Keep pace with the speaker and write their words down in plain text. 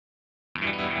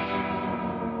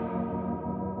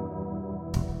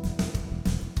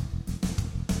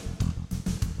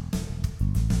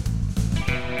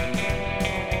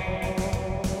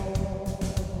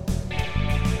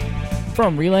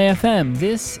From Relay FM,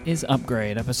 this is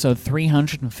Upgrade, episode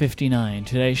 359.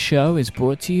 Today's show is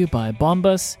brought to you by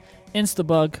Bombus,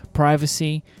 Instabug,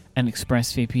 Privacy, and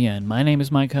ExpressVPN. My name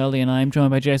is Mike Hurley, and I am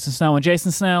joined by Jason Snell. And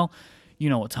Jason Snell,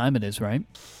 you know what time it is, right?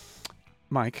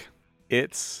 Mike,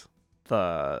 it's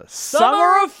the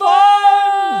Summer of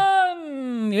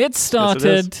Fun! It started.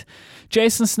 Yes, it is.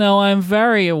 Jason Snell, I am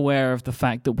very aware of the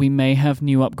fact that we may have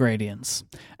new Upgradians,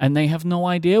 and they have no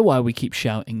idea why we keep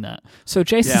shouting that. So,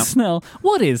 Jason Snell,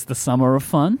 what is the Summer of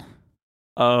Fun?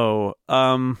 Oh,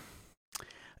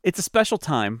 it's a special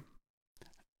time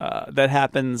that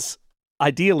happens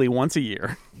ideally once a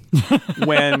year.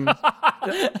 When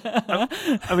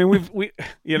I mean,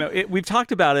 we've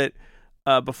talked about it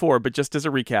before, but just as a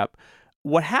recap.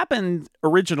 What happened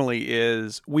originally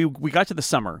is we got to the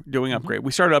summer doing Upgrade.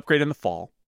 We started Upgrade in the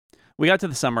fall. We got to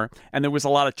the summer, and there was a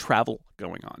lot of travel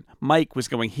going on. Mike was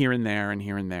going here and there and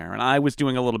here and there, and I was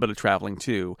doing a little bit of traveling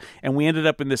too. And we ended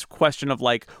up in this question of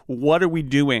like, what are we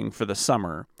doing for the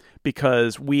summer?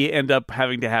 Because we end up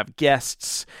having to have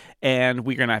guests, and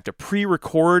we're going to have to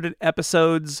pre-record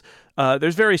episodes.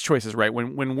 There's various choices, right?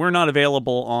 When we're not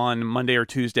available on Monday or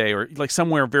Tuesday or like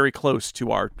somewhere very close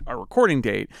to our recording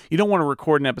date, you don't want to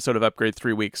record an episode of Upgrade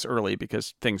 3 weeks early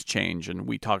because things change and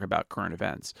we talk about current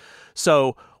events.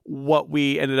 So what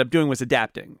we ended up doing was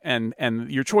adapting. And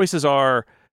your choices are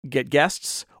get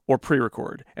guests or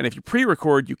pre-record. And if you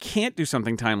pre-record, you can't do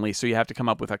something timely, so you have to come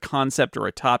up with a concept or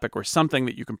a topic or something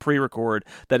that you can pre-record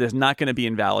that is not going to be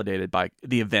invalidated by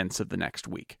the events of the next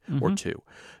week or two.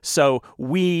 So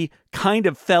we kind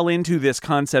of fell into this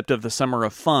concept of the Summer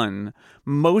of Fun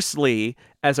mostly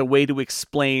as a way to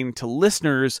explain to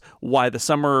listeners why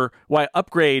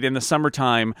Upgrade in the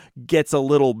summertime gets a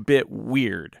little bit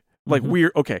weird. Like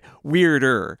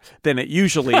weirder than it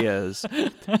usually is.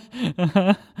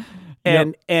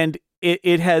 And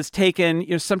it has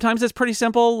taken, sometimes it's pretty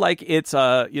simple. Like it's,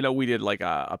 we did like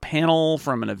a panel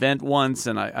from an event once,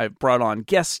 and I brought on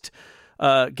guests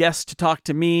to talk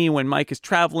to me when Mike is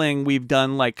traveling. We've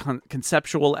done like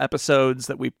conceptual episodes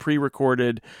that we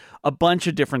pre-recorded, a bunch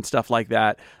of different stuff like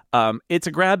that. It's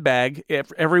a grab bag.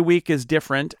 Every week is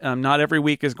different. Not every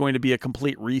week is going to be a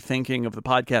complete rethinking of the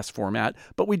podcast format,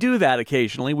 but we do that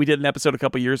occasionally. We did an episode a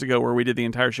couple years ago where we did the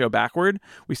entire show backward.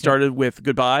 We started with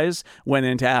goodbyes, went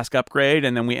into Ask Upgrade,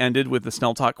 and then we ended with the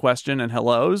Snell Talk question and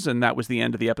hellos, and that was the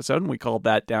end of the episode, and we called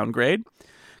that Downgrade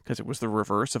because it was the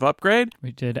reverse of Upgrade.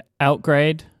 We did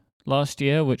Outgrade last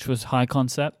year, which was high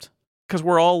concept. Because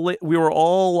we were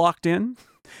all locked in.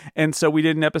 And so we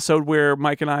did an episode where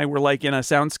Mike and I were like in a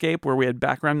soundscape where we had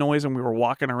background noise and we were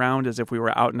walking around as if we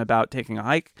were out and about taking a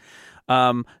hike.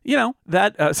 Some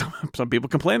people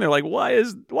complain. They're like,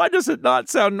 why does it not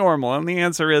sound normal? And the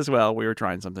answer is, well, we were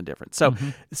trying something different. So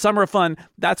Summer of Fun,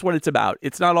 that's what it's about.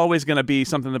 It's not always going to be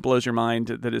something that blows your mind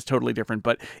that is totally different,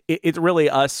 but it's really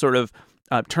us sort of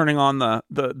turning on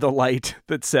the light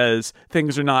that says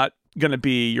things are not going to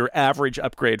be your average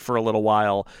Upgrade for a little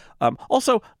while.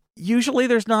 Also, usually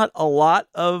there's not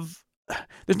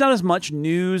as much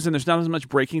news and there's not as much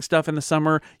breaking stuff in the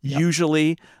summer,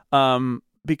 usually,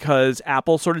 because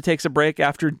Apple sort of takes a break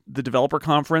after the developer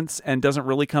conference and doesn't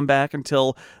really come back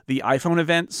until the iPhone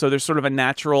event. So there's sort of a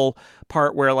natural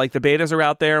part where like the betas are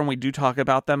out there and we do talk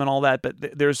about them and all that,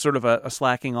 but there's sort of a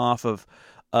slacking off of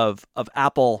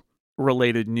Apple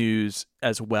related news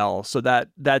as well. So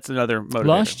that's another motivator.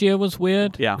 Last year was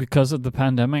weird because of the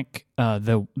pandemic.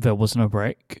 There was no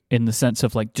break in the sense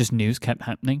of like just news kept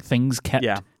happening, things kept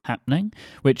happening,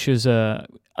 which is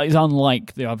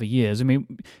unlike the other years. I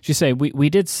mean, as you say, we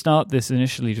did start this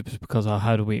initially just because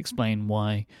how do we explain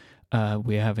why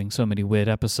we're having so many weird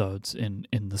episodes in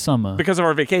the summer. Because of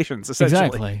our vacations, essentially.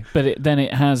 Exactly. But then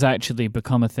it has actually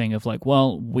become a thing of like,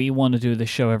 well, we want to do this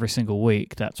show every single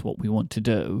week. That's what we want to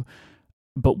do.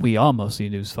 But we are mostly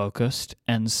news-focused.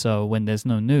 And so when there's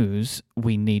no news,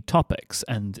 we need topics.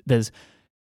 And there's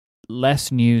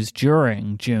less news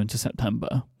during June to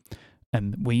September.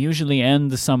 And we usually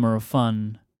end the Summer of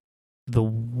Fun the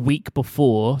week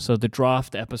before, so the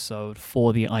draft episode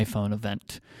for the iPhone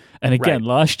event. And again,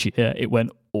 last year, it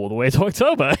went all the way to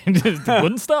October. It just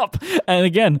wouldn't stop. And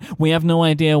again, we have no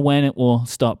idea when it will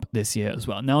stop this year as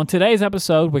well. Now, on today's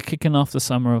episode, we're kicking off the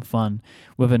Summer of Fun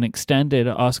with an extended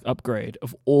Ask Upgrade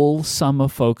of all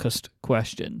summer-focused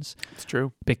questions. It's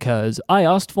true. Because I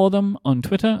asked for them on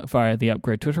Twitter via the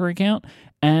Upgrade Twitter account,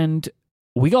 and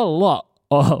we got a lot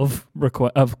of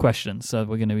questions, so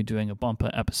we're going to be doing a bumper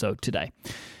episode today.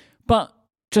 But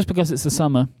just because it's the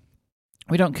summer,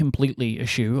 we don't completely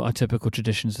eschew our typical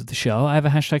traditions of the show. I have a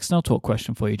hashtag Snell Talk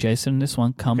question for you, Jason. This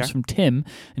one comes from Tim,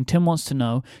 and Tim wants to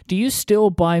know, do you still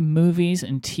buy movies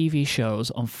and TV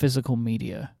shows on physical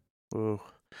media? Ooh.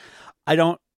 I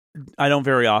don't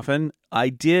very often. I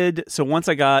did. So once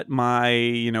I got my,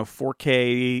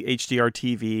 4K HDR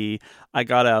TV, I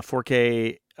got a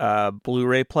 4K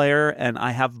Blu-ray player, and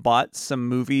I have bought some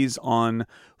movies on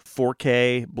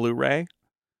 4K Blu-ray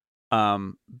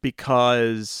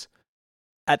because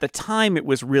at the time it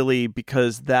was really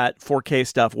because that 4K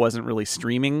stuff wasn't really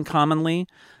streaming commonly.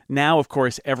 Now, of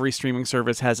course, every streaming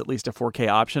service has at least a 4K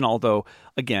option, although,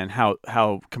 again,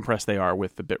 how compressed they are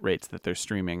with the bit rates that they're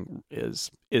streaming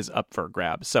is up for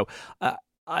grabs. So,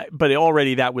 but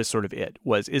already that was sort of it.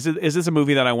 Is this a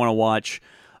movie that I want to watch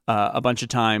a bunch of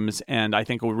times, and I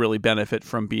think will really benefit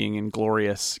from being in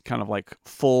glorious, kind of like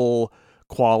full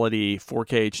quality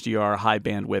 4K HDR high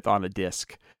bandwidth on a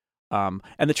disc? And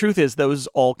the truth is, those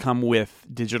all come with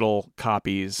digital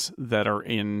copies that are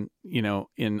in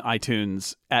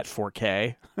iTunes at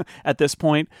 4K at this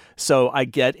point. So I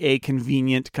get a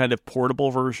convenient kind of portable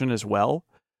version as well.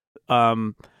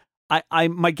 My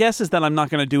guess is that I'm not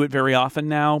going to do it very often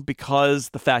now, because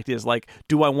the fact is, like,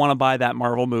 do I want to buy that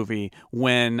Marvel movie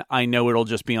when I know it'll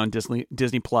just be on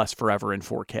Disney Plus forever in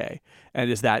 4K?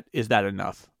 And is that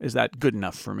enough? Is that good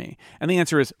enough for me? And the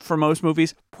answer is, for most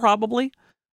movies, probably.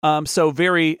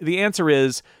 The answer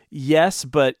is yes,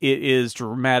 but it is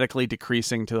dramatically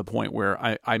decreasing to the point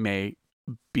where I may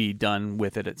be done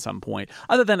with it at some point.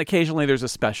 Other than occasionally there's a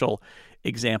special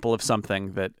example of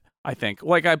something that I think,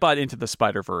 like, I bought Into the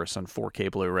Spider-Verse on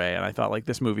 4K Blu-ray, and I thought, like,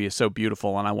 this movie is so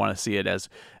beautiful, and I want to see it as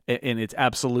in its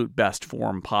absolute best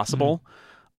form possible.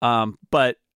 Mm-hmm.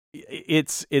 But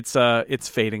it's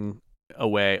fading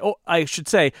away. Oh, I should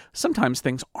say, sometimes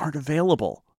things aren't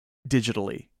available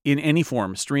digitally in any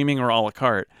form, streaming or a la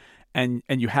carte, and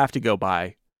you have to go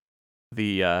buy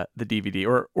the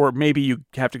DVD, or maybe you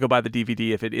have to go buy the DVD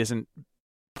if it isn't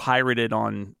pirated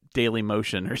on Daily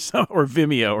Motion or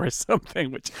Vimeo or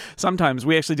something. Which sometimes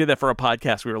we actually did that for a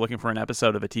podcast. We were looking for an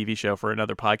episode of a TV show for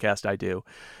another podcast I do,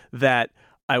 that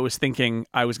I was thinking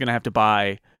I was going to have to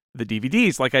buy the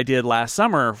DVDs like I did last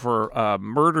summer for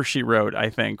Murder, She Wrote. I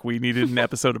think we needed an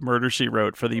episode of Murder, She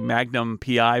Wrote for the Magnum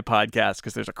PI podcast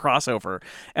because there's a crossover.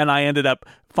 And I ended up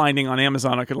finding on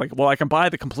Amazon, I can buy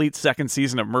the complete second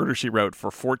season of Murder, She Wrote for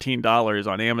 $14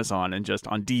 on Amazon and just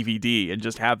on DVD and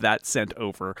just have that sent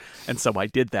over. And so I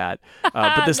did that.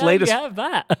 But this latest, you have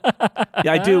that.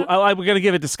 Yeah, I do. I'm going to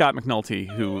give it to Scott McNulty,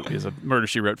 who is a Murder,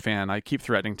 She Wrote fan. I keep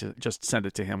threatening to just send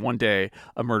it to him. One day,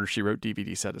 a Murder, She Wrote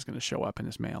DVD set is going to show up in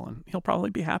his mail, and he'll probably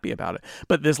be happy about it.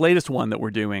 But this latest one that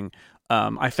we're doing,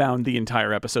 I found the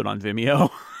entire episode on Vimeo.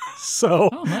 So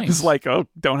nice. It's like,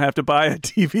 don't have to buy a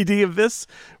DVD of this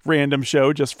random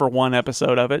show just for one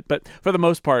episode of it. But for the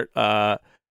most part,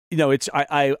 it's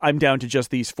I'm down to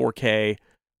just these 4K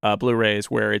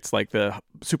Blu-rays where it's like the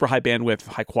super high bandwidth,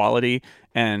 high quality,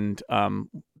 and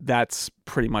that's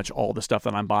pretty much all the stuff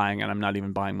that I'm buying, and I'm not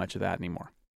even buying much of that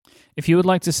anymore. If you would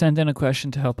like to send in a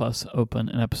question to help us open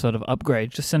an episode of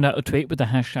Upgrade, just send out a tweet with the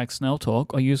hashtag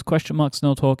SnellTalk or use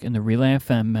 !SnellTalk in the Relay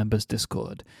FM members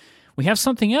Discord. We have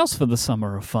something else for the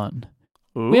summer of fun.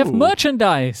 Ooh. We have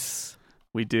merchandise.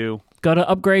 We do. Go to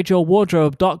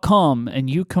upgradeyourwardrobe.com and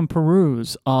you can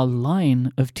peruse our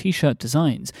line of t-shirt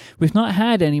designs. We've not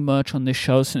had any merch on this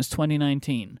show since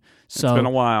 2019. So it's been a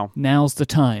while. Now's the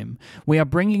time. We are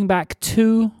bringing back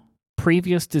 2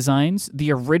 previous designs.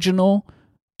 The original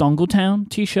Dongletown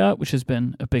t-shirt, which has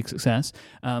been a big success.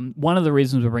 One of the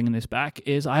reasons we're bringing this back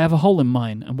is I have a hole in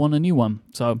mine and want a new one.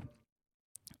 So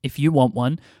if you want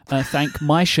one, thank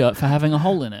my shirt for having a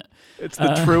hole in it. It's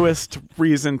the truest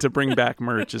reason to bring back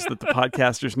merch is that the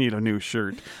podcasters need a new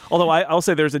shirt. Although I'll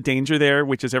say there's a danger there,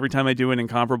 which is every time I do an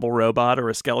Incomparable Robot or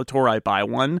a Skeletor, I buy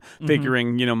one,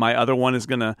 figuring, my other one is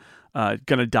gonna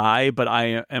die. But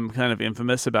I am kind of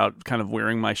infamous about kind of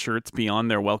wearing my shirts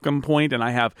beyond their welcome point, and I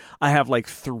have like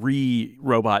 3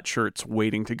 robot shirts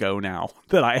waiting to go now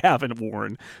that I haven't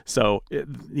worn. So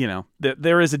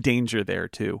there is a danger there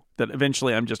too, that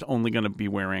eventually I'm just only going to be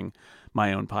wearing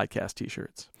my own podcast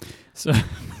t-shirts. So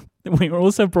we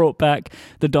also brought back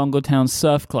the Dongletown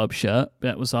Surf Club shirt.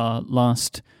 That was our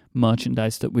last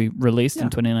merchandise that we released in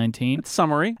 2019. It's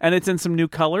summery, and it's in some new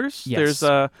colors. Yes.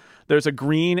 There's a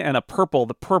green and a purple.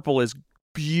 The purple is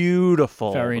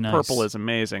beautiful. Very nice. Purple is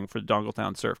amazing for the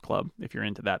Dongletown Surf Club if you're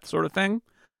into that sort of thing.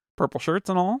 Purple shirts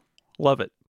and all. Love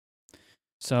it.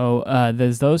 So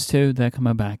there's those 2. They're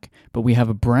coming back. But we have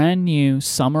a brand new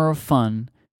Summer of Fun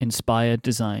inspired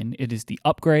design. It is the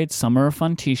Upgrade Summer of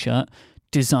Fun t-shirt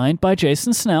designed by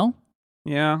Jason Snell.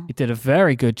 Yeah. He did a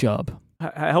very good job.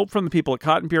 help from the people at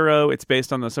Cotton Bureau. It's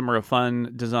based on the Summer of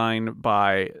Fun design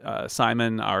by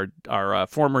Simon, our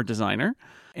former designer,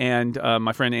 and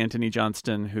my friend Anthony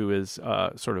Johnston, who is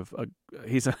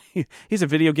he's a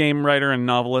video game writer and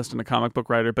novelist and a comic book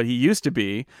writer, but he used to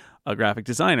be a graphic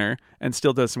designer and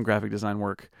still does some graphic design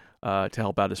work to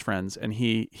help out his friends. And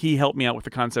he helped me out with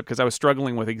the concept because I was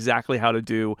struggling with exactly how to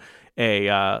do a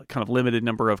kind of limited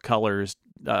number of colors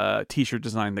t-shirt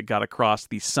design that got across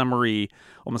the summery,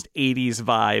 almost 80s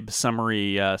vibe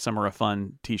summery Summer of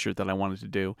Fun t-shirt that I wanted to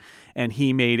do. And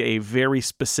he made a very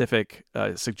specific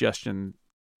suggestion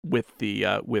with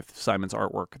Simon's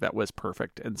artwork that was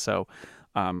perfect. And so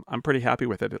I'm pretty happy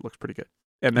with it. It looks pretty good.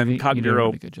 And then Cotton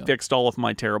Bureau fixed all of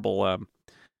my terrible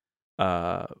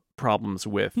problems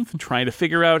with trying to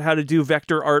figure out how to do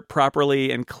vector art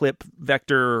properly and clip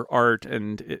vector art,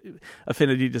 and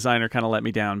Affinity Designer kind of let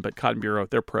me down, but Cotton Bureau,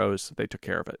 they're pros. They took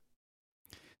care of it.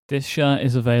 This shirt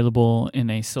is available in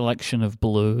a selection of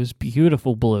blues,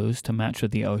 beautiful blues to match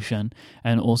with the ocean,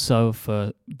 and also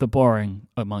for the boring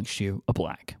amongst you, a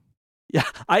black. Yeah,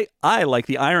 I like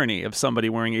the irony of somebody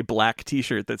wearing a black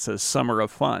t-shirt that says Summer of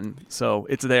Fun. So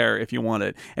it's there if you want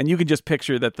it. And you can just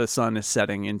picture that the sun is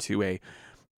setting into a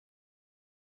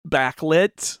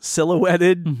backlit,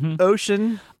 silhouetted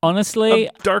ocean. Honestly,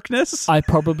 of darkness. I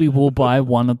probably will buy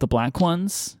one of the black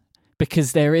ones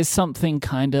because there is something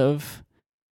kind of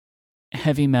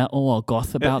heavy metal or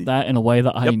goth about that in a way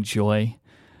that I enjoy.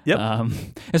 Yep.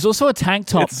 There's also a tank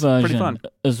top version fun.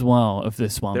 as well of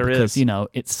this one there because, is.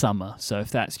 It's summer. So if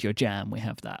that's your jam, we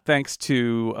have that. Thanks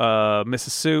to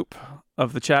Mrs. Soup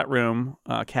of the chat room,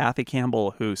 Kathy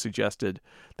Campbell, who suggested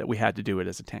that we had to do it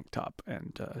as a tank top.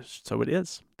 And so it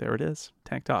is. There it is.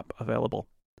 Tank top available.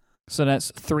 So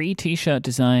that's 3 t-shirt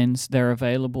designs. They're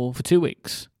available for 2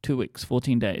 weeks. 2 weeks,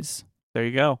 14 days. There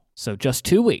you go. So just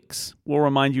 2 weeks. We'll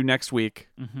remind you next week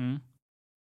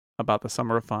about the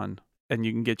Summer of Fun. And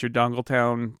you can get your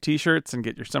Dongletown t-shirts and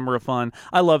get your Summer of Fun.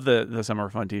 I love the Summer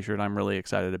of Fun t-shirt. I'm really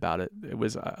excited about it. It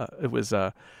was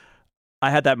I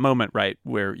had that moment, right,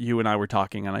 where you and I were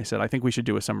talking and I said, I think we should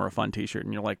do a Summer of Fun t-shirt.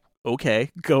 And you're like,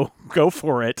 okay, go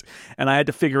for it. And I had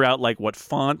to figure out like what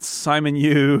fonts Simon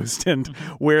used and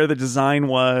where the design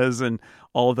was and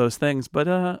all of those things. But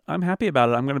I'm happy about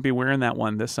it. I'm going to be wearing that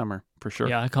one this summer for sure.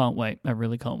 Yeah, I can't wait. I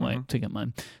really can't wait to get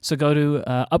mine. So go to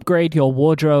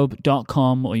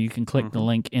upgradeyourwardrobe.com, or you can click the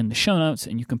link in the show notes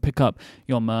and you can pick up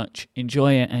your merch,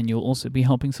 enjoy it, and you'll also be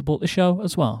helping support the show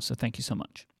as well. So thank you so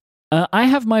much. I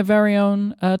have my very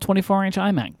own 24-inch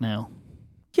iMac now.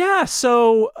 Yeah,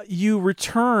 so you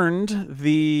returned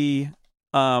the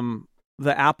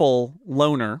Apple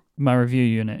loaner. My review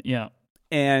unit, yeah.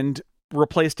 And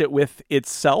replaced it with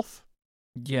itself.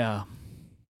 Yeah.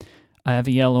 I have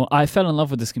a yellow. I fell in love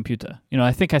with this computer.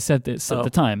 I think I said this at the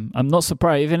time. I'm not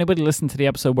surprised. If anybody listened to the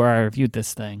episode where I reviewed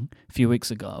this thing a few weeks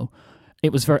ago,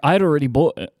 it was I had already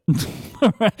bought it.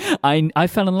 I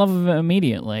fell in love with it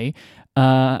immediately.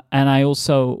 And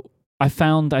I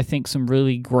found, I think, some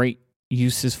really great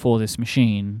uses for this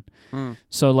machine.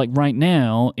 So like right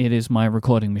now it is my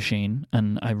recording machine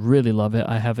and I really love it.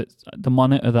 I have the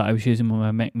monitor that I was using with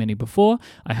my Mac Mini before,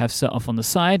 I have set off on the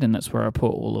side, and that's where I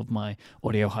put all of my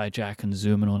audio hijack and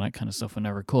zoom and all that kind of stuff when I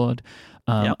record.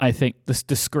 I think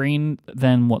the screen,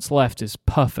 then what's left, is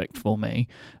perfect for me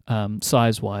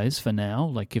size wise for now.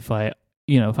 Like if I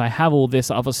have all this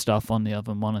other stuff on the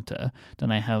other monitor, then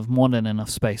I have more than enough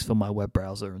space for my web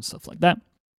browser and stuff like that.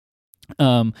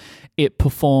 It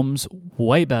performs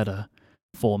way better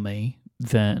for me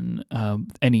than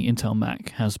any Intel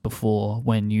Mac has before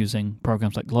when using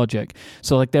programs like Logic.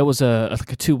 So like there was a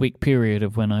 2-week period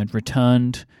of when I'd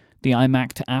returned the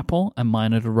iMac to Apple and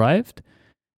mine had arrived,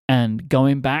 and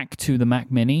going back to the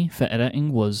Mac Mini for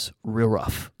editing was real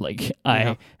rough. Like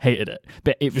I hated it,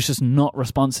 but it was just not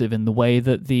responsive in the way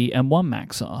that the M1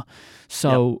 Macs are.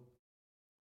 So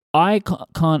I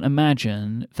can't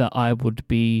imagine that I would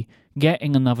be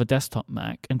getting another desktop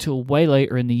Mac until way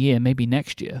later in the year, maybe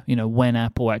next year, when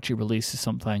Apple actually releases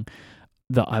something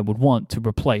that I would want to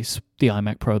replace the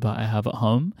iMac Pro that I have at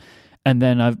home. And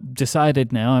then I've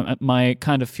decided now, my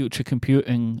kind of future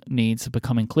computing needs are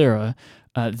becoming clearer.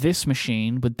 This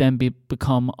machine would then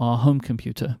become our home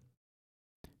computer.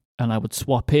 And I would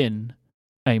swap in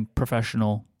a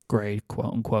professional grade,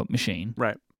 quote unquote, machine.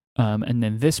 Right. And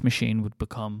then this machine would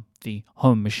become the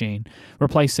home machine,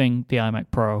 replacing the iMac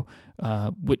Pro,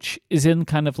 which is in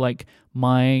kind of like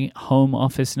my home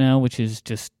office now, which is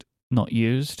just not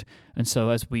used. And so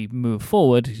as we move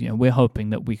forward, we're hoping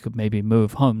that we could maybe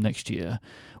move home next year.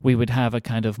 We would have a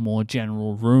kind of more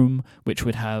general room, which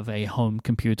would have a home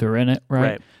computer in it,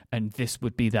 right? And this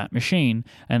would be that machine.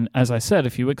 And as I said a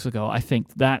few weeks ago, I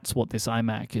think that's what this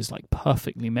iMac is like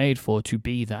perfectly made for, to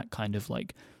be that kind of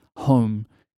like home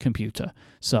computer.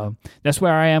 So that's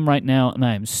where I am right now, and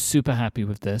I am super happy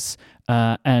with this.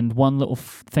 And one little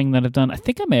thing that I've done, I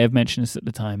think I may have mentioned this at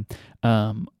the time,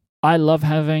 I love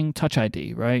having Touch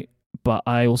ID, right? But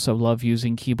I also love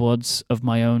using keyboards of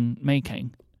my own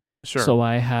making. Sure. So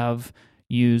I have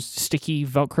used sticky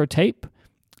Velcro tape,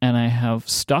 and I have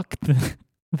stuck the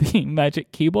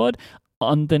Magic Keyboard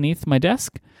underneath my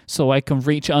desk so I can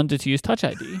reach under to use Touch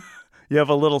ID. You have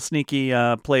a little sneaky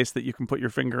place that you can put your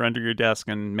finger under your desk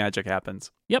and magic happens.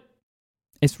 Yep.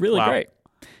 It's really great.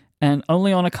 And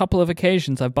only on a couple of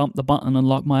occasions I bumped the button and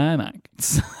locked my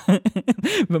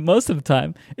iMac. But most of the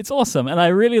time, it's awesome. And I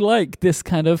really like this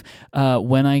kind of,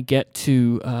 when I get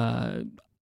to,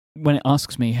 when it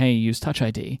asks me, hey, use Touch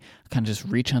ID, I kind of just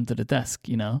reach under the desk,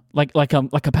 like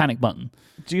a panic button.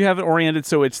 Do you have it oriented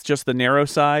so it's just the narrow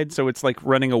side, so it's like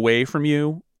running away from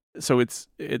you? So it's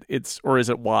or is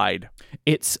it wide?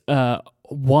 It's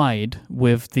wide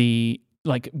with the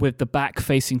back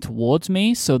facing towards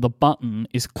me, so the button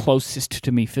is closest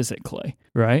to me physically,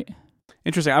 right?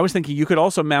 Interesting. I was thinking you could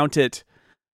also mount it.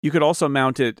 You could also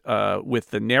mount it with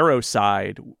the narrow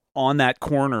side on that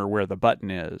corner where the button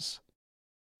is,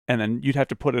 and then you'd have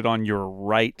to put it on your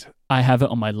right. I have it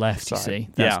on my left. Side. You see,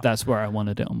 that's where I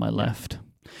wanted it, on my left.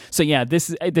 So yeah,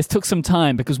 this took some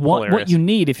time, because what you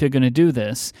need if you're going to do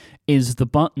this is the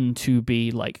button to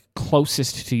be like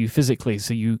closest to you physically,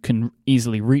 so you can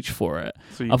easily reach for it.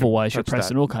 So otherwise, you're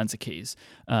pressing all kinds of keys.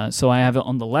 So I have it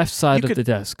on the left side of the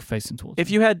desk, facing towards me.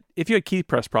 If you had key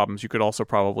press problems, you could also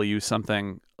probably use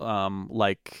something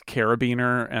like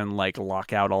Carabiner and like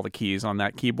lock out all the keys on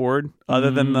that keyboard,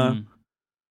 other than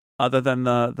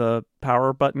the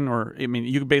power button, or I mean,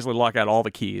 you could basically lock out all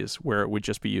the keys where it would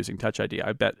just be using Touch ID.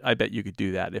 I bet you could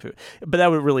do that but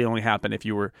that would really only happen if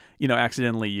you were,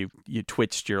 accidentally you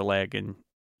twitched your leg and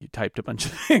you typed a bunch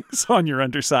of things on your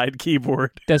underside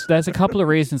keyboard. There's a couple of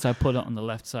reasons I put it on the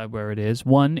left side where it is.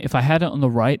 One, if I had it on the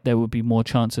right, there would be more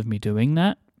chance of me doing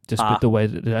that, just with the way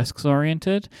that the desk's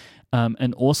oriented.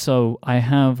 And also, I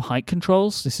have height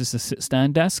controls. This is a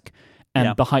sit-stand desk.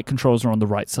 And the height controls are on the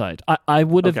right side. I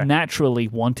would have naturally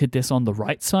wanted this on the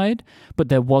right side, but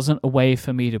there wasn't a way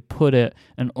for me to put it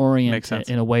and orient it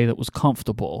in a way that was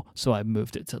comfortable, so I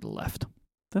moved it to the left.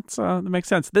 That makes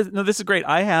sense. This is great.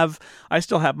 I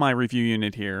still have my review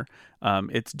unit here.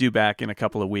 It's due back in a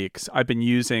couple of weeks. I've been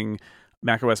using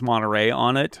macOS Monterey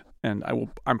on it, and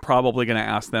I'm probably going to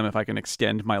ask them if I can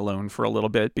extend my loan for a little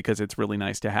bit, because it's really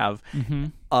nice to have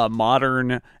a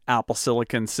modern Apple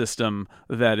Silicon system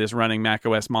that is running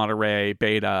macOS Monterey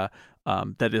beta,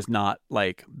 that is not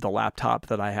like the laptop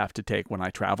that I have to take when I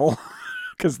travel,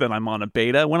 because then I'm on a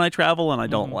beta when I travel, and I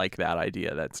don't like that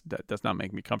idea. That does not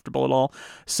make me comfortable at all.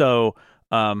 So,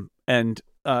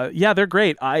 they're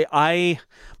great.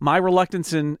 My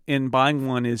reluctance in buying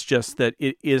one is just that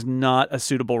it is not a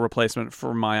suitable replacement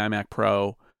for my iMac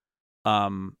Pro.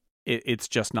 It's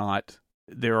just not.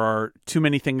 There are too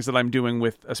many things that I'm doing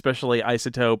with, especially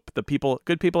iZotope.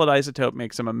 Good people at iZotope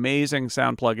make some amazing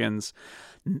sound plugins.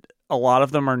 A lot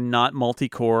of them are not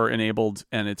multi-core enabled,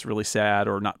 and it's really sad,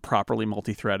 or not properly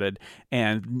multi-threaded,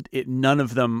 and none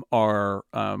of them are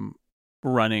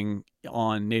running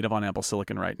native on Apple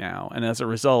Silicon right now. And as a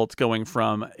result, going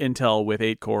from Intel with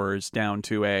 8 cores down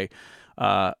to an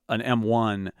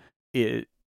M1,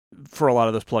 for a lot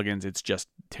of those plugins, it's just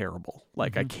terrible.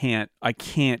 Like I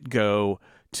can't go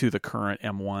to the current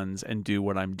M1s and do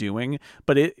what I'm doing,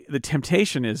 but the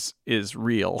temptation is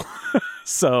real.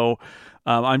 So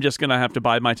I'm just gonna have to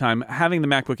bide my time. Having the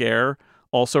MacBook Air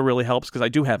also really helps, because I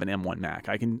do have an M1 Mac.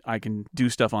 I can do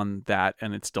stuff on that,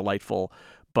 and it's delightful.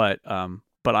 But I'm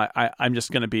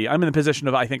just going to be, I'm in the position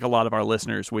of, I think, a lot of our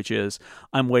listeners, which is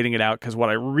I'm waiting it out, because what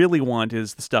I really want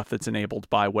is the stuff that's enabled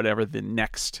by whatever the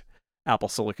next Apple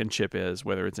Silicon chip is,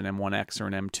 whether it's an M1X or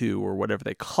an M2 or whatever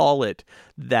they call it,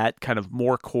 that kind of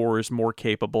more cores, more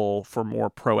capable for more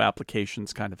pro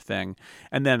applications kind of thing.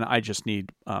 And then I just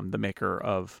need the maker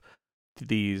of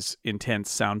these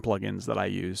intense sound plugins that I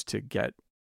use to get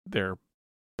their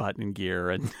butt in gear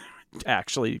and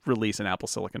actually release an Apple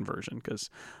Silicon version, because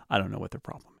I don't know what their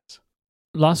problem is.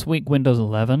 Last week, Windows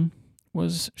 11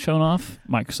 was shown off.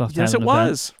 Microsoft yes, had it an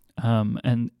was.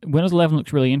 And Windows 11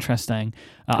 looks really interesting.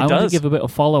 I want to give a bit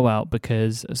of follow out,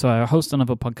 because I host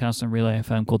another podcast on Relay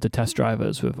FM called The Test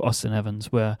Drivers with Austin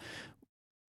Evans, where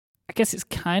I guess it's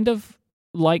kind of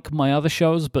like my other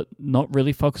shows, but not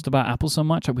really focused about Apple so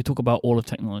much. Like we talk about all of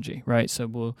technology, right?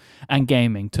 And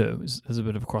gaming too. There's a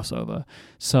bit of a crossover.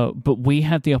 So, but we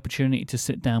had the opportunity to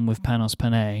sit down with Panos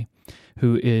Panay,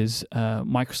 who is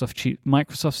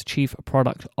Microsoft's chief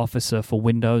product officer for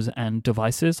Windows and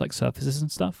devices like Surfaces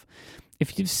and stuff.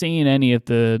 If you've seen any of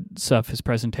the Surface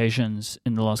presentations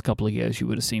in the last couple of years, you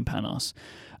would have seen Panos.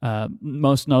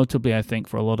 Most notably, I think,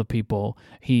 for a lot of people,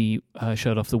 he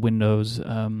showed off the Windows,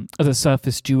 the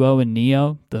Surface Duo and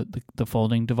Neo, the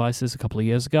folding devices a couple of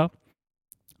years ago.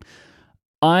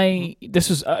 This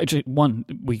was actually one,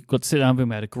 we got to sit down with him,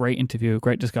 we had a great interview, a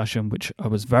great discussion, which I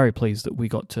was very pleased that we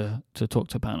got to talk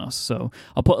to Panos. So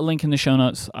I'll put a link in the show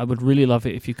notes. I would really love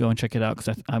it if you go and check it out,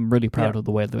 because I'm really proud of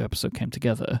the way the episode came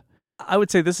together. I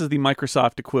would say this is the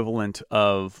Microsoft equivalent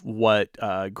of what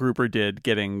Grouper did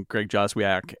getting Greg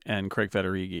Joswiak and Craig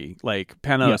Federighi. Like,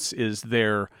 Panos is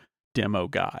their demo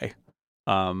guy.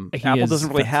 Apple doesn't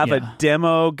really have a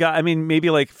demo guy. I mean, maybe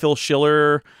like Phil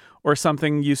Schiller or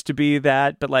something used to be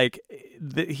that, but like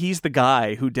he's the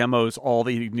guy who demos all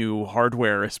the new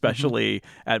hardware, especially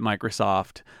at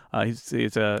Microsoft.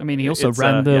 He also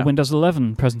ran the Windows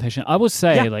 11 presentation. I would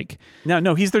say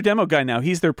no, he's their demo guy now.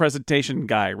 He's their presentation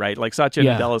guy, right? Like Satya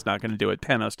Nadella's not going to do it.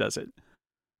 Panos does it.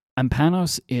 And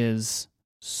Panos is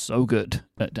so good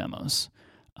at demos.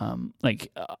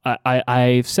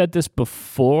 I've said this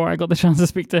before I got the chance to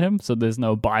speak to him, so there's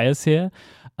no bias here.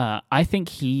 I think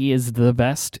he is the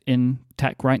best in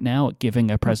tech right now at giving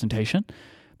a presentation,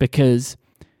 because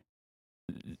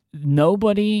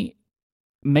nobody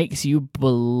makes you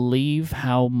believe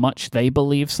how much they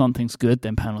believe something's good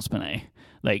than Panos Panay.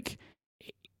 Like,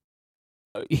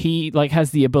 he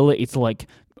has the ability to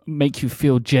make you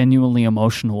feel genuinely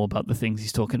emotional about the things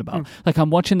he's talking about. Like, I'm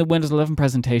watching the Windows 11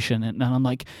 presentation and I'm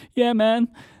like, yeah, man,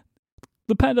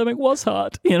 the pandemic was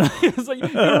hard. It's like,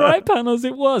 you're right, Panos,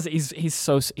 it was.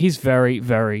 He's very,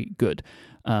 very good.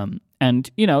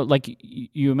 And, like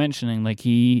you were mentioning,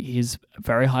 he's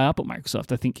very high up at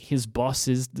Microsoft. I think his boss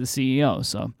is the CEO.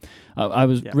 So I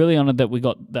was really honored that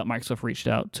Microsoft reached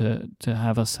out to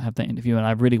have us have that interview. And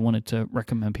I really wanted to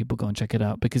recommend people go and check it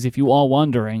out, because if you are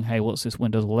wondering, hey, what's this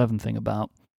Windows 11 thing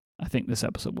about? I think this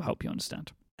episode will help you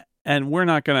understand. And we're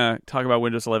not going to talk about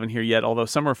Windows 11 here yet, although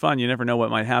some are fun. You never know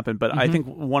what might happen. But I think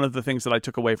one of the things that I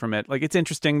took away from it, it's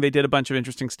interesting. They did a bunch of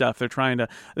interesting stuff. The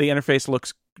interface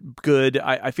looks good.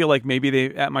 I feel like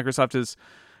maybe at Microsoft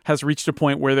has reached a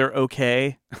point where they're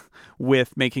okay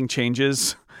with making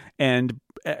changes and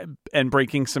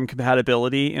breaking some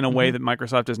compatibility in a way that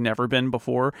Microsoft has never been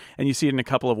before. And you see it in a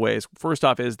couple of ways. First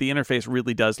off is the interface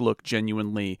really does look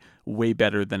genuinely way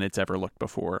better than it's ever looked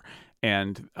before.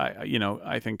 And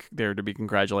I think they're to be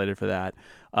congratulated for that.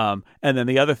 And then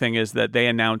the other thing is that they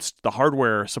announced the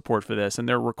hardware support for this, and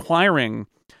they're requiring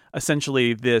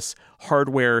essentially this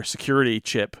hardware security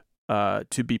chip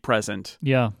to be present.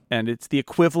 Yeah. And it's the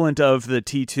equivalent of the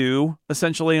T2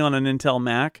 essentially on an Intel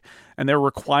Mac, and they're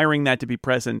requiring that to be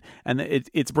present, and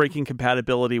it's breaking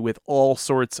compatibility with all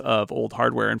sorts of old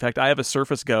hardware. In fact, I have a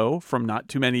Surface Go from not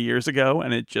too many years ago,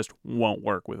 and it just won't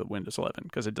work with a Windows 11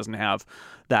 because it doesn't have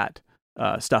that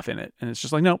stuff in it, and it's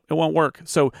just like, no, it won't work.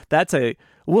 So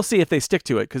we'll see if they stick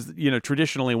to it, because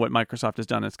traditionally what Microsoft has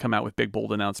done is come out with big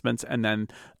bold announcements, and then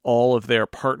all of their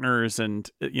partners and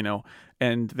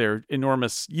their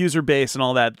enormous user base and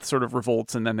all that sort of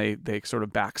revolts, and then they sort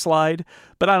of backslide.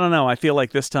 But I don't know, I feel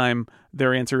like this time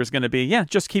their answer is going to be,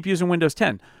 just keep using Windows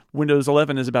 10. Windows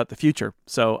 11 is about the future.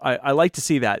 So I like to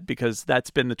see that, because that's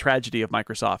been the tragedy of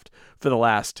Microsoft for the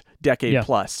last decade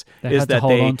plus. They had to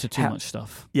hold on to too much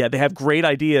stuff. Yeah, they have great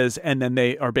ideas, and then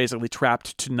they are basically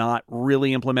trapped to not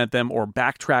really implement them or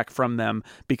backtrack from them,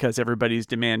 because everybody's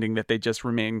demanding that they just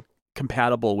remain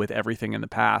compatible with everything in the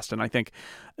past. And I think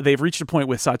they've reached a point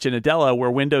with Satya Nadella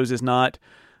where Windows is not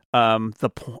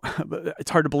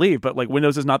it's hard to believe, but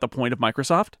Windows is not the point of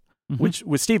Microsoft. Which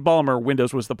with Steve Ballmer,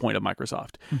 Windows was the point of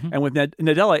Microsoft. And with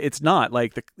Nadella, it's not.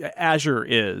 Azure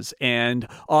is, and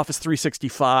Office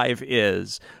 365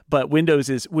 is, but Windows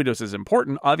is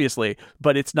important, obviously,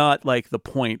 but it's not the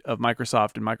point of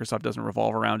Microsoft, and Microsoft doesn't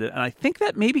revolve around it. And I think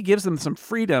that maybe gives them some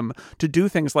freedom to do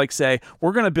things like say,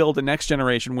 we're going to build a next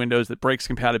generation Windows that breaks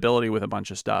compatibility with a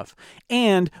bunch of stuff.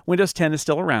 And Windows 10 is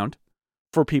still around.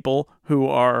 For people who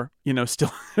are,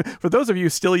 still, for those of you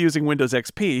still using Windows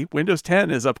XP, Windows 10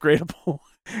 is upgradable,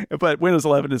 but Windows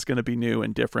 11 is going to be new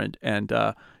and different. And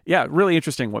really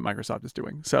interesting what Microsoft is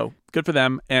doing. So good for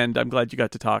them. And I'm glad you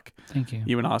got to talk, thank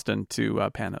you and Austin, to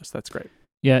Panos. That's great.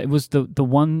 Yeah, it was the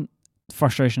one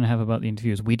frustration I have about the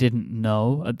interview is we didn't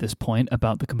know at this point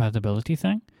about the compatibility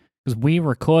thing, because we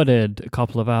recorded a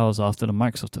couple of hours after the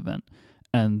Microsoft event.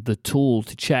 and the tool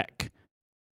to check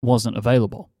wasn't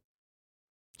available.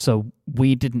 So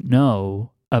we didn't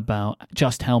know about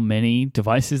just how many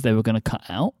devices they were going to cut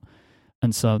out.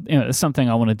 And so, it's something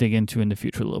I want to dig into in the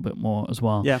future a little bit more as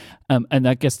well. Yeah. And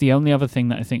I guess the only other thing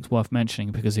that I think is worth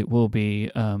mentioning, because it will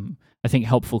be, I think,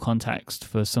 helpful context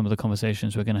for some of the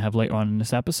conversations we're going to have later on in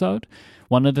this episode.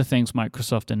 One of the things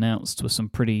Microsoft announced was some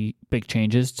pretty big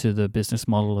changes to the business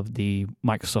model of the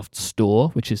Microsoft Store,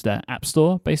 which is their app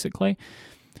store, basically,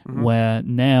 where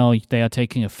now they are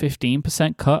taking a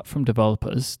 15% cut from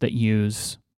developers that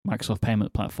use Microsoft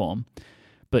Payment Platform.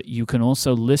 But you can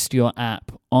also list your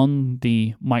app on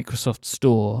the Microsoft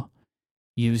Store,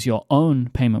 use your own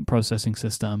payment processing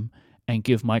system, and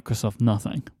give Microsoft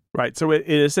nothing. Right. So it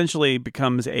essentially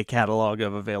becomes a catalog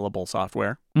of available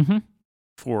software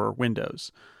for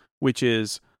Windows, which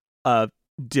is a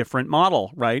different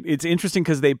model, right? It's interesting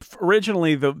because they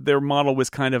originally their model was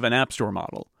kind of an App Store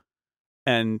model,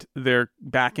 and they're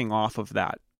backing off of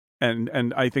that.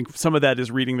 And I think some of that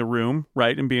is reading the room,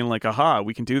 right, and being like, aha,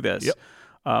 we can do this. Yep.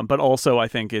 But also, I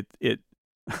think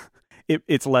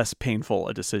it's less painful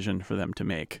a decision for them to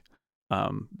make.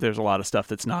 There's a lot of stuff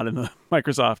that's not in the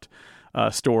Microsoft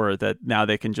store that now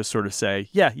they can just sort of say,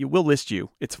 yeah, we'll list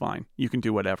you. It's fine. You can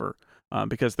do whatever.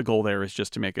 Because the goal there is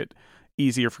just to make it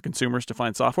easier for consumers to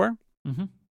find software. Mm-hmm.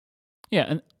 Yeah,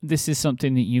 and this is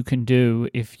something that you can do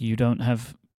if you don't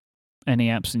have any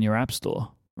apps in your app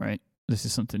store, right? This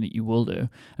is something that you will do.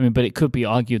 I mean, but it could be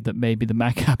argued that maybe the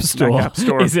Mac App Store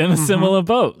is in a similar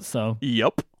boat. So,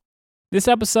 yep. This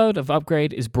episode of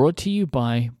Upgrade is brought to you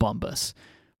by Bombas.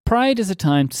 Pride is a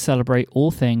time to celebrate all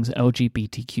things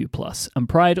LGBTQ+, and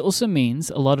pride also means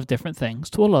a lot of different things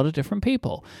to a lot of different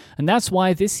people. And that's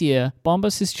why this year,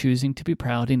 Bombas is choosing to be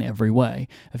proud in every way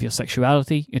of your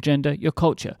sexuality, your gender, your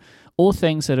culture, all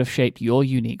things that have shaped your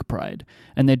unique pride.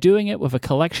 And they're doing it with a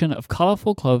collection of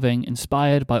colorful clothing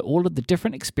inspired by all of the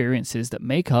different experiences that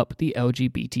make up the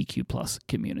LGBTQ+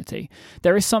 community.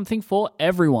 There is something for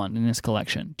everyone in this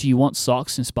collection. Do you want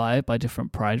socks inspired by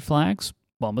different pride flags?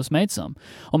 Bombas made some.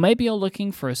 Or maybe you're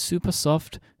looking for a super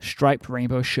soft striped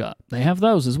rainbow shirt. They have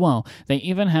those as well. They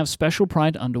even have special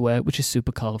pride underwear, which is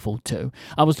super colorful too.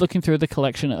 I was looking through the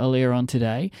collection earlier on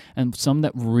today, and some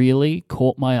that really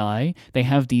caught my eye. They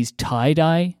have these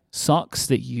tie-dye socks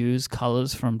that use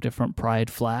colors from different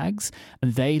pride flags,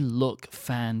 and they look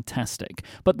fantastic.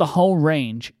 But the whole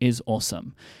range is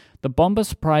awesome. The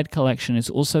Bombas Pride collection is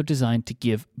also designed to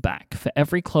give back. For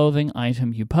every clothing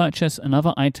item you purchase,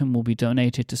 another item will be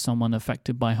donated to someone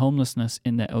affected by homelessness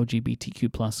in the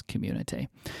LGBTQ+ community.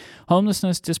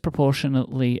 Homelessness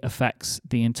disproportionately affects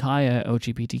the entire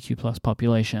LGBTQ+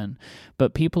 population,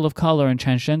 but people of color and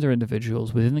transgender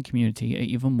individuals within the community are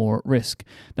even more at risk.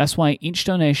 That's why each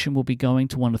donation will be going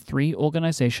to one of 3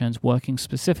 organizations working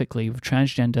specifically with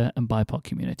transgender and BIPOC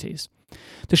communities.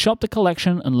 To shop the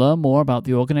collection and learn more about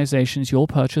the organizations your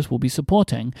purchase will be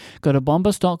supporting, go to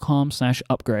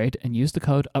bombas.com/upgrade and use the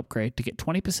code UPGRADE to get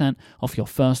 20% off your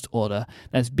first order.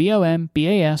 That's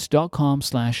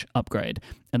bombas.com/upgrade.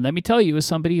 And let me tell you, as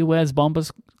somebody who wears Bombas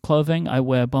clothing, I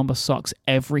wear Bombas socks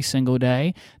every single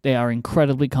day. They are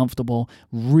incredibly comfortable,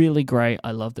 really great.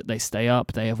 I love that they stay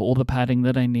up. They have all the padding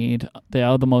that I need. They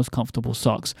are the most comfortable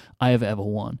socks I have ever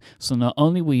worn. So not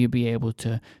only will you be able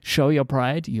to show your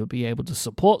pride, you'll be able to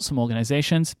support some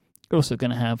organizations, you're also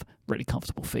going to have really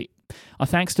comfortable feet. Our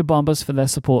thanks to Bombas for their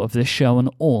support of this show and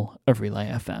all of Relay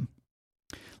FM.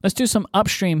 Let's do some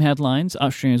Upstream headlines.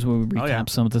 Upstream is where we recap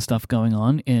some of the stuff going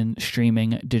on in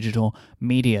streaming digital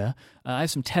media. I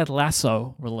have some Ted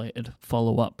Lasso-related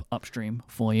follow-up Upstream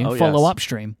for you.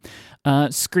 Upstream.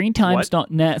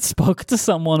 ScreenTimes.net spoke to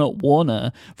someone at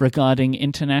Warner regarding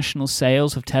international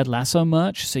sales of Ted Lasso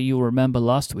merch. So you'll remember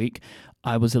last week,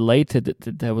 I was elated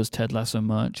that there was Ted Lasso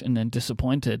merch and then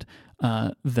disappointed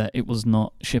that it was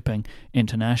not shipping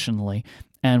internationally.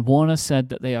 And Warner said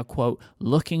that they are, quote,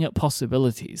 looking at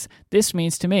possibilities. This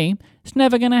means to me, it's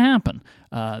never going to happen.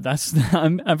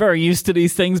 I'm very used to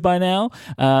these things by now.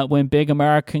 When big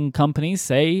American companies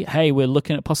say, hey, we're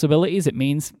looking at possibilities, it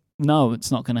means no,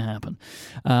 it's not going to happen.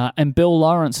 And Bill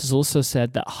Lawrence has also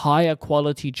said that higher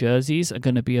quality jerseys are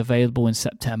going to be available in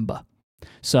September.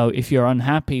 So if you're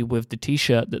unhappy with the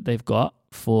T-shirt that they've got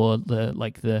for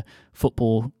the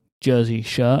football jersey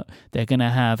shirt, they're going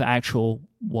to have actual,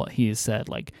 what he has said,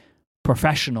 like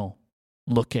professional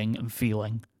looking and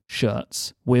feeling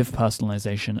shirts with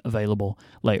personalization available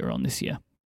later on this year.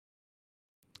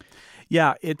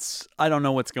 Yeah, I don't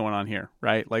know what's going on here,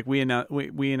 right? Like we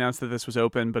announced that this was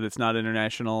open, but it's not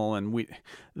international, and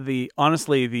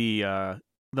honestly the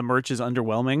merch is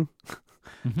underwhelming.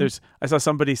 I saw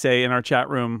somebody say in our chat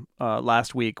room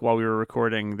last week while we were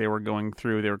recording, they were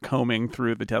combing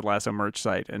through the Ted Lasso merch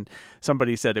site, and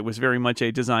somebody said it was very much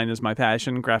a design is my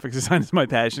passion, graphics design is my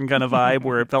passion kind of vibe,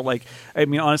 where it felt like, I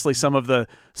mean, honestly, some of the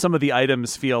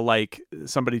items feel like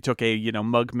somebody took a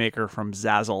mug maker from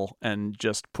Zazzle and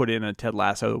just put in a Ted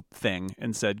Lasso thing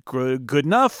and said good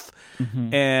enough.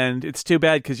 And it's too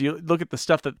bad because you look at the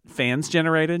stuff that fans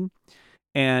generated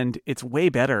and it's way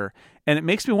better, and it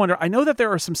makes me wonder. I know that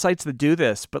there are some sites that do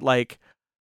this, but like,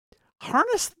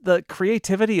 harness the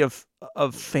creativity of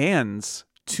fans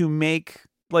to make,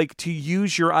 like, to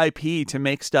use your IP to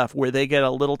make stuff where they get a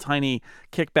little tiny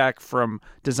kickback from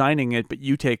designing it, but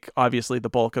you take obviously the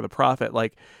bulk of the profit.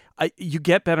 Like, you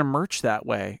get better merch that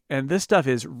way. And this stuff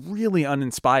is really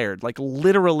uninspired. Like,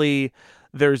 literally,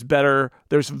 there's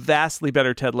vastly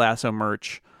better Ted Lasso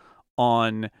merch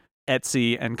on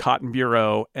Etsy and Cotton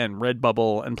Bureau and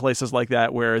Redbubble and places like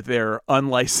that where they're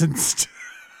unlicensed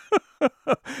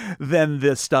than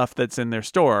the stuff that's in their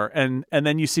store. And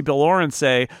then you see Bill Lauren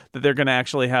say that they're going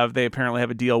to they apparently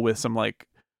have a deal with somebody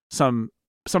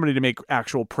to make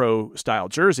actual pro style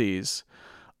jerseys.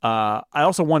 I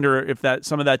also wonder if that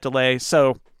some of that delay.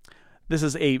 So this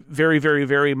is a very, very,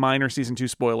 very minor season 2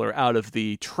 spoiler out of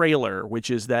the trailer, which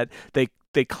is that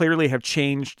they clearly have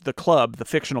changed the club. The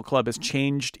fictional club has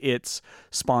changed its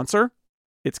sponsor,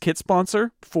 its kit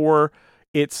sponsor for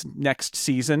its next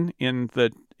season in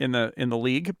the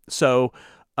league. So,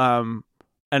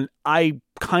 and I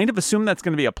kind of assume that's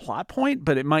going to be a plot point,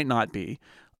 but it might not be.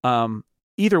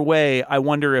 Either way, I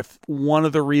wonder if one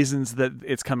of the reasons that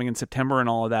it's coming in September and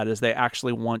all of that is they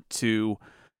actually want to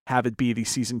have it be the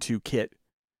season 2 kit,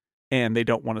 and they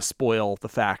don't want to spoil the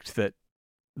fact that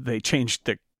they changed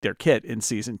their kit in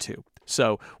season 2.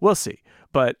 So we'll see.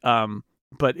 But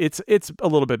it's a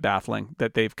little bit baffling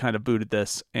that they've kind of booted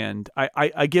this, and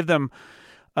I give them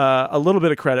a little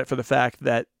bit of credit for the fact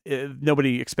that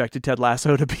nobody expected Ted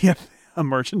Lasso to be a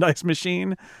merchandise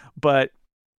machine, but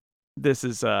this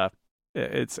is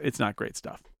it's not great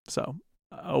stuff. So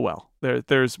oh well,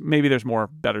 there's more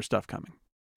better stuff coming.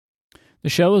 The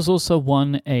show has also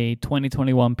won a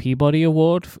 2021 Peabody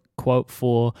Award, quote,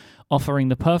 for offering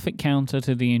the perfect counter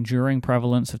to the enduring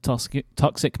prevalence of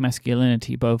toxic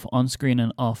masculinity, both on-screen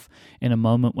and off, in a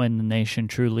moment when the nation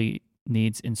truly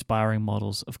needs inspiring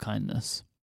models of kindness.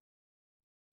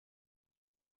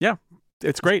 Yeah,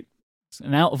 it's great. It's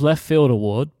an out-of-left-field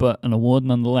award, but an award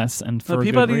nonetheless, and for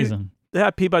a good reason.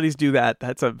 Yeah, Peabodys do that.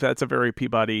 That's a very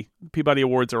Peabody. Peabody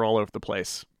Awards are all over the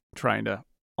place, trying to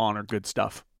honor good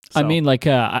stuff. So. I mean, like,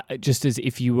 just as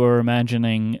if you were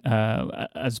imagining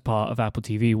as part of Apple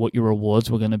TV what your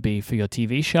awards were going to be for your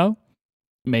TV show,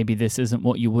 maybe this isn't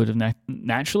what you would have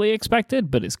naturally expected,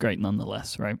 but it's great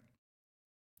nonetheless, right?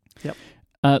 Yep.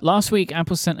 Last week,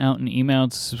 Apple sent out an email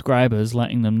to subscribers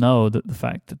letting them know that the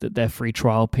fact that their free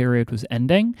trial period was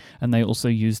ending, and they also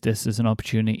used this as an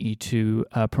opportunity to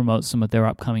promote some of their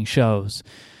upcoming shows.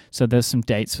 So there's some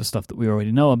dates for stuff that we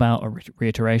already know about, or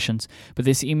reiterations. But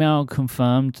this email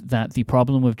confirmed that The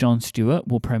Problem with Jon Stewart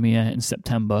will premiere in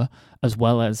September, as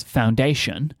well as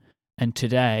Foundation. And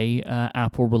today,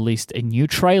 Apple released a new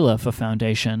trailer for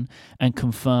Foundation and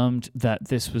confirmed that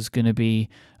this was going to be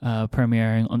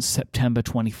premiering on September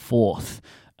 24th.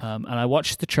 And I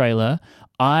watched the trailer.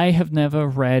 I have never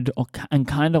read and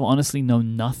kind of honestly know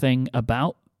nothing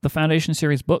about the Foundation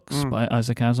series books by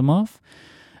Isaac Asimov.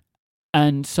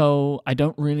 And so I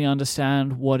don't really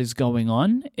understand what is going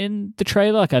on in the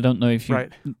trailer. Like, I don't know if you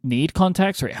need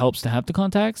context or it helps to have the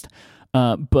context.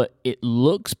 But it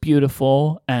looks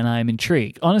beautiful and I'm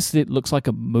intrigued. Honestly, it looks like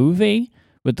a movie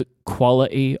with the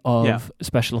quality of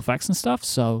special effects and stuff.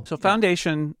 So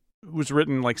Foundation was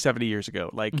written like 70 years ago.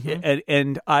 Like,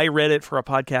 and I read it for a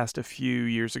podcast a few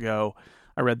years ago.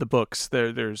 I read the books.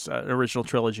 There's an original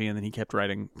trilogy, and then he kept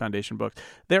writing Foundation books.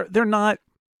 They're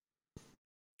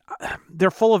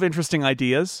full of interesting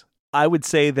ideas. I would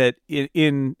say that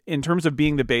in terms of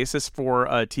being the basis for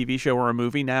a TV show or a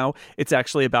movie now, it's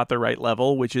actually about the right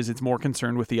level, which is it's more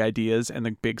concerned with the ideas and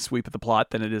the big sweep of the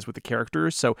plot than it is with the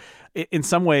characters. So in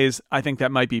some ways, I think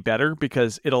that might be better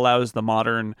because it allows the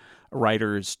modern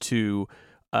writers to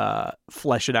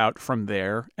flesh it out from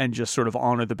there and just sort of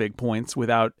honor the big points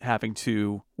without having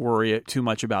to worry too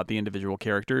much about the individual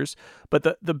characters.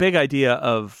 But the big idea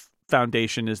of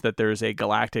Foundation is that there's a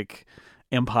galactic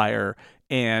empire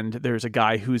and there's a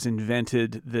guy who's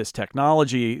invented this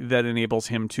technology that enables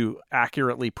him to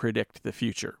accurately predict the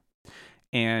future.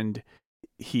 And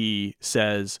he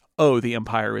says, the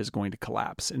empire is going to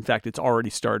collapse. In fact, it's already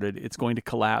started. It's going to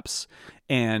collapse.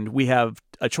 And we have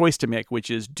a choice to make, which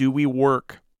is, do we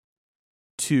work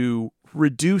to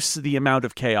reduce the amount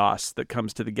of chaos that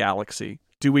comes to the galaxy?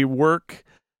 Do we work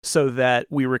so that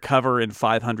we recover in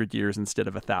 500 years instead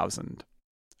of 1,000?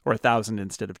 Or 1,000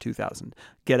 instead of 2,000?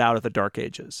 Get out of the Dark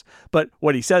Ages. But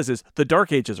what he says is the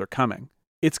Dark Ages are coming.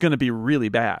 It's going to be really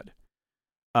bad.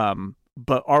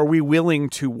 But are we willing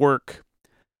to work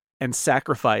and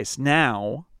sacrifice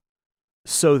now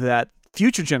so that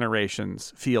future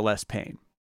generations feel less pain?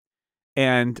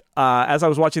 And as I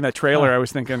was watching that trailer, I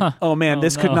was thinking, oh man,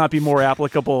 this could not be more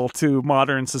applicable to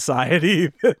modern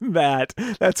society than that.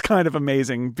 That's kind of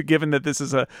amazing, given that this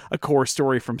is a core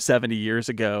story from 70 years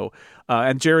ago.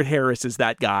 And Jared Harris is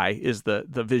that guy, is the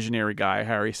visionary guy,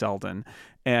 Harry Seldon.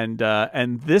 And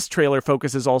this trailer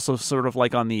focuses also sort of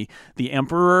like on the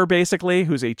emperor, basically,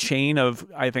 who's a chain of,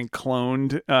 I think,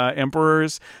 cloned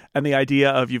emperors, and the idea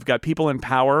of you've got people in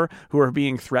power who are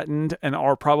being threatened and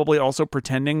are probably also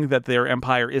pretending that their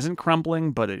empire isn't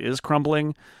crumbling, but it is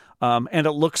crumbling. And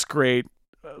it looks great.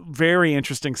 Very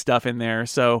interesting stuff in there.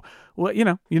 So, well,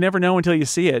 you never know until you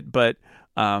see it, but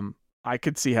I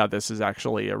could see how this is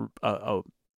actually a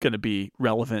going to be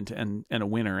relevant and a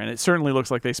winner, and it certainly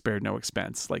looks like they spared no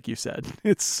expense, like you said.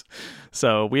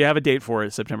 So we have a date for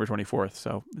it, September 24th,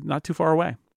 so not too far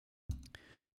away.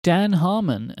 Dan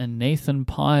Harmon and Nathan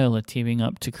Pyle are teaming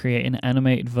up to create an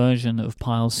animated version of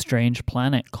Pyle's Strange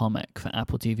Planet comic for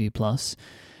Apple TV+.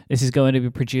 This is going to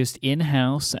be produced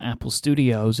in-house at Apple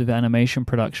Studios with animation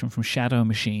production from Shadow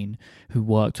Machine, who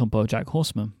worked on BoJack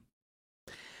Horseman.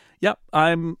 Yep,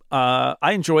 I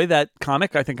enjoy that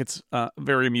comic. I think it's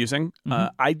very amusing.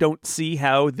 I don't see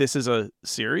how this is a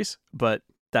series, but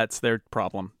that's their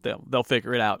problem. They'll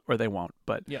figure it out, or they won't.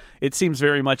 But it seems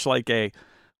very much like a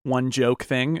one joke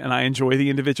thing, and I enjoy the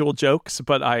individual jokes.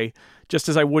 But just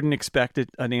as I wouldn't expect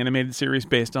an animated series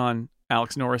based on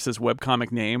Alex Norris's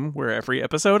webcomic name, where every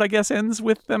episode, I guess, ends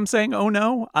with them saying, "Oh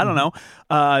no," I don't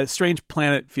know. Strange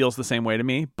Planet feels the same way to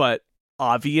me, but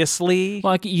obviously,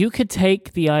 like, you could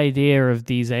take the idea of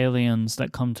these aliens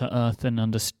that come to Earth and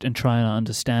try and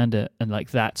understand it, and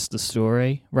like that's the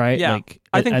story, right? Yeah, like,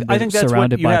 I think that's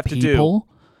what you have to do.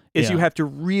 You have to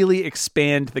really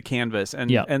expand the canvas,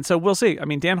 and so we'll see. I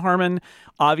mean, Dan Harmon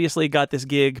obviously got this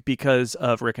gig because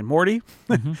of Rick and Morty,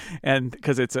 and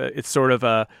because it's sort of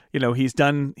a, he's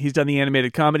done the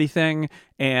animated comedy thing,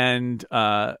 and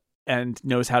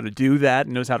knows how to do that,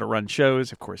 and knows how to run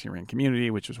shows. Of course, he ran Community,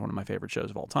 which was one of my favorite shows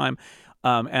of all time.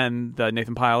 And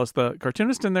Nathan Pyle is the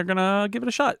cartoonist, and they're gonna give it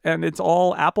a shot. And it's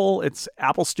all Apple. It's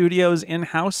Apple Studios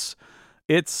in-house.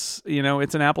 It's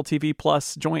it's an Apple TV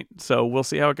Plus joint. So we'll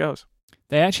see how it goes.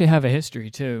 They actually have a history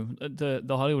too. The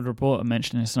Hollywood Reporter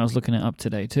mentioned this, and I was looking it up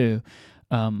today too.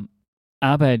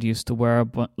 Abed used to wear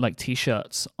like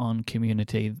T-shirts on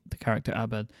Community, the character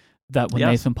Abed, that were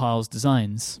Nathan Pyle's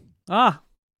designs.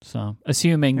 So,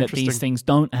 assuming that these things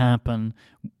don't happen,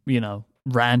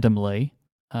 randomly,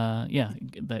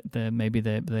 maybe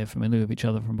they're familiar with each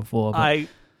other from before. But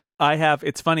I have.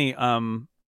 It's funny.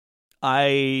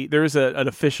 There's an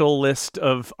official list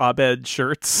of Abed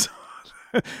shirts.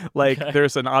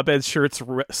 There's an Abed shirts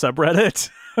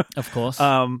subreddit. Of course.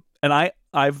 And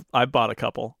I've bought a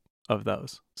couple of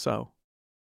those. So,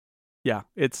 yeah,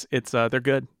 it's they're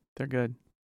good. They're good.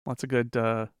 Lots of good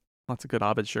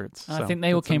Abed shirts. I think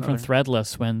they all came from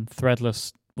Threadless when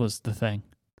Threadless was the thing.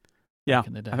 Yeah,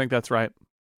 I think that's right.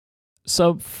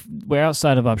 So we're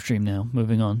outside of Upstream now.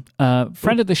 Moving on.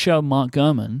 Friend of the show, Mark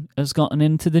Gurman, has gotten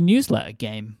into the newsletter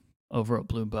game over at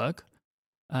Bloomberg.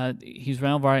 He's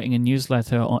now writing a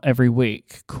newsletter every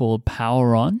week called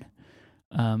Power On,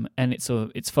 and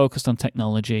it's focused on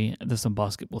technology. There's some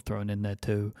basketball thrown in there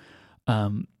too.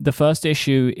 The first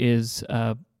issue has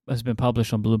been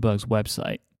published on Bloomberg's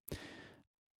website.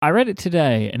 I read it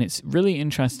today, and it's really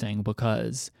interesting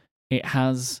because it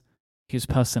has his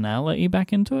personality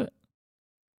back into it,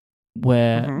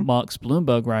 where Mark's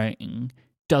Bloomberg writing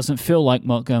doesn't feel like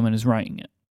Mark Gurman is writing it,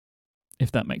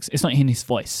 if that makes sense. It's not in his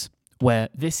voice, where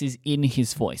this is in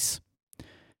his voice.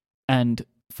 And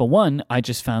for one, I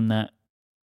just found that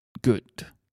good,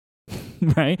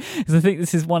 right? Because I think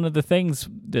this is one of the things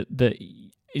that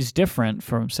is different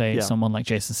from, say, someone like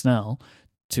Jason Snell,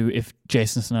 to if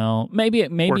Jason Snell,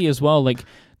 maybe as well, like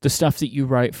the stuff that you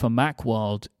write for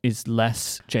Macworld is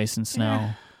less Jason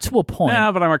Snell to a point.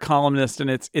 Yeah, but I'm a columnist, and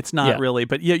it's not really.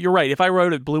 But yeah, you're right. If I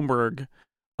wrote at Bloomberg,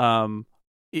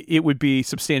 it would be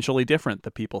substantially different.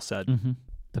 The people said.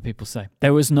 The people say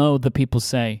there was no the people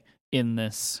say in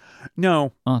this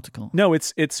article. No,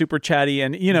 it's super chatty,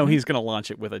 and he's going to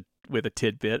launch it with with a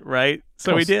tidbit, right?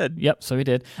 So he did. Yep, so he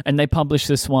did. And they published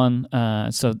this one,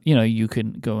 so, you know, you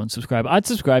can go and subscribe. I'd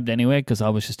subscribed anyway because I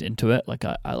was just into it. Like,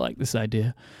 I like this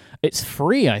idea. It's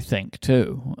free, I think,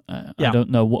 too. I don't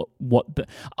know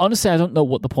honestly, I don't know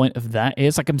what the point of that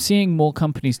is. Like, I'm seeing more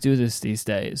companies do this these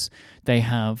days. They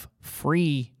have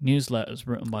free newsletters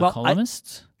written by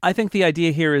columnists. I think the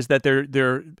idea here is that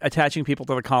they're attaching people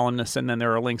to the columnists, and then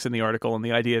there are links in the article. And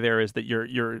the idea there is that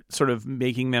you're sort of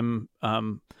making them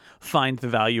find the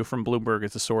value from Bloomberg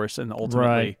as a source, and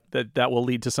ultimately that will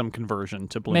lead to some conversion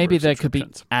to Bloomberg. Maybe there could be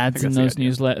ads in those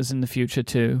newsletters in the future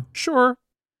too. Sure.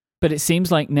 But it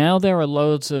seems like now there are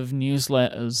loads of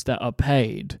newsletters that are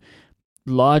paid.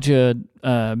 Larger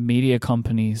media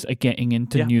companies are getting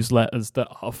into newsletters that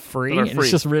are free. And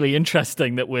it's just really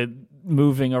interesting that we're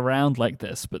moving around like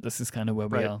this, but this is kind of where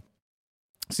we are.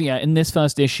 So yeah, in this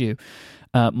first issue,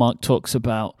 Mark talks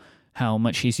about how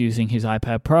much he's using his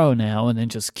iPad Pro now, and then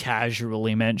just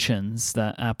casually mentions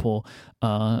that Apple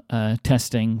are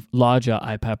testing larger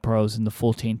iPad Pros in the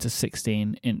 14 to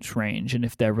 16 inch range, and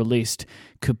if they're released,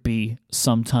 could be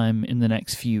sometime in the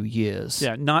next few years.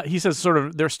 Yeah, he says sort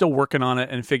of they're still working on it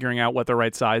and figuring out what the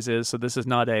right size is. So this is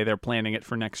not they're planning it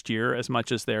for next year as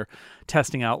much as they're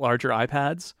testing out larger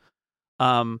iPads.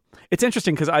 It's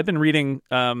interesting because I've been reading.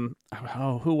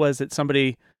 Who was it?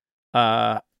 Somebody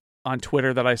on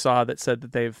Twitter that I saw that said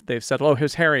that they've said,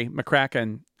 here's Harry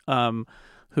McCracken,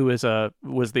 who was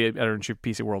the editor-in-chief of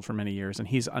PC World for many years, and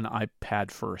he's an iPad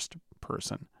first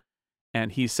person,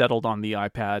 and he settled on the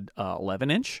iPad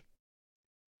 11-inch,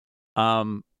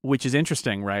 which is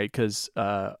interesting, right? Because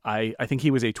I think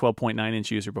he was a 12.9-inch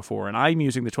user before, and I'm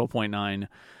using the 12.9.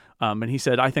 And he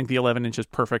said, I think the 11-inch is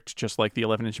perfect, just like the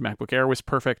 11-inch MacBook Air was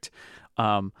perfect.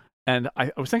 And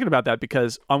I was thinking about that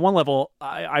because on one level,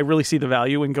 I really see the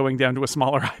value in going down to a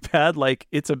smaller iPad. Like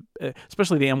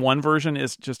especially the M1 version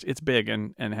is just, it's big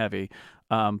and heavy.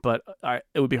 But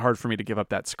it would be hard for me to give up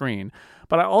that screen.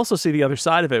 But I also see the other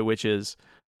side of it, which is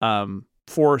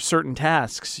for certain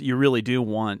tasks, you really do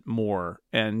want more.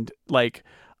 And like,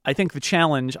 I think the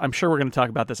challenge, I'm sure we're going to talk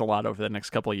about this a lot over the next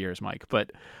couple of years, Mike,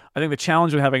 but I think the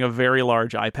challenge with having a very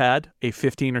large iPad, a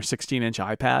 15 or 16-inch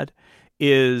iPad,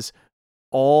 is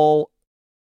all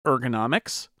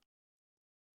ergonomics,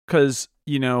 because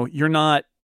you're not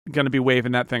going to be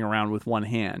waving that thing around with one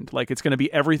hand. Like, it's going to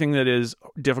be everything that is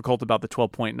difficult about the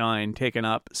 12.9 taken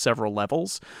up several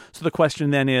levels. So the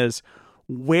question then is,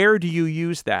 where do you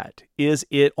use that? Is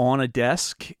it on a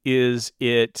desk? Is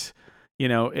it,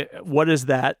 what does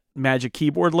that Magic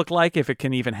Keyboard look like, if it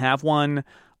can even have one?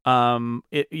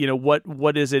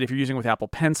 What is it if you're using with Apple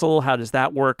Pencil? How does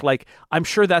that work? Like, I'm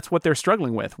sure that's what they're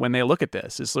struggling with when they look at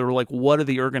this. Is sort of like, what are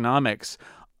the ergonomics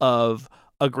of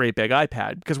a great big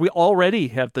iPad? Because we already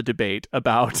have the debate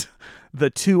about the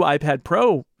two iPad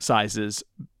Pro sizes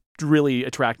really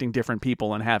attracting different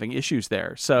people and having issues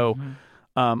there. So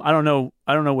I don't know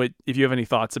if you have any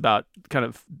thoughts about kind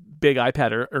of big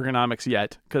iPad ergonomics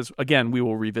yet, because again, we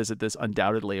will revisit this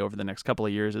undoubtedly over the next couple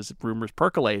of years as rumors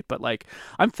percolate. But like,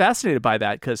 I'm fascinated by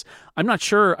that because I'm not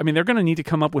sure. I mean, they're going to need to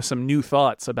come up with some new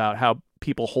thoughts about how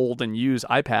people hold and use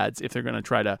iPads if they're going to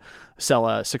try to sell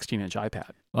a 16-inch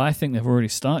iPad. Well, I think they've already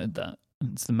started that.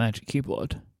 It's the Magic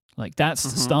Keyboard. Like, that's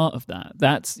the start of that.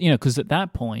 That's, because at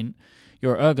that point,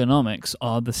 your ergonomics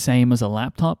are the same as a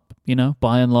laptop,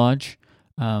 by and large.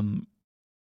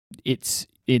 It's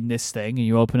in this thing, and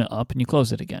you open it up and you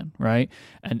close it again, right?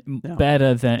 And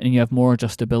and you have more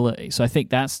adjustability. So I think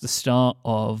that's the start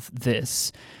of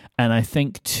this. And I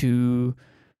think to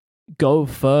go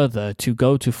further, to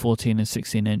go to 14 and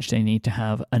 16 inch, they need to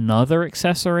have another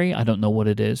accessory. I don't know what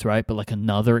it is, right? But like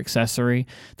another accessory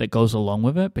that goes along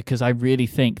with it, because I really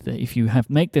think that if you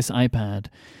make this iPad,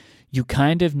 you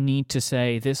kind of need to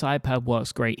say this iPad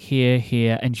works great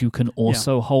here, and you can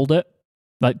also hold it.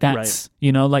 Like, that's,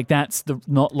 that's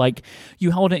not like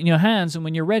you hold it in your hands and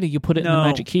when you're ready, you put it in the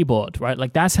Magic Keyboard, right?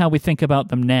 Like, that's how we think about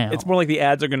them now. It's more like the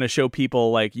ads are going to show people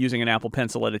like using an Apple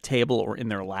Pencil at a table or in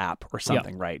their lap or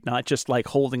something, right? Not just like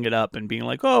holding it up and being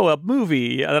like, oh, a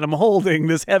movie, and I'm holding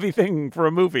this heavy thing for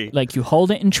a movie. Like, you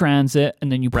hold it in transit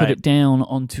and then you put it down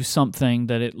onto something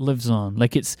that it lives on.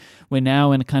 Like, we're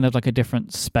now in kind of like a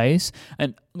different space.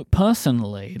 And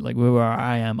personally, like where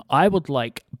I am, I would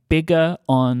like bigger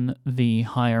on the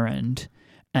higher end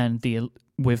and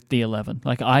with the 11.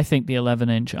 Like, I think the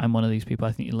 11-inch, I'm one of these people,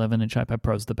 I think the 11-inch iPad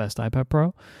Pro is the best iPad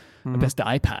Pro. The best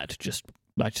iPad,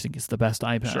 I just think it's the best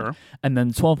iPad. Sure. And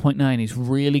then 12.9 is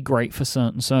really great for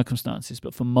certain circumstances,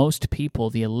 but for most people,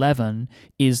 the 11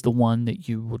 is the one that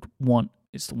you would want.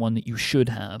 It's the one that you should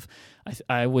have.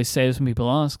 I always say this when people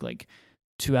ask, like,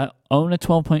 to own a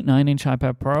 12.9-inch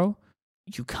iPad Pro,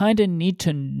 you kind of need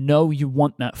to know you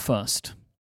want that first.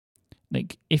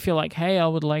 Like, if you're like, hey, I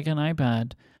would like an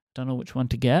iPad, don't know which one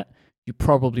to get, you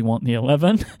probably want the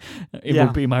 11. It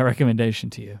would be my recommendation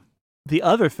to you. The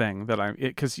other thing that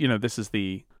because, this is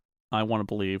the I want to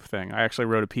believe thing. I actually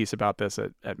wrote a piece about this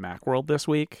at Macworld this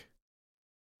week,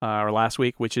 or last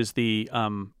week, which is the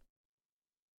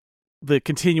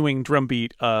continuing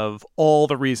drumbeat of all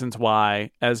the reasons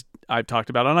why, as I've talked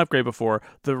about on Upgrade before,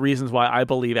 the reasons why I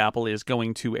believe Apple is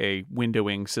going to a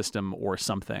windowing system or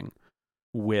something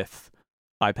with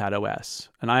iPad OS.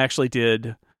 And I actually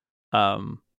did a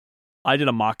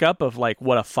mock-up of like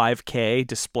what a 5K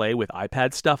display with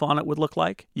iPad stuff on it would look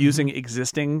like, using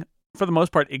existing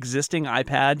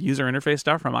iPad user interface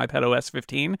stuff from iPad OS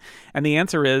 15. And the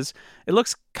answer is, it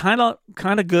looks kind of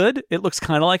good. It looks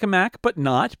kind of like a Mac, but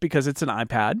not, because it's an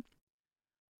iPad.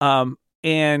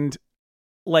 And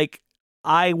like,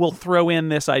 I will throw in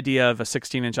this idea of a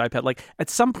 16-inch iPad. Like, at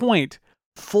some point,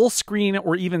 full screen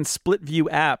or even split view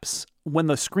apps, when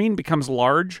the screen becomes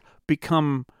large,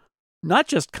 become not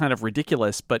just kind of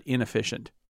ridiculous, but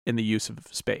inefficient in the use of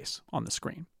space on the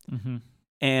screen. Mm-hmm.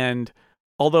 And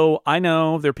although I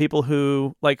know there are people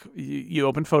who, like, you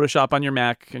open Photoshop on your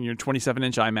Mac and your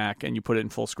 27-inch iMac and you put it in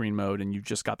full screen mode and you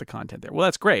just got the content there. Well,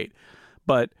 that's great.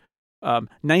 But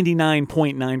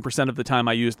 99.9% of the time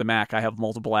I use the Mac, I have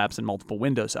multiple apps and multiple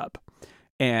windows up.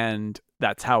 And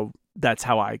that's how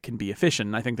I can be efficient.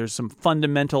 And I think there's some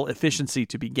fundamental efficiency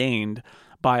to be gained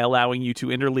by allowing you to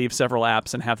interleave several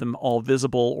apps and have them all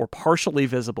visible or partially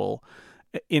visible,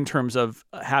 in terms of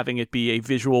having it be a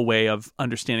visual way of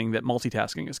understanding that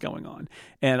multitasking is going on.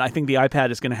 And I think the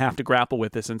iPad is going to have to grapple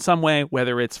with this in some way,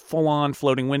 whether it's full-on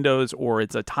floating windows or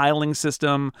it's a tiling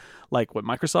system like what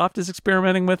Microsoft is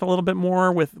experimenting with a little bit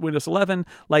more with Windows 11.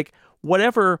 Like,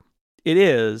 whatever it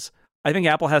is, I think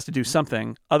Apple has to do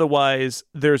something. Otherwise,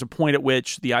 there's a point at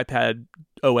which the iPad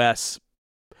OS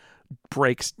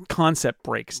concept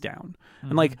breaks down.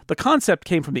 And like, the concept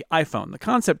came from the iPhone. The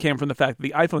concept came from the fact that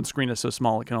the iPhone screen is so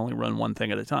small it can only run one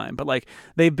thing at a time. But like,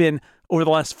 they've been, over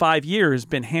the last 5 years,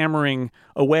 been hammering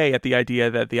away at the idea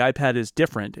that the iPad is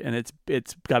different and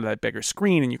it's got that bigger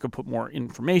screen and you can put more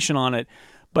information on it.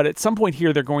 But at some point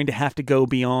here, they're going to have to go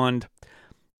beyond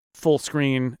full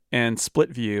screen and split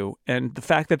view. And the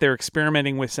fact that they're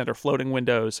experimenting with center floating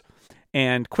windows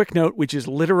and Quick Note, which is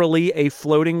literally a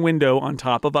floating window on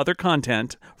top of other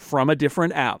content from a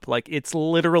different app. Like, it's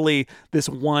literally this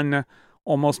one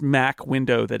almost Mac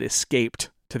window that escaped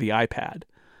to the iPad.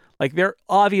 Like, they're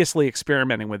obviously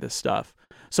experimenting with this stuff.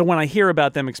 So when I hear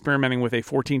about them experimenting with a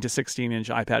 14 to 16-inch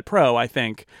iPad Pro, I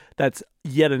think that's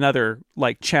yet another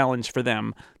like challenge for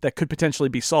them that could potentially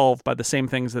be solved by the same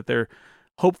things that they're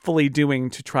hopefully doing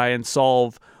to try and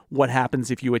solve what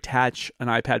happens if you attach an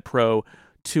iPad Pro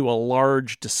to a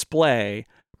large display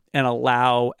and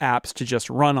allow apps to just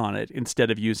run on it instead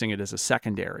of using it as a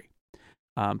secondary.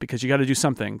 Because you got to do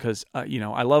something, because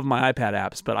I love my iPad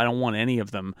apps, but I don't want any of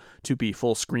them to be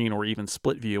full screen or even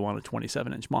split view on a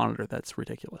 27-inch monitor. That's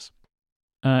ridiculous.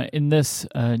 In this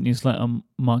newsletter,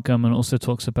 Mark Gurman also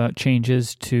talks about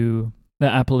changes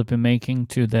that Apple have been making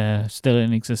to their still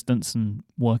in existence and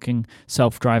working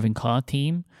self-driving car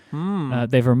team.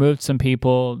 They've removed some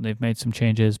people, they've made some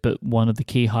changes, but one of the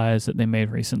key hires that they made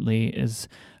recently is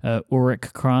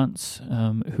Ulrich Krantz,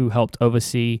 who helped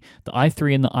oversee the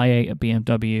i3 and the i8 at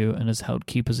BMW and has held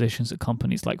key positions at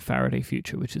companies like Faraday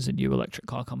Future, which is a new electric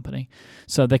car company.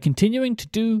 So they're continuing to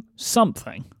do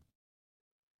something.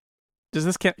 Does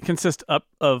this consist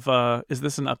of, is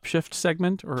this an upshift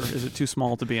segment, or is it too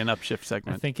small to be an upshift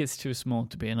segment? I think it's too small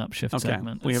to be an upshift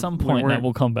segment. At some point that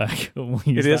will come back.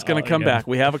 It is going to come back.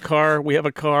 We have a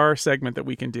car segment that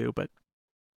we can do, but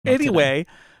anyway,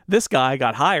 this guy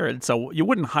got hired, so you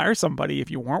wouldn't hire somebody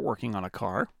if you weren't working on a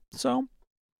car. So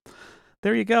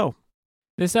there you go.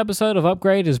 This episode of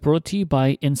Upgrade is brought to you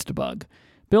by Instabug.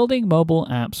 Building mobile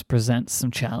apps presents some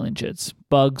challenges.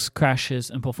 Bugs, crashes,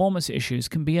 and performance issues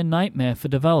can be a nightmare for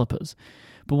developers.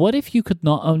 But what if you could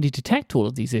not only detect all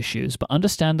of these issues, but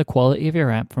understand the quality of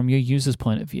your app from your user's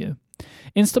point of view?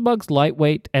 Instabug's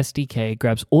lightweight SDK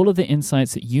grabs all of the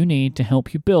insights that you need to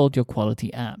help you build your quality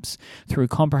apps through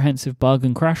comprehensive bug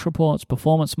and crash reports,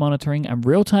 performance monitoring, and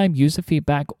real-time user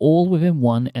feedback, all within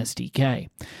one SDK.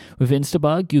 With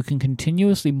Instabug, you can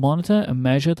continuously monitor and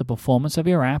measure the performance of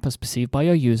your app as perceived by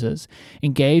your users,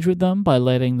 engage with them by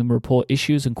letting them report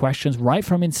issues and questions right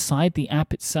from inside the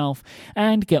app itself,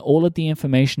 and get all of the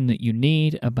information that you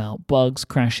need about bugs,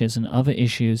 crashes, and other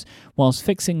issues, whilst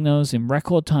fixing those in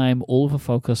record time, all of a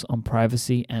focus on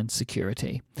privacy and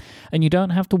security. And you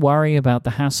don't have to worry about the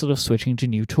hassle of switching to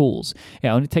new tools. It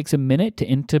only takes a minute to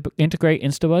integrate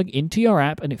Instabug into your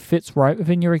app, and it fits right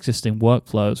within your existing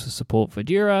workflows with support for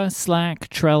Jira, Slack,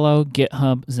 Trello,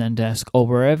 GitHub, Zendesk, or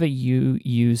wherever you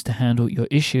use to handle your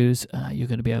issues. You're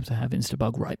going to be able to have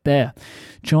Instabug right there.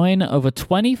 Join over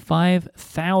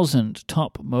 25,000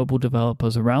 top mobile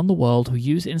developers around the world who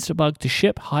use Instabug to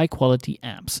ship high-quality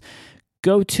apps.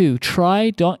 Go to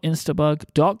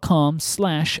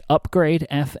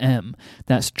try.instabug.com/upgradefm.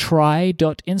 That's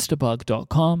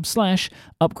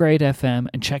try.instabug.com/upgradefm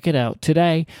and check it out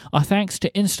today. Our thanks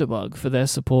to Instabug for their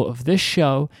support of this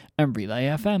show and Relay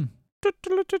FM.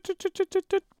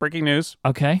 Breaking news.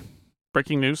 Okay.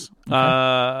 Breaking news.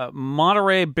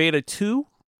 Monterey Beta 2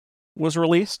 was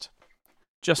released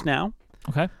just now.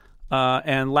 Okay.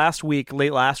 And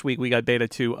late last week, we got Beta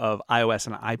 2 of iOS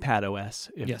and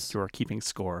iPadOS, if you're keeping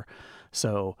score.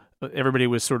 So everybody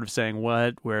was sort of saying,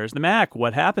 where's the Mac?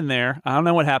 What happened there? I don't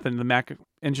know what happened. The Mac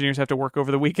engineers have to work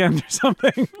over the weekend or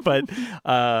something. But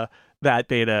that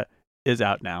beta is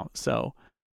out now. So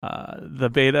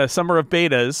the Summer of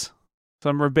Beta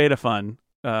fun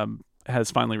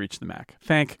has finally reached the Mac.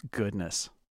 Thank goodness.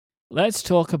 Let's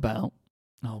talk about,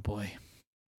 oh boy.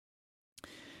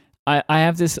 I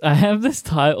have this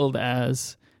titled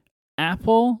as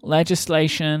Apple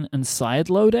legislation and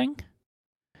sideloading,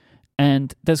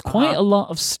 and there's quite a lot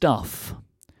of stuff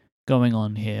going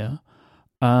on here,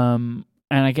 and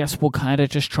I guess we'll kind of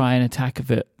just try and attack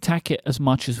it as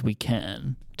much as we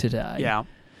can today. Yeah.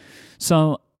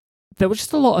 So there were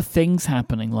just a lot of things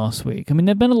happening last week. I mean,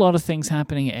 there've been a lot of things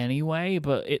happening anyway,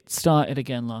 but it started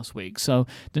again last week. So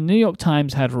the New York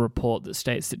Times had a report that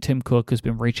states that Tim Cook has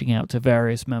been reaching out to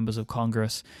various members of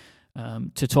Congress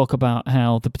to talk about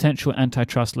how the potential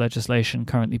antitrust legislation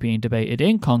currently being debated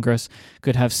in Congress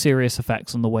could have serious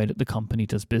effects on the way that the company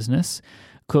does business.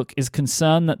 Cook is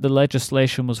concerned that the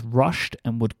legislation was rushed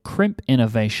and would crimp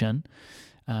innovation.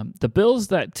 The bills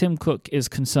that Tim Cook is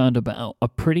concerned about are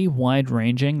pretty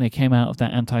wide-ranging. They came out of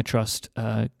that antitrust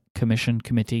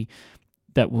committee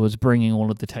that was bringing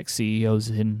all of the tech CEOs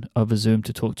in over Zoom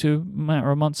to talk to a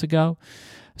matter of months ago.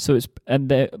 So it's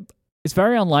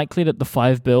very unlikely that the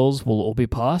 5 bills will all be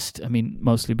passed. I mean,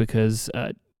 mostly because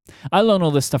I learned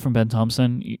all this stuff from Ben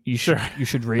Thompson. You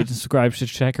should read and subscribe to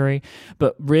Checkery.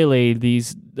 But really,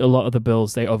 a lot of the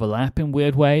bills, they overlap in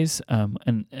weird ways,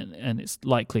 and it's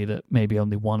likely that maybe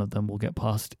only one of them will get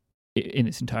passed in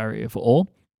its entirety for all.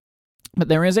 But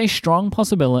there is a strong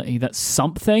possibility that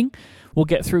something will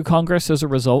get through Congress as a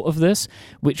result of this,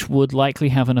 which would likely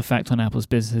have an effect on Apple's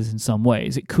business in some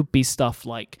ways. It could be stuff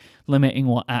like limiting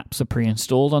what apps are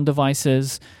pre-installed on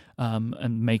devices,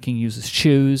 and making users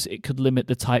choose. It could limit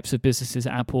the types of businesses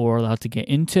Apple are allowed to get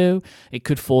into. It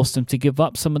could force them to give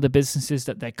up some of the businesses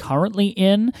that they're currently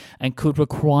in, and could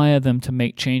require them to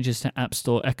make changes to App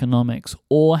Store economics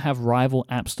or have rival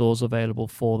app stores available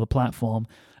for the platform.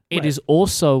 It is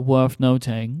also worth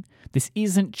noting, this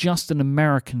isn't just an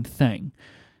American thing.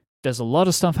 There's a lot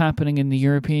of stuff happening in the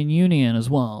European Union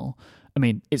as well. I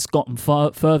mean, it's gotten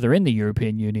further in the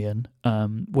European Union,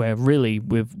 where really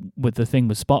with the thing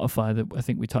with Spotify that I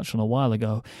think we touched on a while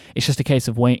ago, it's just a case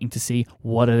of waiting to see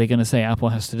what are they going to say Apple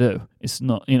has to do. It's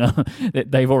not,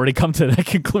 they've already come to their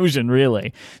conclusion,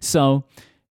 really. So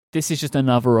this is just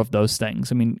another of those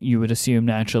things. I mean, you would assume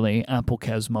naturally Apple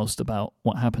cares most about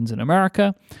what happens in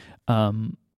America.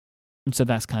 And so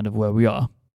that's kind of where we are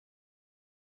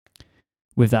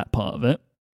with that part of it.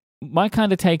 My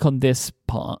kind of take on this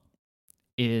part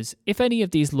is if any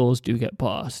of these laws do get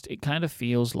passed, it kind of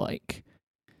feels like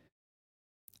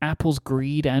Apple's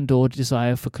greed and or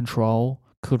desire for control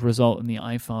could result in the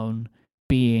iPhone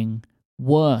being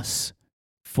worse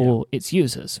for its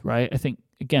users, right? I think,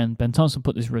 again, Ben Thompson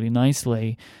put this really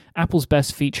nicely. Apple's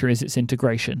best feature is its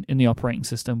integration in the operating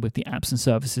system with the apps and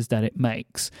services that it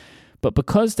makes. But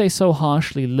because they so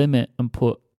harshly limit and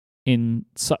put in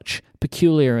such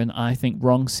peculiar and, I think,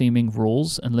 wrong-seeming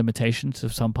rules and limitations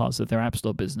of some parts of their App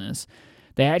Store business,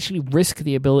 they actually risk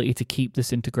the ability to keep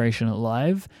this integration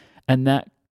alive, and that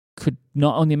could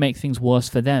not only make things worse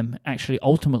for them, actually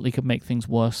ultimately could make things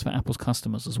worse for Apple's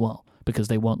customers as well, because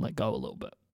they won't let go a little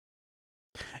bit.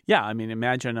 Yeah, I mean,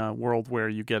 imagine a world where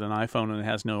you get an iPhone and it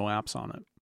has no apps on it.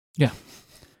 Yeah.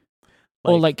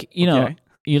 Or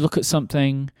you look at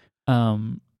something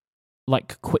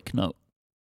like QuickNote,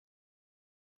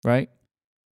 right?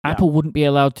 Yeah. Apple wouldn't be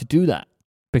allowed to do that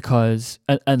because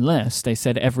unless they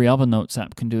said every other Notes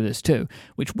app can do this too,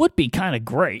 which would be kind of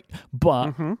great,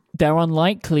 but they're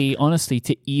unlikely, honestly,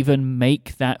 to even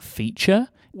make that feature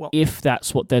if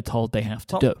that's what they're told they have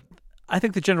to do. I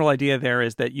think the general idea there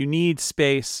is that you need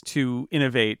space to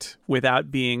innovate without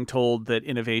being told that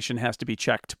innovation has to be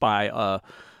checked by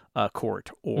a court,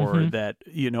 or that,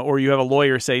 or you have a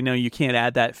lawyer say, no, you can't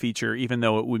add that feature, even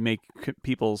though it would make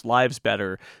people's lives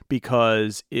better,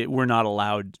 because we're not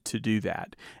allowed to do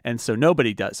that. And so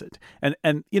nobody does it.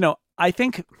 And I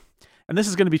think, and this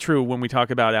is going to be true when we talk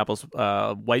about Apple's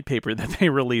white paper that they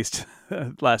released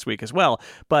last week as well.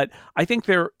 But I think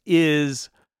there is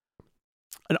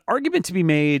an argument to be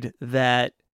made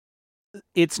that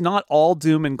it's not all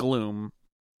doom and gloom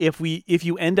if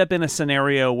you end up in a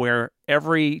scenario where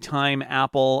every time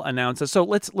Apple announces. So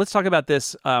let's talk about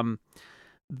this.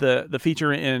 The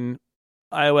feature in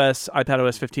iOS,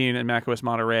 iPadOS 15, and macOS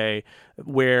Monterey,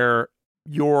 where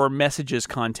your messages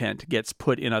content gets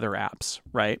put in other apps,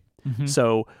 right?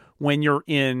 So when you're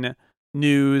in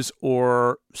News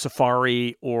or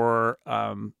Safari or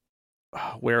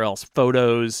where else?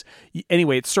 Photos.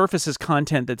 Anyway, it surfaces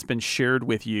content that's been shared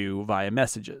with you via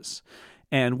messages.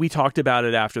 And we talked about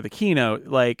it after the keynote.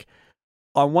 Like,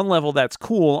 on one level, that's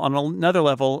cool. On another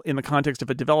level, in the context of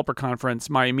a developer conference,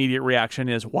 my immediate reaction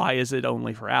is, why is it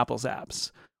only for Apple's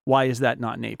apps? Why is that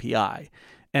not an API?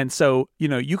 And so,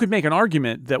 you could make an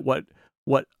argument that what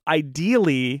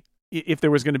ideally, if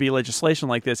there was going to be legislation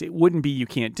like this, it wouldn't be you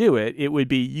can't do it. It would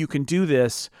be you can do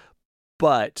this,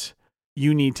 but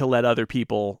you need to let other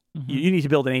people, you need to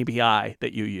build an API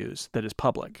that you use that is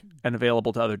public and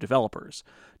available to other developers,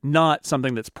 not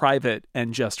something that's private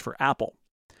and just for Apple.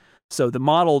 So the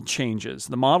model changes.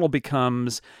 The model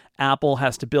becomes Apple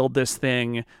has to build this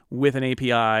thing with an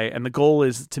API, and the goal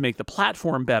is to make the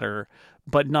platform better,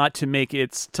 but not to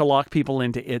lock people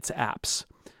into its apps,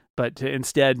 but to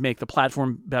instead make the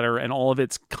platform better, and all of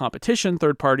its competition,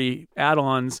 third-party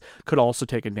add-ons, could also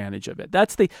take advantage of it.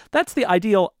 That's the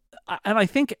ideal, and I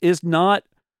think is not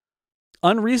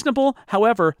unreasonable.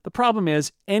 However, the problem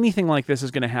is anything like this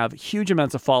is going to have huge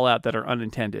amounts of fallout that are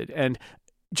unintended. And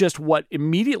just what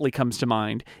immediately comes to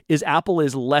mind is Apple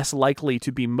is less likely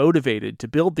to be motivated to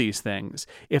build these things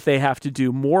if they have to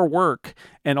do more work,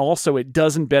 and also it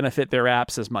doesn't benefit their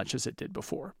apps as much as it did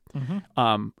before.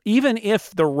 Even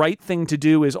if the right thing to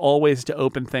do is always to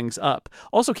open things up.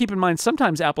 Also, keep in mind,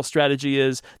 sometimes Apple's strategy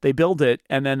is they build it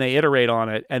and then they iterate on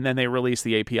it and then they release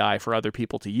the API for other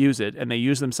people to use it, and they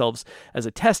use themselves as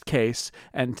a test case,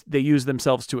 and they use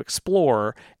themselves to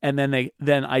explore, and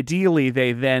then ideally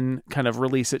they then kind of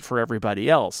release it for everybody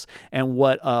else. And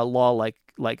what a law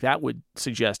like that would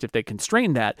suggest, if they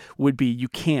constrain that, would be you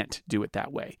can't do it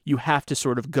that way. You have to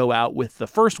sort of go out with the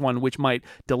first one, which might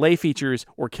delay features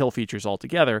or kill features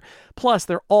altogether. Plus,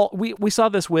 we saw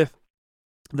this with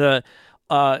the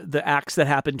acts that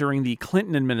happened during the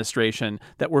Clinton administration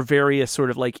that were various sort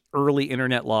of like early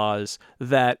internet laws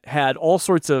that had all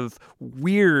sorts of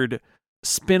weird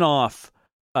spin-off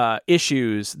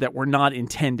issues that were not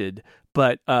intended.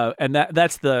 But and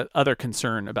that's the other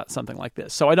concern about something like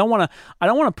this. So I don't want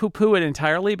to poo-poo it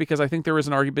entirely, because I think there is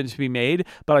an argument to be made.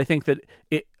 But I think that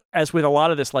it, as with a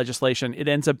lot of this legislation, it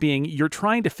ends up being you're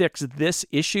trying to fix this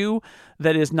issue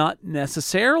that is not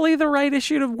necessarily the right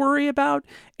issue to worry about.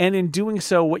 And in doing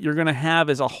so, what you're going to have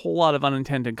is a whole lot of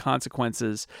unintended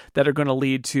consequences that are going to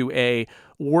lead to a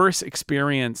worse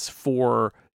experience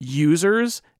for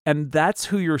users. And that's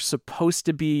who you're supposed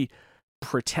to be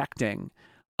protecting.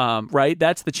 Right?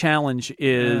 That's the challenge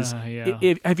is,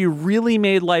 have you really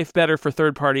made life better for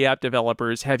third-party app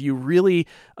developers? Have you really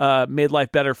made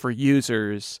life better for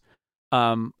users?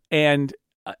 And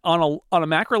on a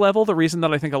macro level, the reason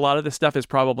that I think a lot of this stuff is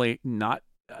probably not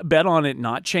bet on it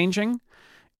not changing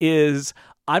is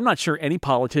I'm not sure any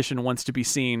politician wants to be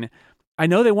seen. I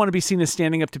know they want to be seen as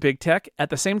standing up to big tech.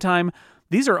 At the same time,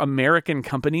 these are American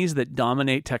companies that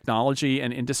dominate technology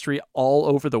and industry all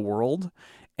over the world.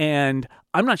 And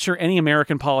I'm not sure any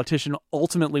American politician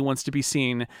ultimately wants to be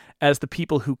seen as the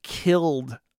people who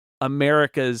killed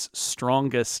America's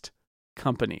strongest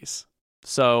companies.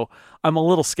 So I'm a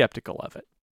little skeptical of it.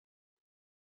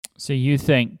 So you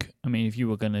think, I mean, if you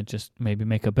were going to just maybe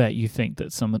make a bet, you think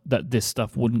that this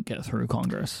stuff wouldn't get through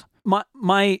Congress?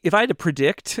 My if I had to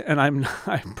predict, and I'm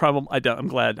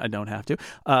glad I don't have to.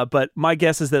 But my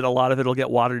guess is that a lot of it will get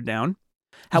watered down.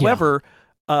 However,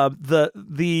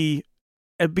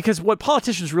 because what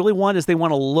politicians really want is they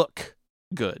want to look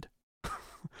good.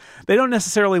 They don't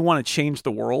necessarily want to change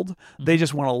the world. They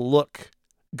just want to look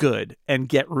good and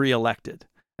get reelected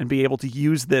and be able to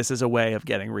use this as a way of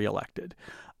getting reelected.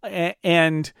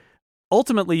 And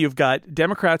ultimately, you've got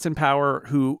Democrats in power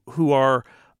who are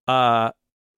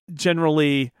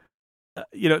generally,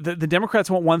 the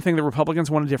Democrats want one thing, the Republicans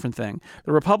want a different thing.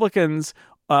 The Republicans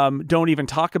don't even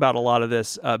talk about a lot of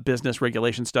this business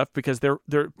regulation stuff because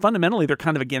they're fundamentally they're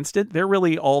kind of against it. They're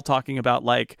really all talking about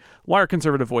like, why are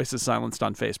conservative voices silenced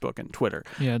on Facebook and Twitter?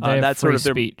 Yeah, they have that's free sort of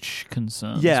their speech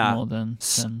concerns more than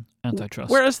antitrust.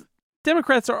 Whereas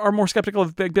Democrats are more skeptical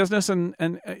of big business and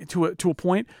to a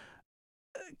point.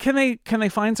 Can they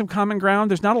find some common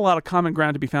ground? There's not a lot of common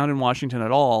ground to be found in Washington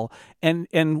at all, and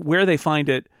where they find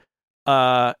it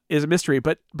is a mystery.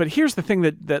 But here's the thing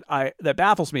that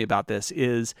baffles me about this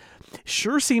is,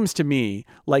 sure seems to me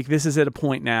like this is at a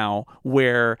point now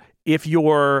where if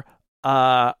you're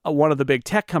one of the big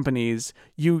tech companies,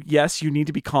 you need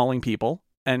to be calling people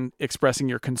and expressing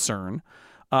your concern.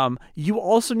 You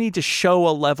also need to show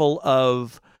a level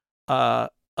of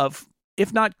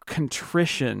if not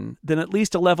contrition, then at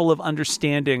least a level of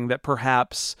understanding that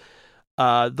perhaps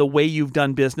the way you've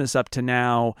done business up to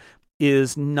now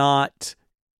is not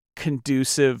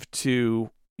conducive to,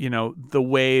 the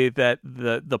way that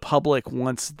the public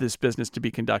wants this business to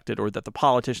be conducted, or that the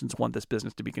politicians want this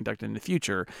business to be conducted in the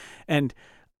future. And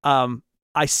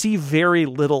I see very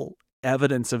little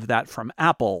evidence of that from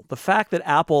Apple. The fact that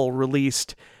Apple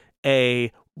released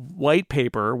a white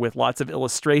paper with lots of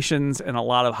illustrations and a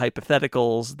lot of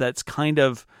hypotheticals that's kind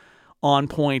of on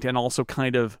point and also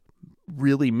kind of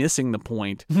really missing the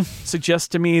point suggests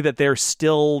to me that they're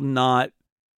still not,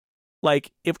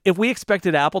 like, if we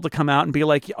expected Apple to come out and be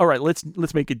like, all right,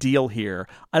 let's make a deal here,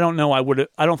 I don't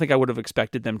think I would have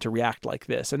expected them to react like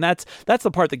this. And that's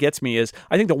the part that gets me is,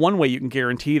 I think the one way you can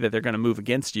guarantee that they're going to move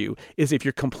against you is if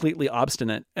you're completely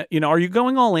obstinate. Are you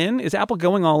going all in? Is Apple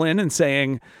going all in and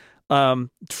saying,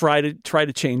 try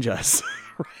to change us?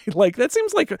 Right? Like, that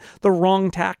seems like the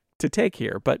wrong tack to take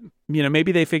here. But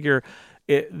maybe they figure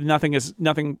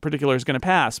nothing particular is going to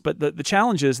pass. But the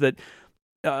challenge is that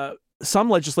some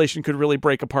legislation could really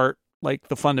break apart like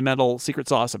the fundamental secret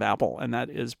sauce of Apple, and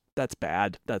that's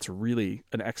bad. That's really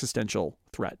an existential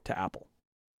threat to Apple.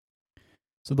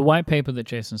 So the white paper that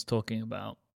Jason's talking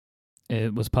about,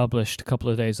 it was published a couple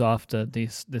of days after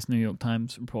this New York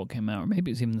Times report came out, or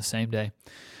maybe it was even the same day.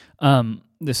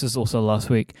 This is also last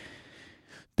week.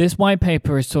 This white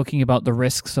paper is talking about the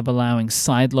risks of allowing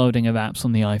sideloading of apps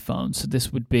on the iPhone. So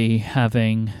this would be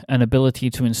having an ability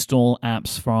to install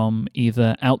apps from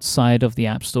either outside of the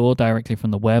App Store, directly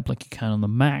from the web, like you can on the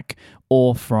Mac,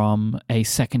 or from a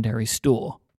secondary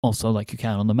store, also like you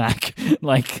can on the Mac,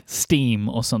 like Steam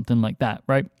or something like that,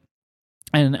 right?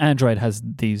 And Android has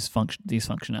these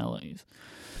functionalities.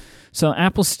 So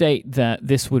Apple state that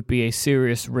this would be a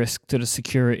serious risk to the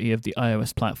security of the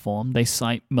iOS platform. They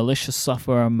cite malicious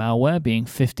software and malware being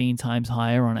 15 times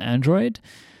higher on Android.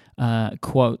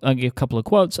 Quote, I'll give a couple of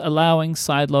quotes. Allowing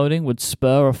sideloading would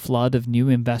spur a flood of new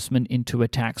investment into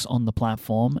attacks on the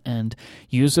platform, and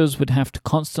users would have to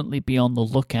constantly be on the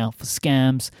lookout for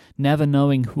scams, never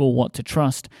knowing who or what to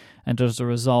trust, and as a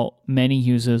result, many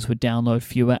users would download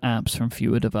fewer apps from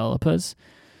fewer developers.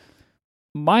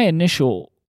 My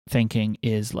initial thinking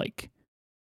is, like,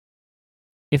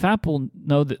 if Apple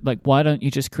know that, like, why don't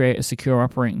you just create a secure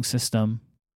operating system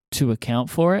to account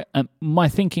for it? And my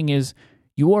thinking is,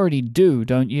 you already do,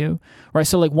 don't you? Right,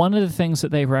 so like one of the things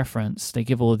that they reference, they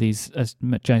give all of these, as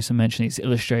Jason mentioned, these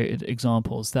illustrated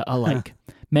examples that are like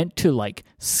meant to like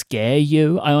scare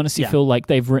you. I honestly feel like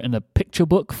they've written a picture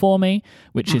book for me,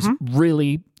 which is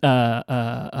really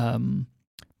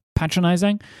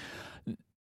patronizing.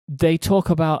 They talk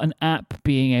about an app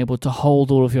being able to hold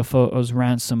all of your photos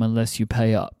ransom unless you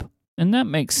pay up. And that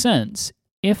makes sense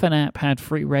if an app had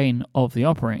free reign of the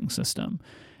operating system.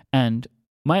 And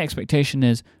my expectation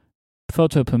is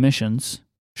photo permissions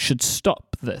should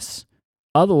stop this.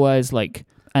 Otherwise, like,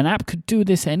 an app could do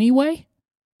this anyway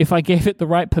if I gave it the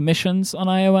right permissions on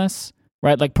iOS,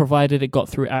 right? Like, provided it got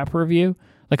through app review.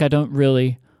 Like, I don't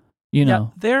really,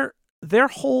 know. Their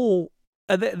whole...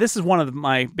 this is one of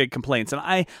my big complaints, and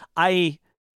I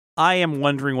am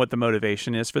wondering what the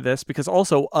motivation is for this, because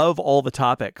also of all the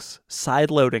topics,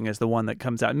 sideloading is the one that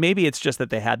comes out. Maybe it's just that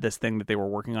they had this thing that they were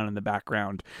working on in the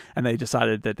background, and they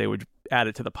decided that they would add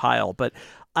it to the pile. But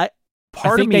I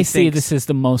think they see this as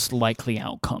the most likely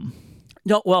outcome.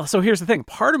 No, well, so here's the thing.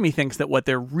 Part of me thinks that what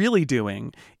they're really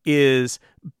doing is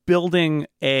building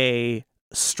a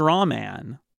straw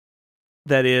man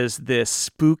that is this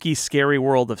spooky, scary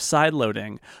world of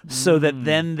sideloading, so that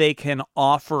then they can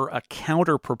offer a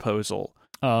counter proposal,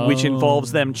 which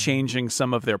involves them changing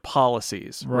some of their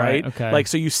policies, right? Okay. Like,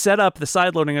 so you set up the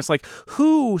sideloading. It's like,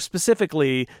 who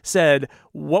specifically said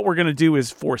what we're going to do is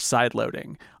force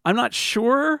sideloading? I'm not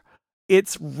sure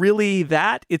it's really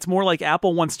that. It's more like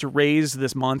Apple wants to raise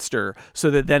this monster so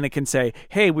that then it can say,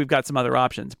 hey, we've got some other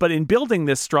options. But in building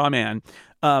this straw man,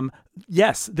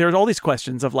 yes, there's all these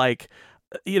questions of like,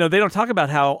 they don't talk about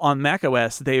how on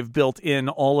macOS they've built in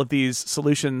all of these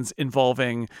solutions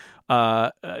involving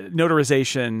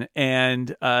notarization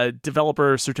and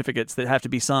developer certificates that have to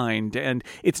be signed, and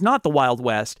it's not the Wild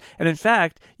West. And in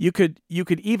fact, you could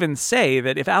even say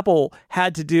that if Apple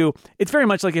had to do, it's very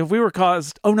much like if we were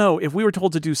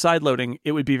told to do sideloading,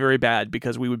 it would be very bad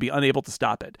because we would be unable to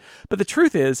stop it. But the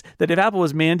truth is that if Apple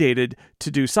was mandated to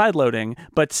do sideloading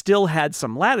but still had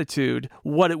some latitude,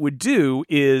 what it would do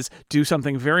is do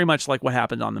something very much like what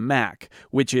happened on the Mac,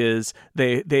 which is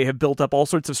they have built up all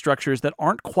sorts of structures that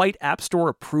aren't quite App Store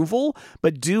approval,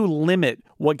 but do limit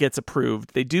what gets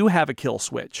approved. They do have a kill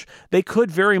switch. They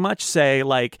could very much say,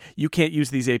 like, you can't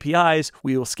use these APIs.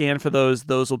 We will scan for those.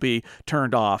 Those will be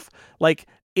turned off. Like,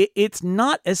 it's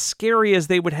not as scary as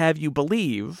they would have you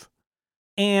believe.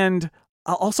 And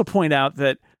I'll also point out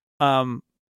that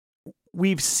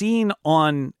we've seen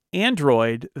on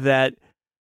Android that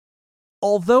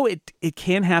although it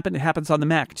can happen, it happens on the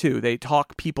Mac too. They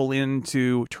talk people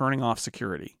into turning off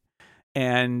security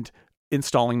and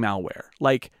installing malware.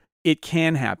 Like, it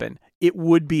can happen. It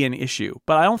would be an issue,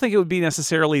 but I don't think it would be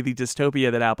necessarily the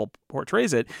dystopia that Apple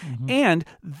portrays it. Mm-hmm. And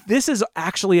this is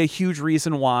actually a huge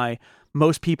reason why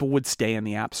most people would stay in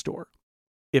the App Store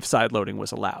if sideloading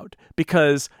was allowed.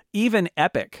 Because even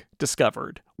Epic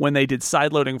discovered when they did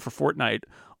sideloading for Fortnite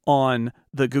on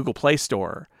the Google Play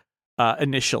Store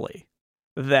initially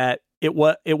that it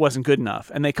wasn't good enough,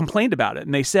 and they complained about it,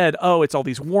 and they said, "Oh, it's all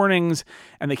these warnings,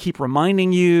 and they keep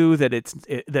reminding you that it's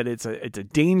a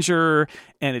danger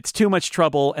and it's too much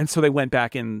trouble." And so they went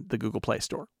back in the Google Play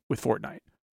Store with Fortnite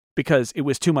because it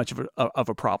was too much of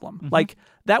a problem. Mm-hmm. Like,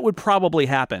 that would probably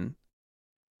happen.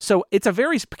 So it's a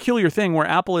very peculiar thing where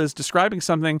Apple is describing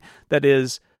something that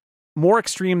is more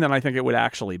extreme than I think it would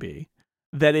actually be.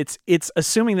 That it's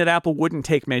assuming that Apple wouldn't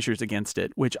take measures against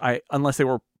it, which unless they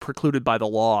were precluded by the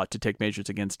law to take measures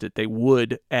against it, they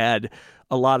would add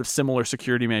a lot of similar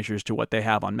security measures to what they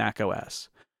have on macOS.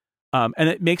 And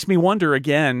it makes me wonder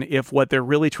again if what they're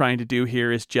really trying to do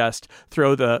here is just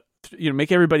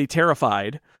make everybody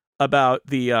terrified about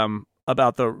the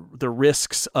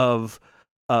risks of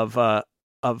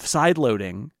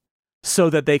sideloading, so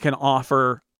that they can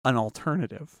offer an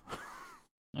alternative.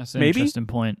 That's an interesting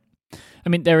point. I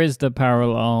mean, there is the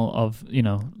parallel of,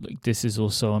 like, this is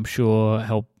also, I'm sure,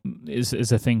 is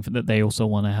a thing that they also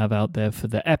want to have out there for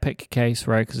the Epic case,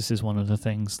 right? Because this is one of the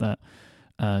things that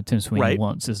Tim Sweeney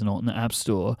wants is an alternate app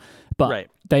store. But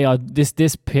they are this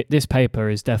paper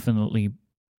is definitely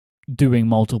doing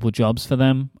multiple jobs for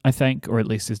them, I think, or at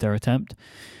least is their attempt.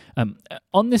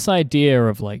 On this idea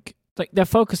of like they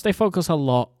focus a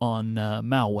lot on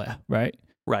malware, right?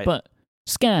 Right. But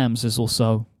scams is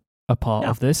also a part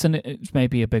of this, and it's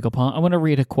maybe a bigger part. I want to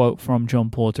read a quote from John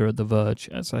Porter at The Verge,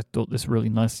 as I thought this really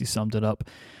nicely summed it up.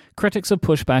 Critics have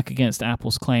pushed back against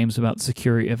Apple's claims about the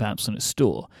security of apps on its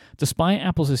store. Despite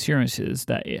Apple's assurances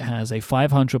that it has a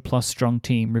 500-plus strong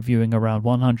team reviewing around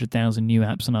 100,000 new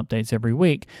apps and updates every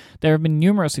week, there have been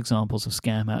numerous examples of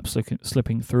scam apps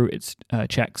slipping through its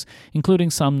checks, including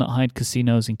some that hide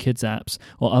casinos and kids' apps,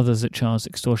 or others that charge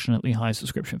extortionately high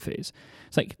subscription fees.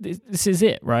 It's like, this is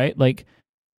it, right? Like,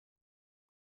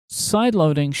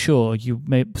 sideloading, sure,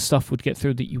 stuff would get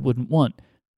through that you wouldn't want,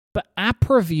 but app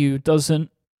review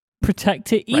doesn't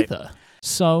protect it either. Right.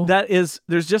 So there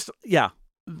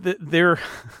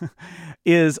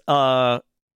is a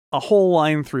whole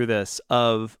line through this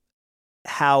of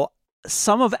how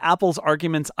some of Apple's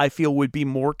arguments I feel would be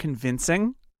more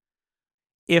convincing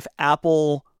if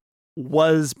Apple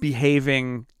was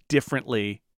behaving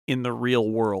differently in the real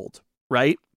world,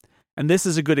 right? And this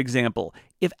is a good example.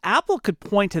 If Apple could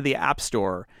point to the App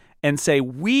Store and say,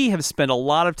 we have spent a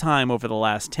lot of time over the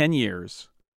last 10 years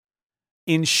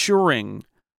ensuring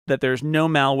that there's no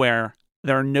malware,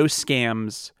 there are no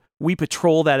scams, we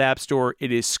patrol that App Store,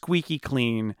 it is squeaky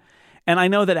clean. And I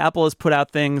know that Apple has put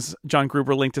out things, John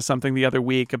Gruber linked to something the other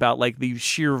week about like the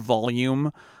sheer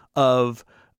volume of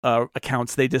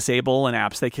accounts they disable and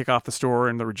apps they kick off the store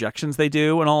and the rejections they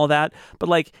do and all of that. But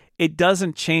like, it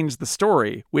doesn't change the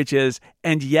story, which is,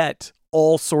 and yet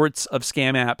all sorts of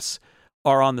scam apps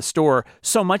are on the store,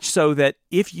 so much so that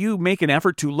if you make an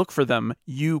effort to look for them,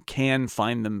 you can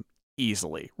find them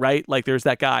easily, right? Like there's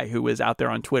that guy who was out there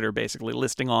on Twitter basically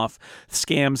listing off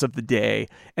scams of the day,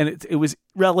 and it was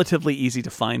relatively easy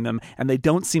to find them, and they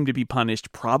don't seem to be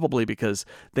punished, probably because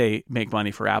they make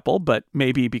money for Apple, but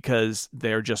maybe because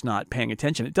they're just not paying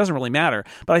attention. It doesn't really matter,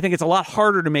 but I think it's a lot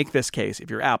harder to make this case if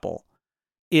you're Apple,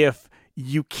 if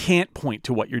you can't point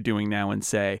to what you're doing now and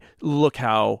say, look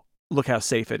how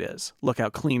safe it is. Look how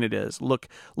clean it is. Look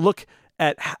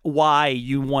at why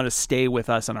you want to stay with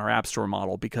us in our App Store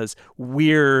model, because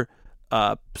we're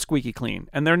squeaky clean.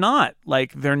 And they're not.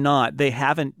 They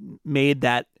haven't made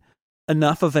that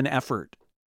enough of an effort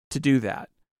to do that.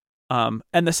 And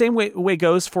the same way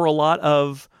goes for a lot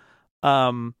of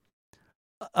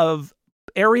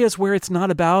areas where it's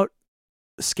not about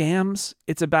scams.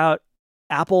 It's about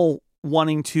Apple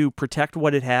wanting to protect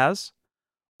what it has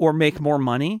or make more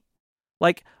money.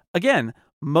 Like, again,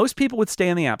 most people would stay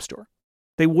in the App Store.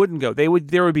 They wouldn't go. There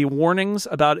would be warnings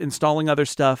about installing other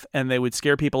stuff, and they would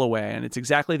scare people away. And it's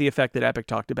exactly the effect that Epic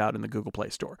talked about in the Google Play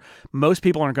Store. Most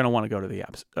people aren't going to want to go to the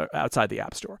outside the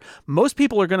App Store. Most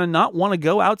people are going to not want to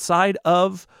go outside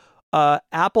of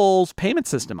Apple's payment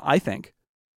system, I think,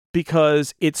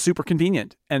 because it's super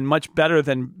convenient and much better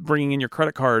than bringing in your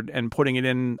credit card and putting it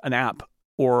in an app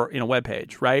or in a web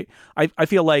page, right? I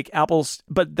feel like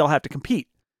but they'll have to compete.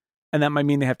 And that might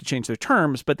mean they have to change their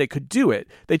terms, but they could do it.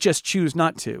 They just choose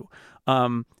not to.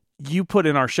 You put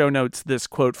in our show notes this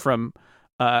quote from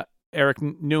Eric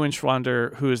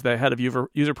Neuenschwander, who is the head of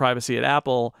user privacy at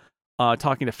Apple,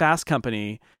 talking to Fast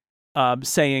Company,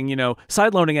 saying,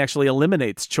 sideloading actually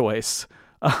eliminates choice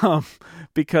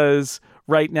because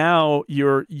right now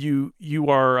you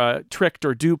are tricked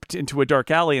or duped into a dark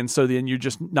alley, and so then you're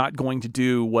just not going to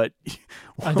do what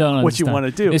I don't what you want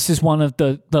to do. This is one of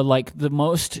the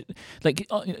most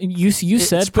you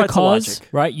said because logic.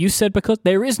 Right? You said because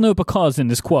there is no because in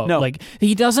this quote. No.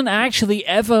 He doesn't actually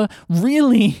ever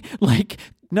really put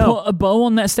a bow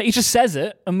on that state. He just says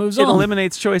it and moves on. It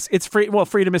eliminates choice. It's free. Well,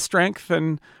 freedom is strength,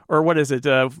 or what is it?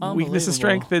 Weakness is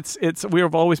strength. It's we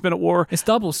have always been at war. It's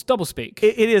double speak.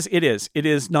 It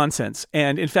is nonsense.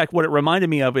 And in fact, what it reminded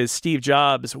me of is Steve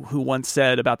Jobs, who once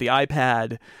said about the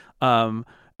iPad,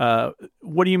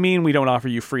 what do you mean we don't offer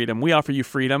you freedom? We offer you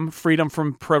freedom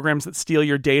from programs that steal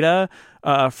your data,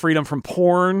 freedom from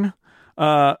porn.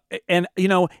 And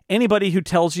anybody who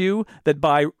tells you that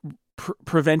by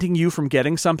preventing you from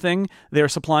getting something, they're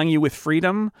supplying you with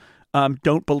freedom,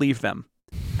 don't believe them.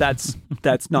 That's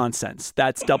nonsense.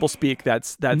 That's doublespeak.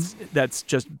 That's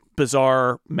just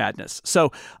bizarre madness.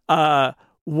 So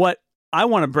what I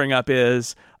want to bring up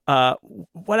is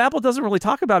what Apple doesn't really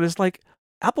talk about is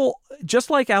Apple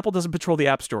doesn't patrol the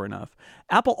App Store enough.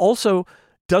 Apple also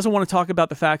doesn't want to talk about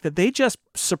the fact that they just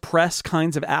suppress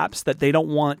kinds of apps that they don't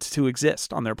want to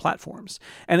exist on their platforms.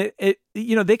 And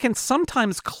they can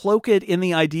sometimes cloak it in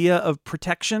the idea of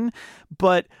protection,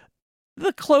 but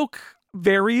the cloak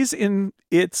varies in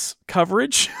its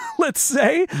coverage, let's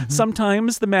say. Mm-hmm.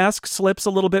 Sometimes the mask slips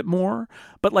a little bit more.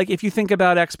 But if you think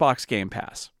about Xbox Game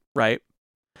Pass, right?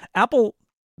 Apple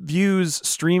views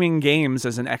streaming games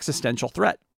as an existential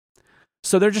threat.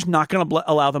 So they're just not going to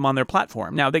allow them on their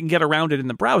platform. Now, they can get around it in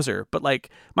the browser, but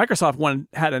Microsoft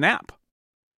had an app,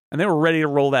 and they were ready to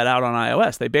roll that out on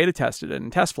iOS. They beta tested it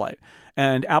in test flight,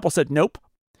 and Apple said nope.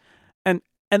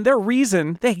 And their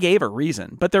reason, they gave a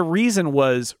reason, but their reason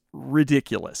was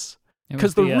ridiculous.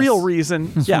 Because the real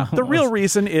reason, the real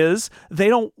reason is they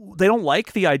don't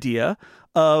like the idea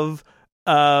of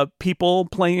people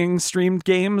playing streamed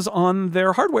games on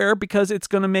their hardware, because it's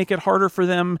going to make it harder for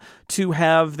them to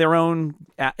have their own,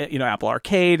 Apple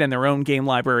Arcade and their own game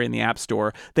library in the App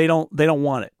Store. They don't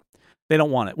want it. They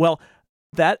don't want it. Well,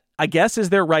 that, I guess, is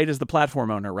their right as the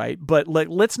platform owner, right? But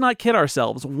let's not kid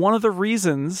ourselves. One of the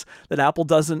reasons that Apple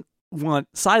doesn't want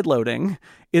sideloading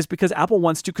is because Apple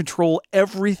wants to control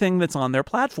everything that's on their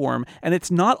platform, and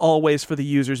it's not always for the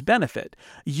user's benefit.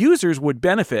 Users would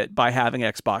benefit by having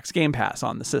Xbox Game Pass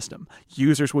on the system.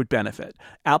 Users would benefit.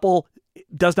 Apple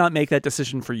does not make that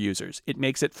decision for users. It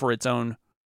makes it for its own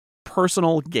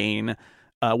personal gain,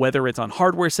 whether it's on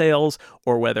hardware sales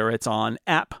or whether it's on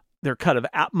their cut of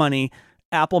app money.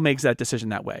 Apple makes that decision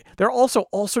that way. There are also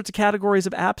all sorts of categories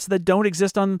of apps that don't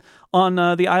exist on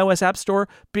the iOS App Store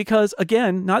because,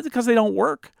 again, not because they don't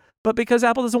work, but because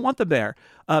Apple doesn't want them there.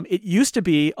 It used to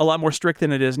be a lot more strict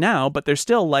than it is now, but there's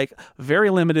still very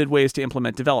limited ways to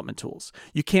implement development tools.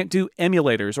 You can't do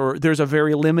emulators, or there's a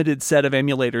very limited set of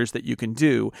emulators that you can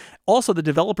do. Also, the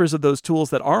developers of those tools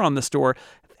that are on the store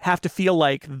have to feel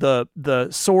like the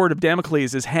sword of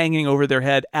Damocles is hanging over their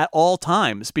head at all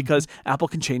times, because Apple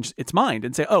can change its mind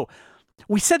and say, oh,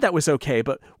 we said that was okay,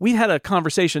 but we had a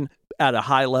conversation at a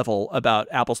high level about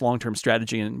Apple's long-term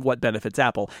strategy and what benefits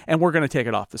Apple, and we're going to take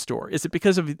it off the store. Is it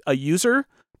because of a user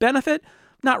benefit?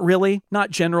 Not really,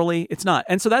 not generally. It's not.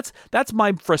 And so that's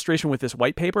my frustration with this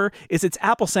white paper, is it's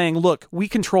Apple saying, look, we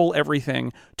control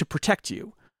everything to protect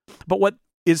you. But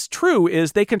is true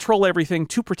is they control everything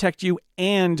to protect you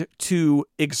and to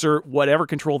exert whatever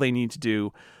control they need to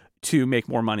do to make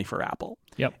more money for Apple.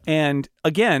 Yep. And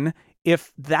again,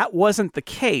 if that wasn't the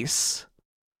case,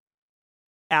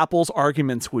 Apple's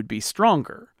arguments would be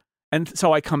stronger. And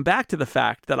so I come back to the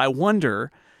fact that I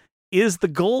wonder, is the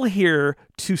goal here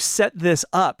to set this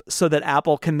up so that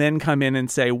Apple can then come in and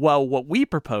say, well, what we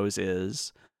propose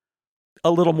is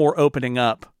a little more opening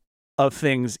up of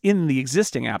things in the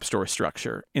existing App Store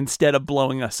structure instead of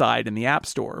blowing aside in the App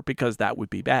Store, because that would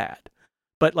be bad.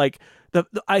 But like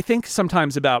I think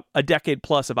sometimes about a decade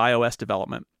plus of iOS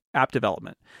development, app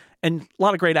development, and a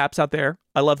lot of great apps out there.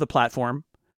 I love the platform.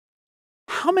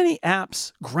 How many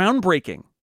apps, groundbreaking,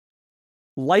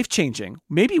 life-changing,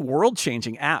 maybe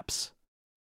world-changing apps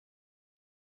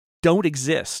don't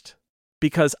exist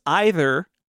because either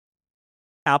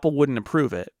Apple wouldn't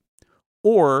approve it,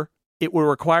 or it would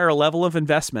require a level of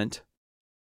investment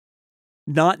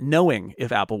not knowing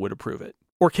if Apple would approve it,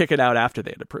 or kick it out after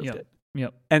they had approved it.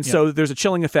 Yep. And so there's a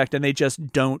chilling effect and they just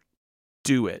don't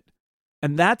do it.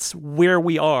 And that's where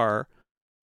we are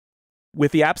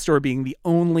with the App Store being the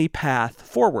only path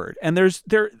forward. And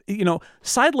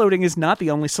sideloading is not the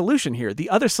only solution here. The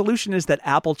other solution is that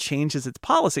Apple changes its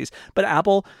policies, but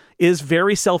Apple is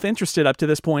very self-interested up to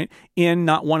this point in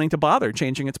not wanting to bother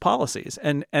changing its policies.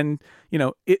 And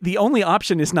the only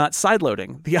option is not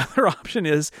sideloading. The other option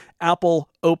is Apple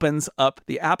opens up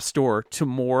the App Store to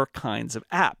more kinds of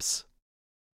apps.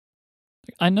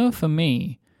 I know for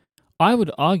me, I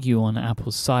would argue on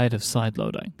Apple's side of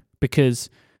sideloading because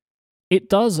it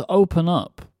does open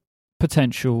up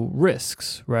potential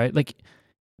risks, right? Like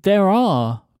there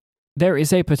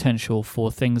is a potential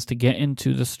for things to get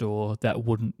into the store that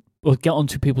wouldn't, or get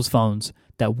onto people's phones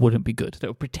that wouldn't be good, that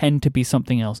would pretend to be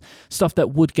something else, stuff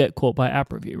that would get caught by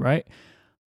app review, right?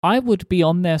 I would be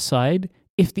on their side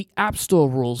if the App Store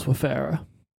rules were fairer.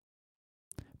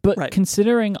 But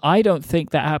considering I don't think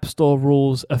the App Store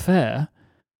rules are fair,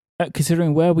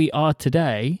 considering where we are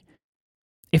today,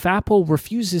 if Apple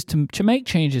refuses to make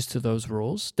changes to those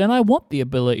rules, then I want the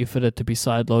ability for there to be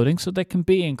sideloading so there can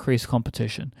be increased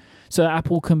competition. So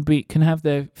Apple can have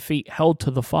their feet held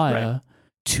to the fire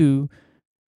to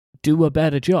do a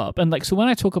better job. And so when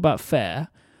I talk about fair,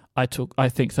 I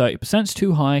think 30% is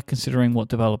too high considering what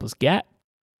developers get.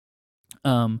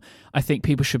 I think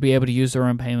people should be able to use their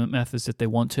own payment methods if they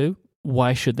want to.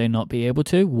 Why should they not be able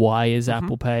to? Why is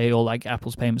Apple Pay or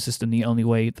Apple's payment system the only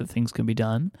way that things can be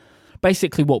done?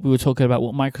 Basically what we were talking about,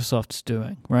 what Microsoft's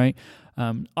doing, right?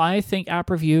 I think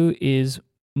app review is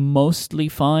mostly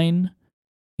fine.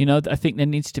 I think there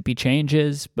needs to be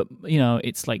changes, but,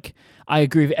 it's I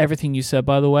agree with everything you said,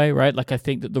 by the way, right? I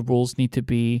think that the rules need to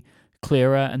be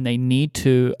clearer and they need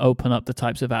to open up the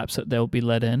types of apps that they'll be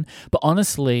let in. But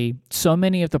honestly, so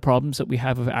many of the problems that we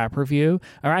have with app review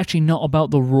are actually not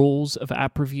about the rules of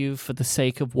app review for the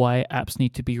sake of why apps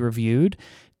need to be reviewed.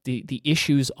 The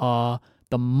issues are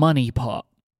the money part.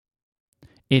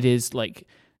 It is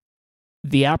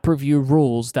the app review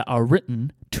rules that are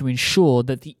written to ensure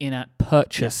that the in-app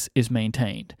purchase is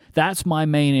maintained. That's my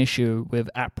main issue with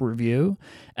app review,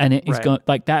 and it is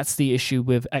that's the issue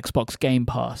with Xbox Game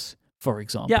Pass, for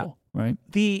example. Right?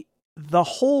 The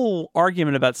whole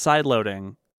argument about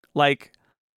sideloading, I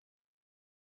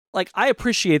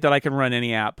appreciate that I can run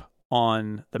any app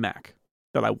on the Mac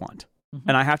that I want.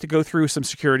 And I have to go through some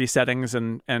security settings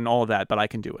and all of that, but I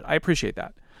can do it. I appreciate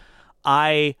that.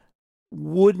 I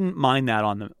wouldn't mind that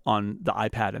on the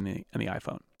iPad and the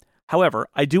iPhone. However,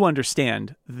 I do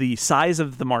understand the size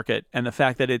of the market and the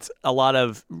fact that it's a lot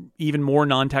of even more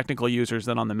non-technical users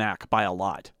than on the Mac by a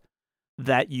lot.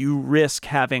 That you risk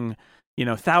having,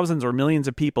 thousands or millions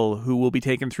of people who will be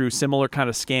taken through similar kind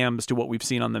of scams to what we've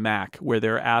seen on the Mac, where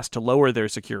they're asked to lower their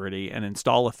security and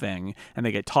install a thing, and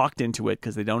they get talked into it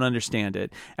because they don't understand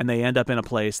it, and they end up in a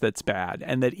place that's bad.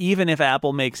 And that even if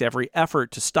Apple makes every effort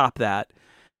to stop that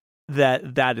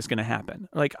is going to happen.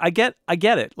 I get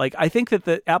it. I think that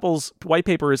the Apple's white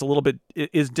paper is a little bit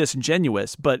is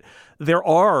disingenuous, but there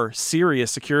are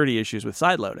serious security issues with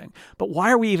sideloading. But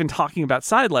why are we even talking about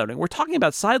sideloading? We're talking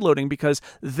about sideloading because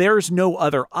there's no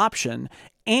other option,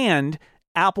 and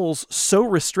Apple's so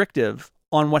restrictive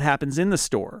on what happens in the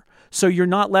store. So you're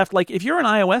not left, if you're an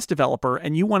iOS developer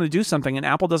and you want to do something and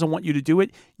Apple doesn't want you to do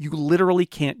it, you literally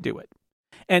can't do it.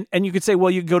 And you could say,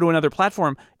 well, you go to another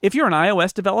platform. If you're an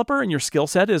iOS developer and your skill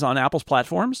set is on Apple's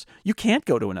platforms, you can't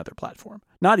go to another platform.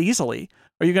 Not easily.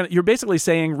 You're basically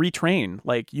saying retrain.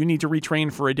 You need to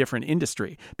retrain for a different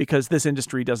industry because this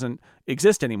industry doesn't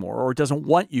exist anymore or doesn't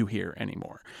want you here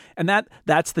anymore. And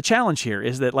that's the challenge here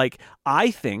is that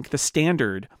I think the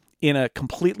standard in a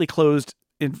completely closed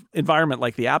environment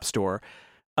like the App Store,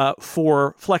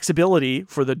 for flexibility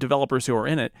for the developers who are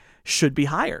in it, should be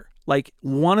higher. Like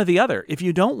one or the other. If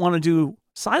you don't want to do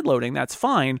sideloading, that's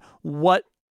fine. What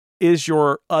is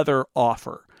your other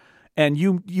offer? And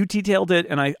you detailed it,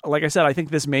 and like I said, I think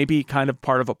this may be kind of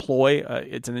part of a ploy.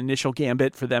 It's an initial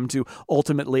gambit for them to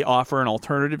ultimately offer an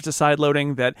alternative to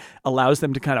sideloading that allows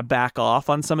them to kind of back off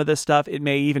on some of this stuff. It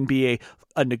may even be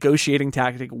a negotiating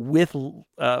tactic with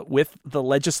the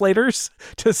legislators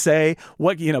to say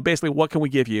basically what can we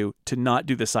give you to not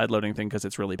do the sideloading thing because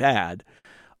it's really bad.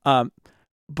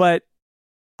 But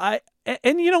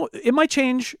it might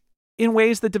change in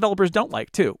ways that developers don't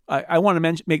like too. I want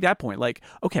to make that point. Like,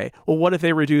 okay, well, what if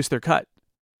they reduce their cut?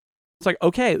 It's like,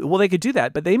 okay, well, they could do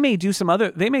that, but they may do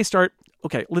they may start,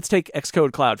 okay, let's take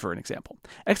Xcode Cloud for an example.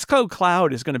 Xcode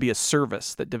Cloud is going to be a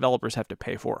service that developers have to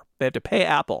pay for. They have to pay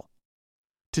Apple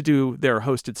to do their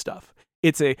hosted stuff.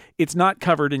 It's not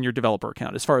covered in your developer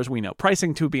account as far as we know.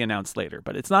 Pricing to be announced later,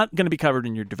 but it's not going to be covered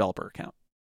in your developer account.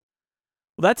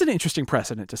 Well, that's an interesting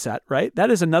precedent to set, right?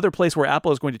 That is another place where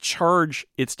Apple is going to charge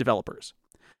its developers.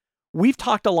 We've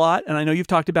talked a lot, and I know you've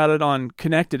talked about it on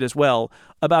Connected as well,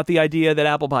 about the idea that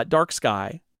Apple bought Dark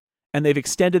Sky, and they've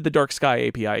extended the Dark Sky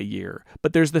API a year.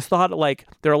 But there's the thought, like,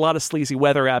 there are a lot of sleazy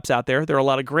weather apps out there. There are a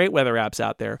lot of great weather apps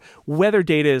out there. Weather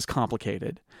data is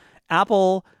complicated.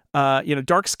 Apple,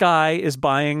 Dark Sky is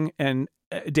buying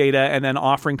data and then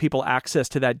offering people access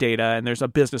to that data, and there's a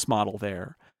business model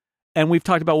there. And we've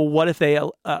talked about, well, what if they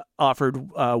offered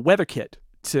WeatherKit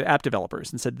to app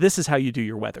developers and said, this is how you do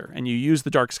your weather. And you use the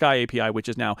Dark Sky API, which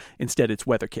is now, instead, it's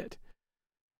WeatherKit.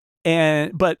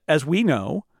 But as we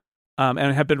know, and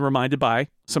have been reminded by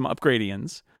some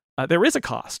Upgradians, there is a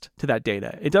cost to that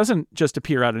data. It doesn't just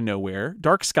appear out of nowhere.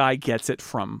 Dark Sky gets it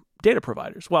from data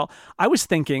providers. Well, I was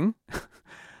thinking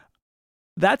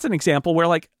that's an example where,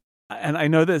 like, and I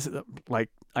know this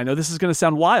is going to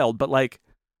sound wild, but like,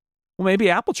 well, maybe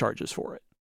Apple charges for it.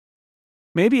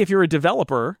 Maybe if you're a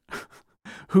developer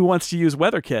who wants to use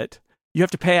WeatherKit, you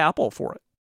have to pay Apple for it.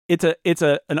 It's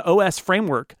an OS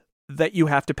framework that you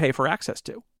have to pay for access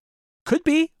to. Could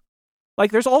be.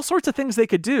 Like, there's all sorts of things they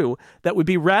could do that would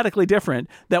be radically different,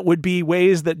 that would be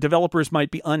ways that developers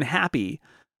might be unhappy,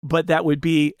 but that would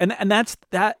be, and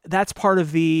that's part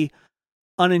of the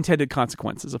unintended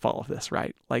consequences of all of this,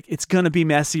 right? Like, it's going to be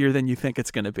messier than you think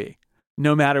it's going to be,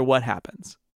 no matter what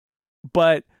happens.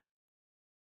 But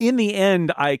in the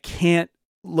end, I can't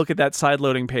look at that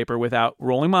sideloading paper without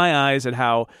rolling my eyes at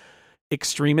how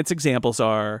extreme its examples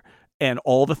are and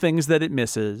all the things that it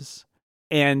misses,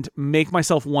 and make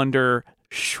myself wonder,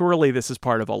 surely this is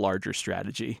part of a larger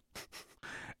strategy.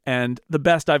 And the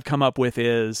best I've come up with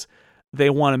is they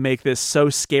want to make this so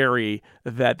scary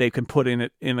that they can put in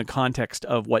it in the context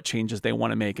of what changes they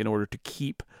want to make in order to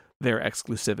keep their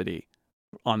exclusivity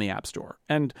on the App Store.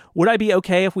 And would I be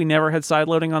okay if we never had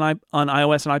sideloading on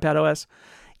iOS and iPadOS?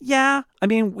 Yeah, I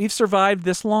mean, we've survived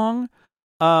this long,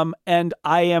 and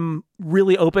I am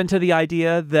really open to the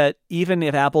idea that even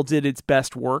if Apple did its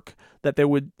best work, that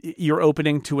you're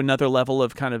opening to another level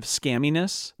of kind of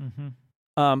scamminess.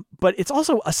 Mm-hmm. But it's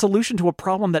also a solution to a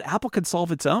problem that Apple can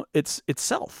solve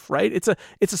itself, right? It's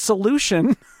a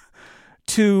solution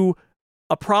to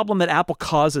a problem that Apple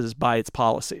causes by its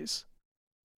policies.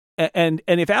 And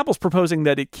if Apple's proposing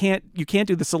that you can't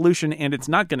do the solution and it's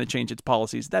not going to change its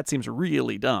policies, that seems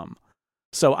really dumb.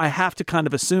 So I have to kind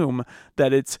of assume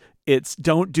that it's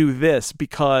don't do this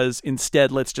because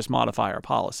instead let's just modify our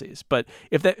policies. But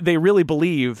if they really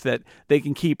believe that they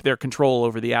can keep their control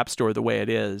over the App Store the way it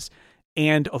is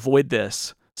and avoid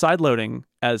this sideloading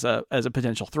as a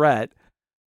potential threat,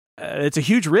 it's a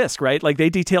huge risk, right? Like, they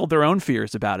detailed their own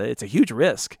fears about it. It's a huge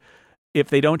risk. If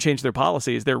they don't change their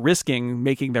policies, they're risking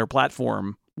making their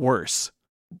platform worse.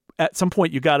 At some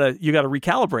point, you gotta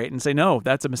recalibrate and say, no,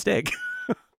 that's a mistake.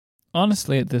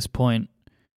 Honestly, at this point,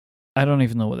 I don't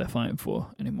even know what they're fighting for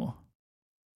anymore.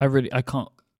 I can't,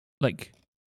 like,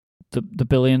 the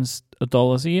billions of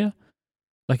dollars a year?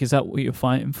 Like, is that what you're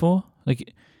fighting for?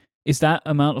 Like, is that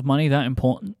amount of money that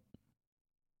important?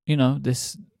 You know,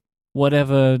 this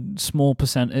whatever small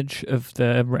percentage of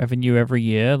the revenue every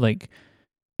year, like,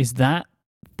 is that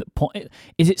the point?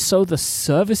 Is it so the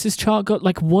services chart got,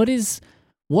 like, what's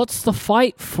the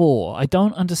fight for? I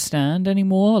don't understand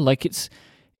anymore. Like, it's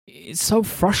so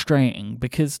frustrating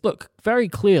because, look, very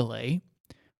clearly,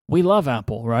 we love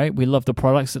Apple, right? We love the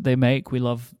products that they make. We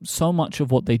love so much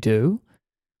of what they do.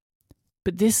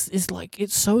 But this is, like,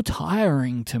 it's so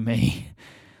tiring to me.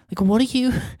 Like,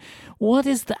 what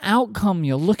is the outcome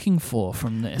you're looking for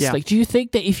from this? Yeah. Like, do you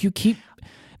think that if you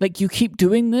keep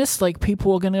doing this, like,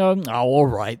 people are going to go, oh, all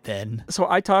right then. So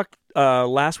I talked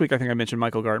last week I think I mentioned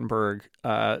Michael Gartenberg,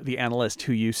 the analyst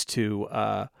who used to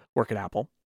work at Apple.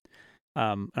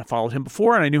 I followed him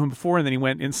before, and I knew him before, and then he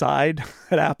went inside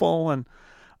at Apple, and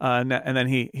then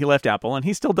he left Apple, and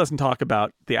he still doesn't talk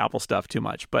about the Apple stuff too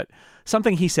much. But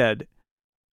something he said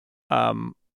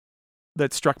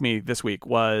that struck me this week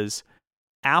was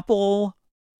Apple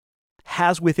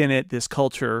has within it this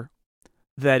culture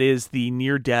that is the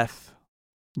near-death,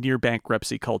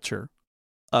 near-bankruptcy culture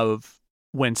of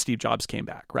when Steve Jobs came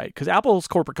back, right? Because Apple's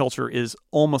corporate culture is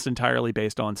almost entirely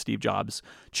based on Steve Jobs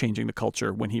changing the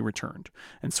culture when he returned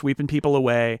and sweeping people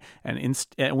away. And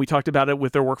we talked about it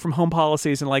with their work from home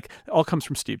policies, and like it all comes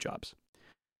from Steve Jobs.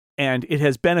 And it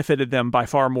has benefited them by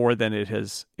far more than it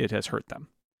has hurt them.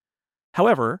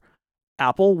 However,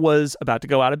 Apple was about to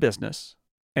go out of business,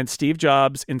 and Steve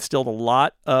Jobs instilled a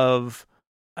lot of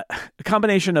a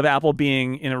combination of Apple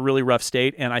being in a really rough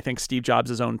state, and I think Steve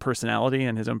Jobs' own personality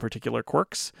and his own particular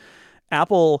quirks.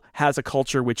 Apple has a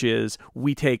culture which is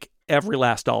we take every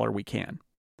last dollar we can.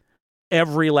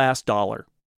 Every last dollar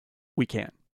we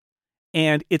can.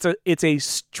 And it's a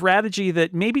strategy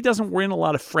that maybe doesn't win a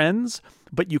lot of friends,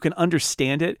 but you can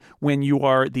understand it when you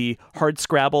are the hard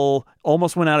scrabble,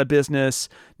 almost went out of business,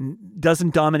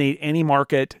 doesn't dominate any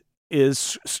market,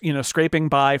 is scraping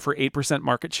by for 8%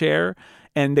 market share,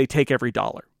 and they take every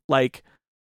dollar. Like,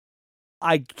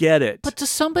 I get it. But does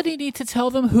somebody need to tell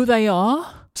them who they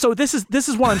are? So this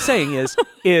is what I'm saying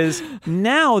is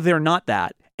now they're not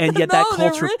that, and yet that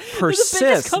culture persists. They're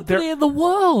the biggest company in the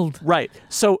world. Right.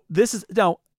 So this is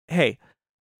now. Hey,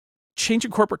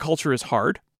 changing corporate culture is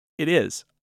hard. It is.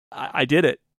 I did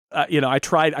it. I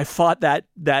tried. I fought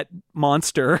that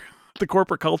monster, the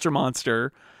corporate culture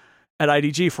monster, at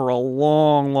IDG for a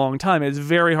long, long time. It's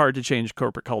very hard to change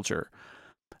corporate culture.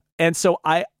 And so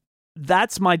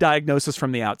that's my diagnosis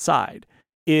from the outside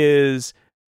is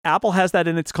Apple has that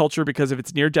in its culture because of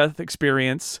its near-death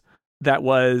experience that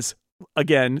was,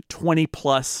 again, 20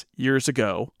 plus years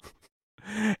ago.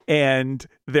 And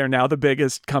they're now the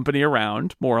biggest company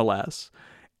around, more or less.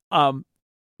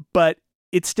 But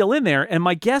it's still in there. And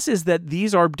my guess is that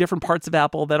these are different parts of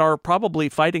Apple that are probably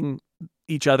fighting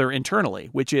each other internally,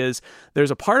 which is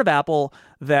there's a part of Apple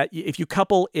that if you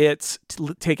couple its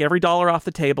take every dollar off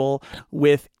the table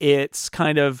with its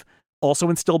kind of also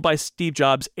instilled by Steve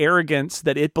Jobs arrogance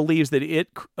that it believes that it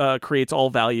creates all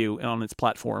value on its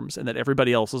platforms and that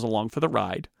everybody else is along for the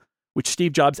ride, which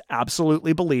Steve Jobs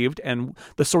absolutely believed, and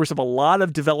the source of a lot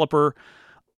of developer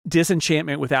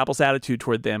disenchantment with Apple's attitude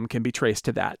toward them can be traced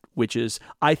to that, which is,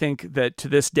 I think that to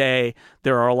this day,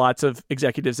 there are lots of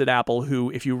executives at Apple who,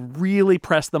 if you really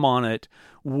press them on it,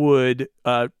 would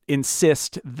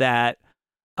insist that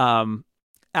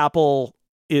Apple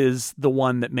is the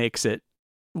one that makes it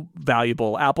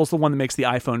valuable. Apple's the one that makes the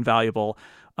iPhone valuable.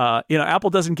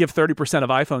 Apple doesn't give 30% of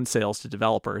iPhone sales to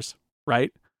developers,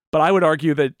 right? But I would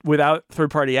argue that without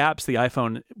third-party apps, the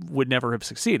iPhone would never have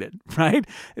succeeded, right?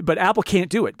 But Apple can't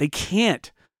do it. They can't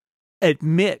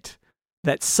admit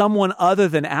that someone other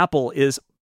than Apple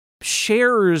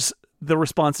shares the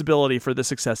responsibility for the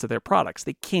success of their products.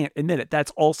 They can't admit it.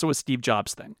 That's also a Steve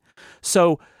Jobs thing.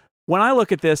 So when I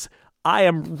look at this, I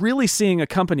am really seeing a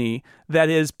company that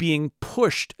is being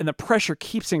pushed, and the pressure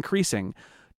keeps increasing,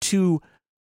 to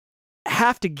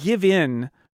have to give in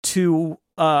to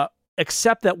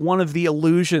accept that one of the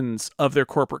illusions of their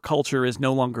corporate culture is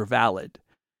no longer valid.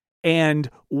 And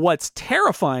what's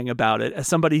terrifying about it, as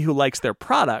somebody who likes their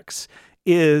products,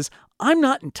 is I'm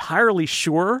not entirely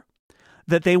sure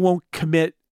that they won't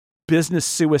commit business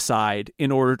suicide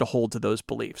in order to hold to those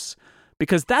beliefs.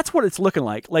 Because that's what it's looking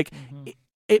like. Like,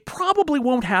 it probably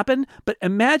won't happen, but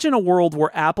imagine a world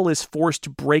where Apple is forced to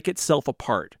break itself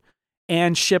apart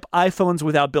and ship iPhones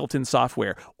without built-in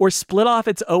software, or split off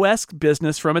its OS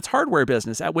business from its hardware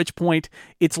business, at which point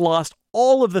it's lost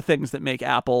all of the things that make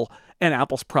Apple and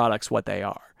Apple's products what they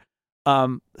are.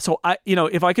 So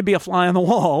if I could be a fly on the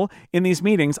wall in these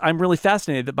meetings, I'm really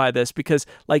fascinated by this because,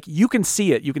 like, you can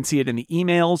see it. You can see it in the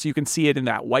emails. You can see it in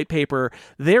that white paper.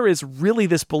 There is really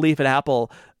this belief at Apple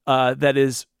that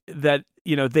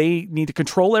they need to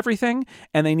control everything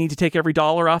and they need to take every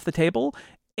dollar off the table.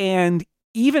 And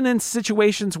even in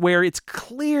situations where it's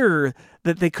clear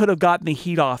that they could have gotten the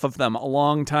heat off of them a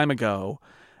long time ago,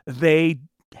 they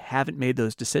haven't made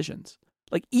those decisions.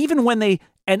 Like, even when they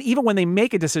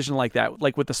make a decision like that,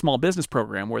 like with the small business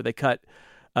program, where they cut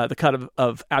the cut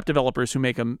of app developers who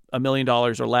make $1 million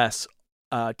or less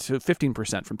to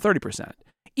 15% from 30%,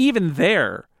 even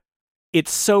there,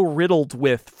 it's so riddled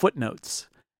with footnotes.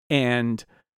 And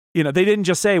they didn't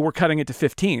just say we're cutting it to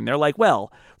 15. They're like,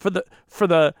 well, for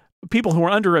the people who are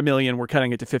under 1 million, we're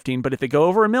cutting it to 15. But if they go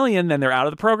over 1 million, then they're out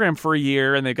of the program for a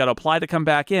year and they've got to apply to come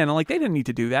back in. And like, they didn't need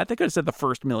to do that. They could have said the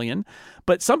first 1 million.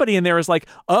 But somebody in there is like,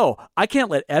 oh, I can't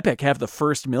let Epic have the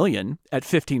first 1 million at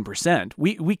 15%.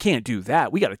 We can't do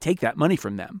that. We got to take that money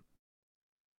from them.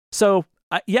 So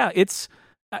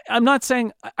I'm not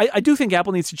saying, I do think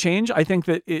Apple needs to change. I think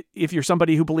that if you're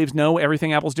somebody who believes, no,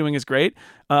 everything Apple's doing is great.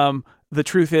 The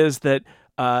truth is that,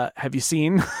 have you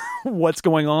seen what's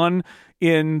going on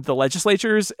in the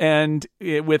legislatures and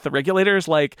with the regulators?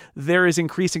 Like, there is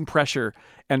increasing pressure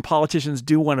and politicians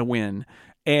do want to win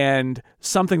and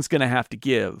something's going to have to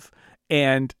give.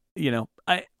 And,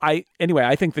 anyway,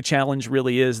 I think the challenge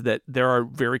really is that there are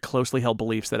very closely held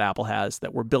beliefs that Apple has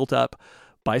that were built up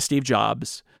by Steve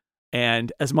Jobs.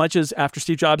 And as much as after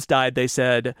Steve Jobs died, they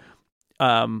said,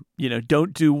 don't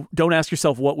ask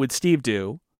yourself, what would Steve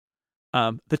do?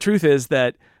 The truth is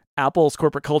that Apple's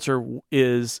corporate culture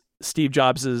is Steve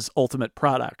Jobs' ultimate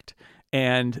product.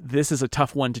 And this is a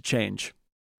tough one to change.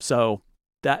 So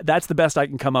that's the best I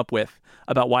can come up with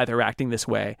about why they're acting this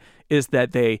way, is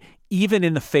that they, even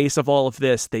in the face of all of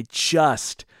this, they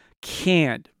just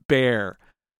can't bear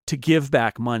to give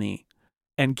back money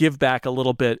and give back a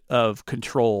little bit of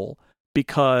control,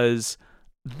 because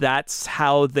that's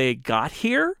how they got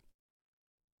here.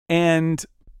 And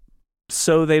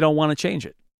so they don't want to change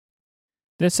it.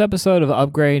 This episode of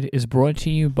Upgrade is brought to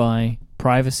you by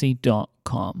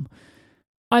Privacy.com.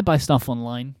 I buy stuff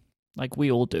online, like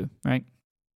we all do, right?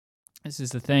 This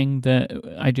is the thing that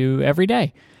I do every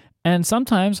day. And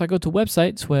sometimes I go to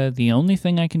websites where the only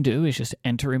thing I can do is just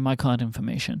enter in my card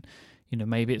information.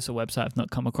 Maybe it's a website I've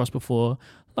not come across before.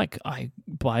 Like, I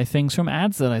buy things from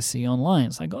ads that I see online.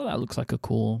 It's like, oh, that looks like a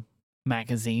cool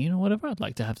magazine or whatever. I'd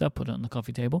like to have that, put it on the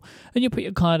coffee table. And you put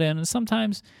your card in, and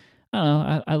sometimes, I don't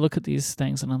know, I look at these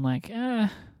things and I'm like, I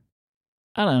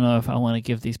don't know if I want to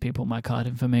give these people my card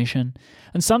information.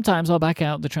 And sometimes I'll back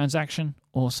out the transaction,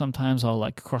 or sometimes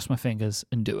I'll cross my fingers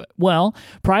and do it. Well,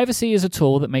 Privacy is a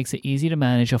tool that makes it easy to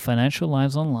manage your financial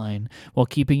lives online while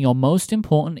keeping your most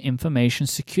important information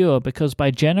secure, because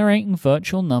by generating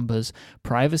virtual numbers,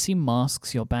 Privacy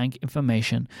masks your bank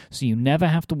information so you never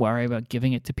have to worry about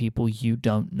giving it to people you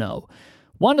don't know.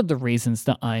 One of the reasons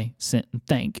that I sit and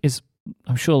think is,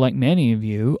 I'm sure like many of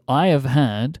you, I have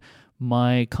had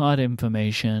my card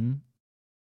information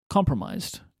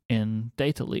compromised in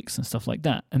data leaks and stuff like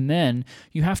that. And then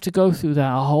you have to go through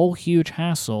that whole huge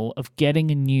hassle of getting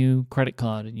a new credit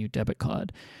card, a new debit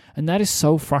card. And that is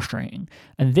so frustrating.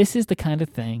 And this is the kind of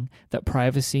thing that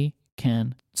Privacy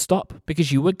can stop,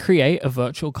 because you would create a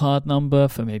virtual card number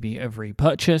for maybe every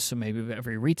purchase, or maybe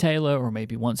every retailer, or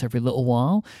maybe once every little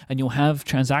while, and you'll have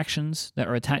transactions that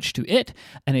are attached to it.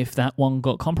 And if that one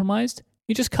got compromised,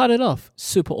 you just cut it off.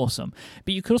 Super awesome.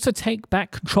 But you could also take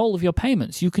back control of your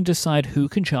payments. You can decide who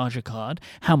can charge a card,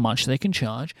 how much they can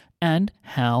charge, and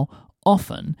how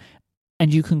often.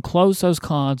 And you can close those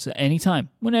cards at any time,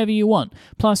 whenever you want.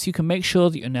 Plus, you can make sure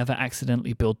that you're never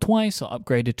accidentally billed twice or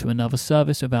upgraded to another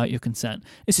service without your consent.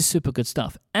 This is super good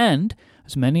stuff. And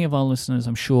as many of our listeners,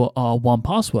 I'm sure, are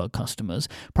 1Password customers,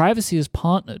 Privacy has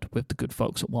partnered with the good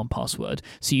folks at 1Password,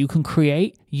 so you can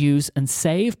create, use, and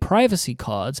save privacy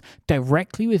cards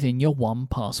directly within your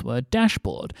 1Password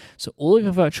dashboard. So all of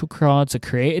your virtual cards are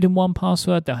created in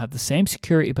 1Password. They'll have the same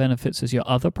security benefits as your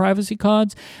other privacy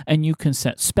cards, and you can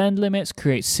set spend limits,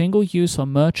 create single-use or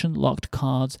merchant-locked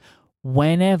cards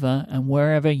whenever and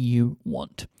wherever you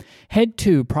want. Head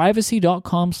to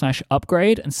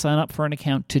privacy.com/upgrade and sign up for an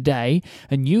account today,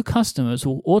 and new customers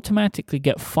will automatically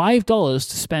get $5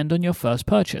 to spend on your first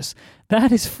purchase.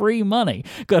 That is free money.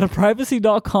 Go to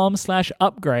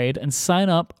privacy.com/upgrade and sign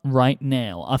up right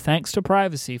now. Our thanks to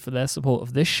Privacy for their support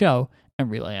of this show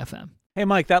and Relay FM. Hey,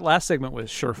 Mike, that last segment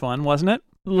was sure fun, wasn't it?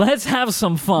 Let's have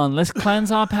some fun. Let's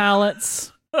cleanse our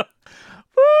palates.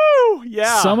 Woo!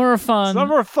 Yeah. Summer of fun.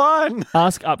 Summer of fun.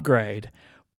 Ask Upgrade.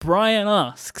 Brian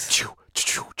asks.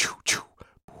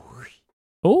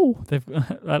 Oh,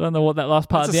 I don't know what that last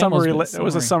part of the end was. It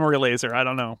was a summary laser. I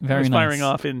don't know. Very it was nice. Firing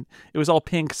off it was all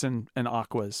pinks and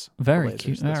aquas. Very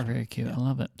cute. Very cute. Yeah. I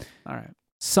love it. All right.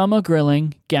 Summer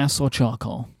grilling, gas or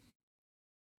charcoal?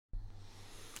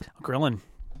 Grilling.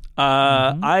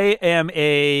 I am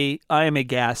a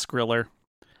gas griller.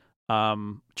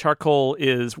 Charcoal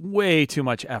is way too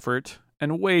much effort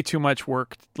and way too much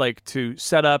work, to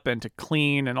set up and to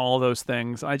clean and all those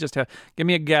things. I just give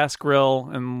me a gas grill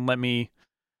and let me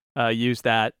use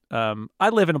that. I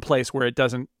live in a place where it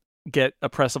doesn't get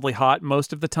oppressively hot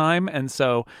most of the time, and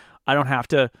so I don't have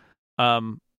to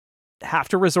have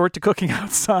to resort to cooking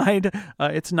outside.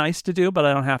 It's nice to do, but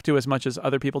I don't have to as much as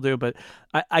other people do. But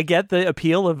I get the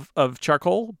appeal of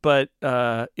charcoal, but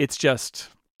it's just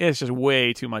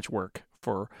way too much work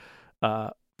for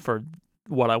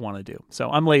what I want to do. So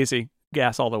I'm lazy.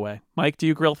 Gas all the way. Mike, do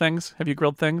you grill things? Have you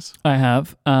grilled things? I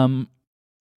have.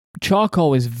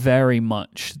 Charcoal is very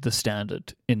much the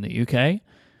standard in the UK.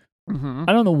 Mm-hmm.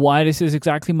 I don't know why this is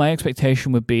exactly. My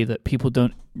expectation would be that people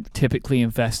don't typically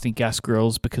invest in gas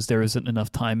grills because there isn't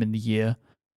enough time in the year,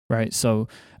 right? So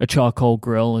a charcoal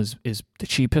grill is the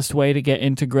cheapest way to get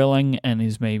into grilling and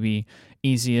is maybe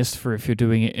easiest for if you're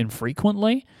doing it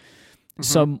infrequently. Mm-hmm.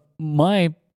 So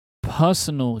my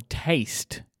personal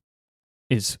taste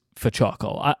is for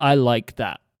charcoal. I like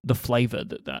that, the flavor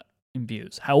that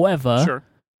imbues. However, sure.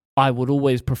 I would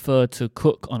always prefer to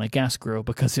cook on a gas grill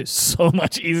because it's so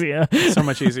much easier. So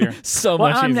much easier.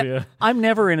 Much easier. I'm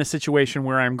never in a situation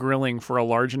where I'm grilling for a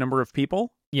large number of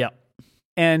people. Yeah.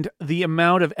 And the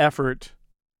amount of effort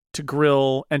to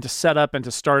grill and to set up and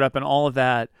to start up and all of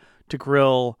that to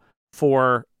grill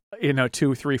for,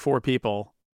 2, 3, 4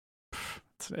 people,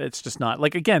 it's just not.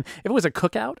 Like, again, if it was a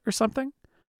cookout or something,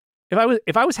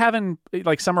 if I was having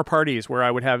like summer parties where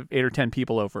I would have 8 or 10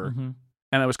 people over, mm-hmm.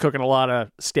 and I was cooking a lot of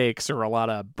steaks or a lot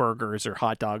of burgers or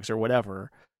hot dogs or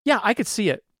whatever, yeah, I could see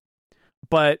it.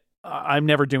 But I'm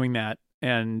never doing that.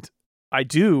 And I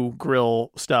do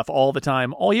grill stuff all the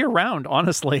time, all year round,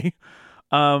 honestly,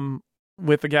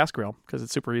 with the gas grill because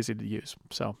it's super easy to use.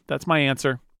 So that's my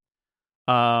answer.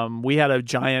 We had a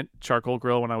giant charcoal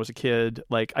grill when I was a kid.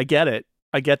 Like, I get it.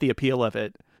 I get the appeal of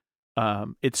it.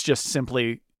 It's just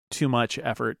simply too much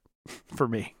effort for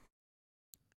me.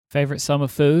 Favorite summer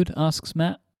food? Asks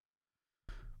Matt.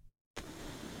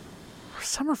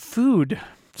 Summer food.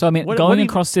 So, I mean, going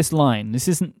across this line, this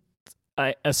isn't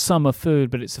a summer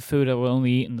food, but it's a food I will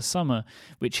only eat in the summer,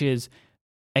 which is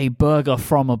a burger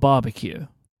from a barbecue.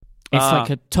 It's like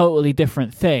a totally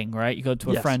different thing, right? You go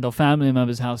to a friend or family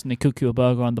member's house and they cook you a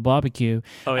burger on the barbecue.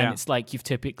 Oh, yeah. And it's like you've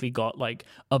typically got like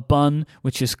a bun,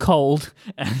 which is cold,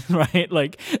 and right,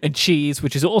 like a cheese,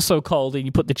 which is also cold, and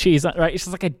you put the cheese on, right? It's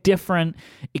just like a different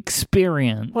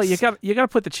experience. Well, you got to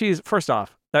put the cheese, first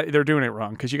off, they're doing it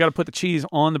wrong because you got to put the cheese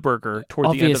on the burger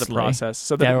toward the end of the process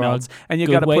so that it melts. And you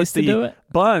got to put the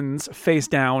buns face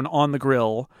down on the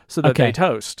grill so that they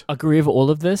toast. Agree with all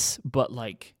of this, but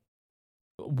like,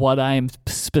 what I'm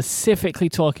specifically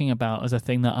talking about as a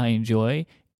thing that I enjoy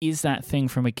is that thing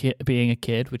from being a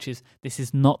kid, which is this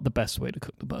is not the best way to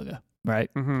cook the burger,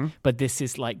 right? Mm-hmm. But this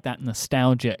is like that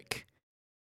nostalgic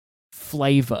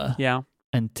flavor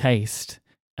and taste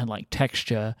and like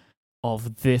texture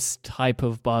of this type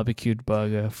of barbecued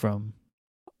burger from,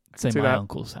 say, my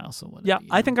uncle's house or whatever. Yeah,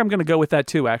 I think I'm going to go with that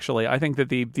too, actually. I think that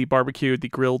the barbecued, the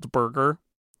grilled burger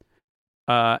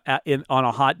on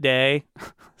a hot day,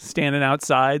 sitting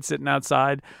outside,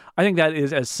 I think that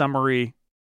is as summery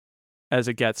as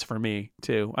it gets for me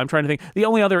too. I'm trying to think. The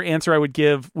only other answer I would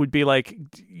give would be like,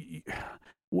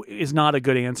 is not a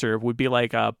good answer. Would be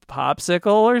like a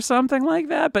popsicle or something like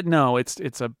that. But no, it's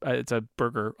a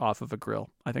burger off of a grill.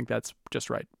 I think that's just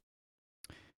right.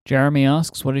 Jeremy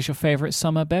asks, "What is your favorite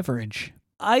summer beverage?"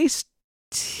 Iced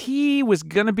tea was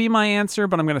going to be my answer,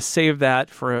 but I'm going to save that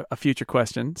for a future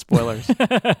question. Spoilers.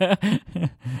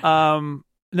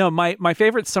 No, my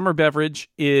favorite summer beverage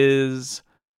is,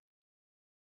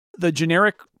 the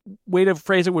generic way to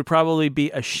phrase it would probably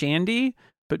be a shandy,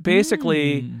 but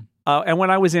basically, and when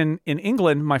I was in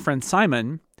England, my friend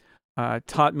Simon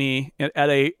taught me at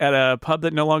a pub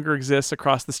that no longer exists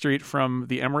across the street from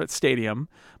the Emirates Stadium.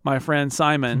 My friend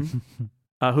Simon,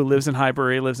 who lives in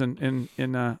Highbury, lives in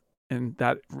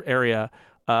that area,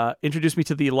 introduced me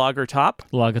to the Lager Top.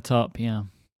 Lager Top, yeah.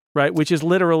 Right, which is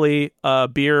literally a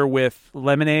beer with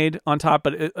lemonade on top.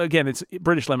 But again, it's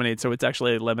British lemonade, so it's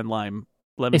actually lemon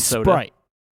soda. Sprite.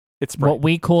 It's Sprite. What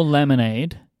we call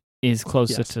lemonade is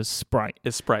closer to Sprite.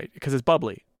 It's Sprite, because it's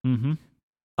bubbly.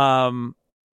 Mm-hmm.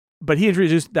 But he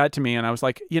introduced that to me, and I was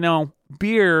like,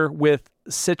 beer with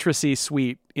citrusy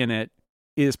sweet in it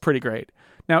is pretty great.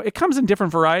 Now, it comes in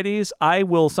different varieties. I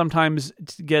will sometimes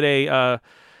get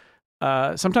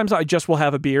sometimes I just will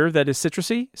have a beer that is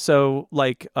citrusy. So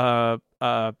like a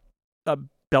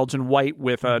Belgian white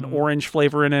with an orange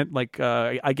flavor in it. Like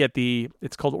I get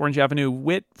it's called Orange Avenue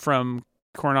Wit from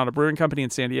Coronado Brewing Company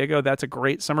in San Diego. That's a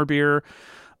great summer beer.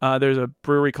 There's a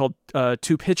brewery called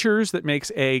Two Pitchers that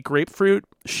makes a grapefruit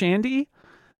shandy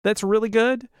that's really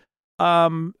good.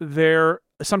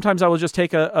 Sometimes I will just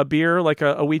take a beer, like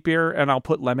a wheat beer, and I'll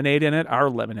put lemonade in it, our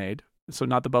lemonade. so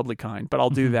not the bubbly kind, but I'll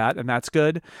do Mhm. that, and that's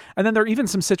good. And then there are even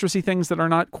some citrusy things that are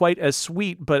not quite as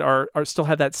sweet, but are still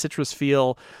have that citrus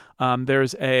feel.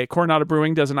 There's a Coronado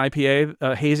Brewing does an IPA,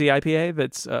 a hazy IPA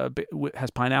that's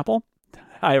has pineapple.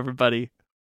 Hi, everybody.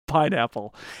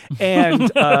 Pineapple,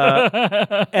 and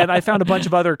I found a bunch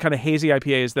of other kind of hazy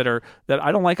IPAs that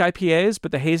I don't like IPAs,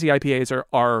 but the hazy IPAs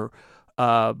are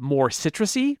more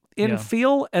citrusy in Yeah.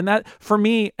 feel, and that for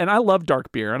me, and I love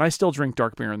dark beer, and I still drink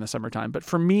dark beer in the summertime, but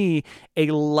for me, a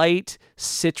light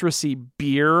citrusy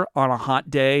beer on a hot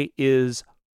day is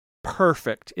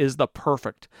the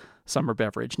perfect summer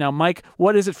beverage. Now, Mike,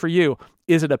 what is it for you?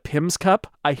 Is it a Pimm's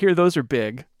cup? I hear those are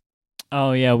big,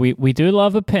 Oh yeah, we do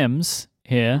love a Pimm's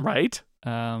here. right?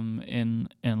 In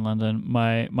London.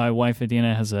 My wife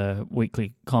Adina has a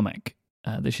weekly comic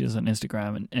that she does on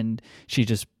Instagram, and she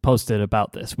just posted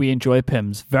about this. We enjoy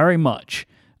Pimm's very much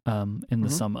in the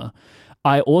summer.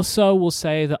 I also will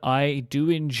say that I do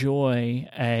enjoy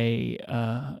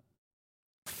a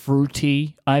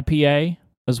fruity IPA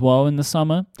as well in the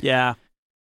summer. Yeah.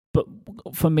 But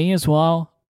for me as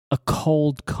well, a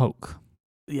cold Coke.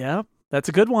 Yeah, that's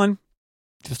a good one.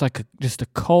 Just a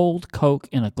cold Coke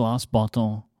in a glass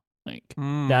bottle. Like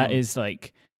that Mm. is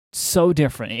like so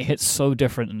different. It hits so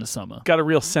different in the summer. Got a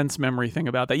real sense memory thing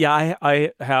about that. Yeah,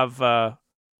 I have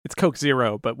it's Coke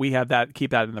Zero, but we have that, keep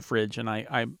that in the fridge, and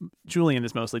I Julian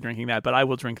is mostly drinking that, but I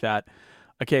will drink that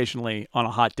occasionally on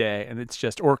a hot day, and it's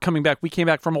just, or coming back, we came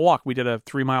back from a walk. We did a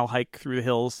 3-mile hike through the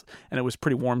hills, and it was a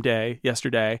pretty warm day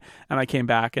yesterday, and I came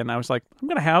back and I was like, I'm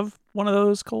going to have one of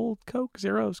those cold Coke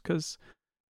Zeros cuz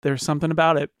there's something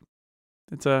about it.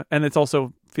 And it's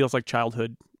also feels like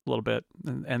childhood a little bit,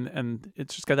 and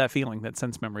it's just got that feeling, that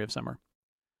sense memory of summer.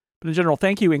 But in general,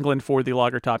 thank you, England, for the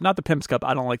lager top. Not the Pimm's Cup.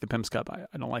 I don't like the Pimm's Cup. I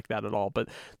don't like that at all. But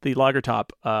the lager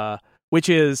top, which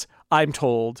is, I'm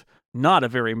told, not a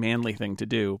very manly thing to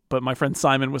do. But my friend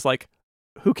Simon was like,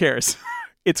 who cares?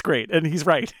 It's great. And he's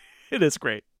right. It is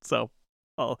great. So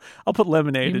I'll put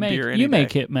lemonade and beer any You make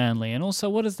day. it manly, and also,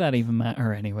 what does that even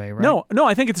matter anyway? Right? No,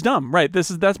 I think it's dumb. Right.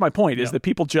 That's my point, is Yeah. that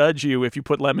people judge you if you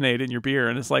put lemonade in your beer.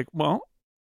 And it's like, well,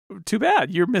 too bad.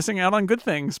 You're missing out on good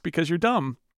things because you're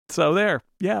dumb. So there.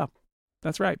 Yeah,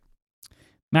 that's right.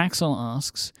 Maxwell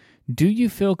asks, do you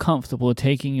feel comfortable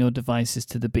taking your devices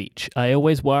to the beach? I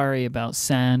always worry about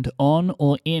sand on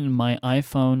or in my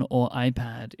iPhone or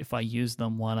iPad if I use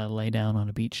them while I lay down on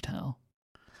a beach towel.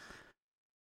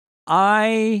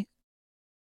 I'm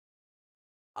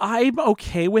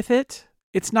okay with it.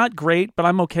 It's not great, but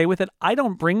I'm okay with it. I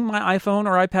don't bring my iPhone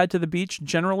or iPad to the beach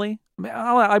generally.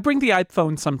 I bring the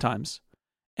iPhone sometimes,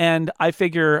 and I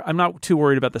figure I'm not too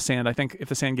worried about the sand. I think if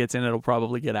the sand gets in, it'll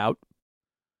probably get out.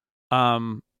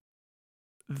 I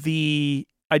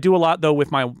do a lot though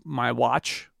with my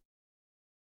watch,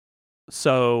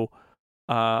 so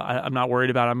I'm not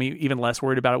worried about it. I'm even less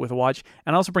worried about it with a watch.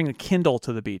 And I also bring a Kindle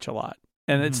to the beach a lot.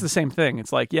 And it's the same thing.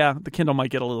 It's like, yeah, the Kindle might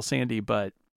get a little sandy,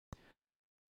 but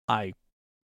I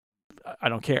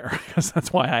don't care, because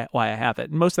that's why I have it.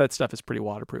 And most of that stuff is pretty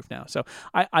waterproof now, so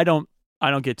I don't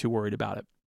get too worried about it.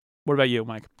 What about you,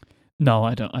 Mike? No,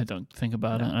 I don't think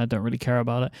about it. I don't really care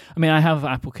about it. I mean, I have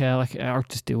Apple Care. Like, I'll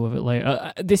just deal with it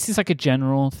later. This is like a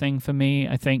general thing for me.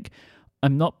 I think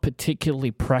I'm not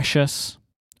particularly precious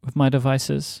with my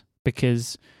devices,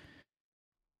 because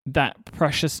that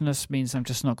preciousness means I'm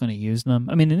just not going to use them.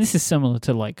 I mean, and this is similar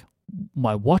to like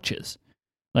my watches.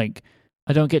 Like,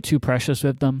 I don't get too precious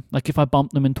with them. Like, if I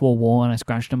bump them into a wall and I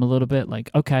scratch them a little bit,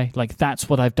 like, okay, like that's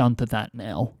what I've done to that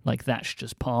now. Like, that's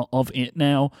just part of it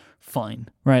now. Fine,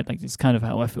 right? Like, it's kind of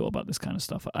how I feel about this kind of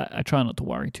stuff. I try not to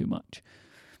worry too much.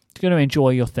 You're going to enjoy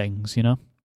your things, you know?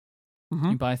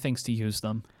 Mm-hmm. You buy things to use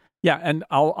them. Yeah, and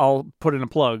I'll put in a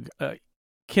plug.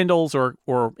 Kindles or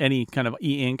any kind of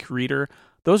e-ink reader,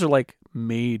 those are like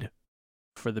made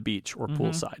for the beach or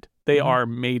poolside. They are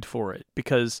made for it,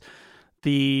 because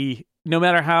no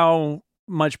matter how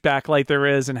much backlight there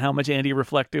is and how much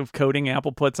anti-reflective coating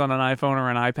Apple puts on an iPhone or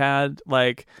an iPad,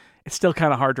 like, it's still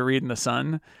kind of hard to read in the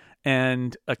sun.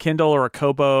 And a Kindle or a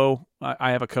Kobo,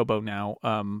 I have a Kobo now,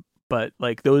 but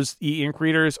like those e-ink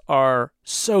readers are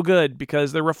so good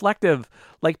because they're reflective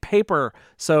like paper.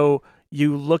 So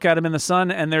you look at them in the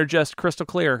sun and they're just crystal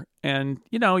clear. And,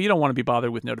 you don't want to be bothered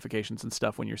with notifications and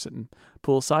stuff when you're sitting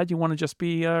poolside. You want to just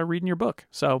be reading your book.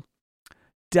 So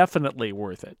definitely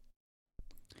worth it.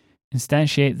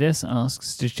 Instantiate This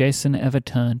asks, does Jason ever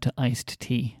turn to iced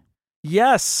tea?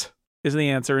 Yes is the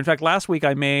answer. In fact, last week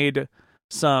I made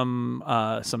some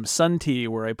sun tea,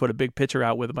 where I put a big pitcher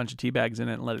out with a bunch of tea bags in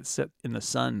it and let it sit in the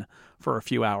sun for a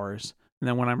few hours. And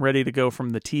then when I'm ready to go from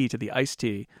the tea to the iced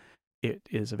tea, it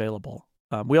is available.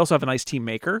 We also have an iced tea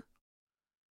maker,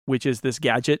 which is this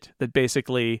gadget that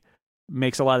basically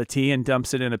makes a lot of tea and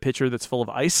dumps it in a pitcher that's full of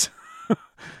ice.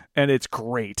 And it's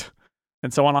great.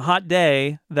 And so on a hot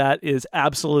day, that is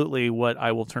absolutely what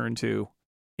I will turn to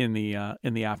in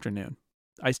the afternoon.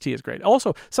 Iced tea is great.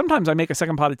 Also, sometimes I make a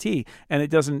second pot of tea and it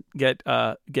doesn't get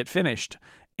finished,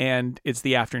 and it's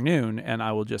the afternoon, and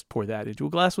I will just pour that into a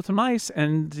glass with some ice,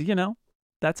 and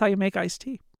that's how you make iced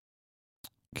tea.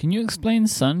 Can you explain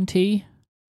sun tea?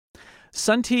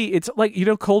 Sun tea, it's like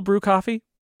cold brew coffee.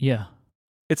 Yeah,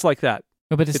 it's like that.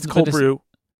 Oh, but it's cold brew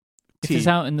tea. If it's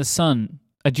out in the sun,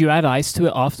 do you add ice to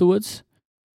it afterwards?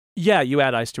 Yeah, you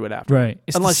add ice to it after. Right.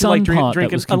 It's unless the you like sun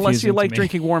drinking, unless you like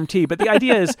drinking warm tea. But the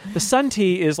idea is the sun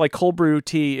tea is like cold brew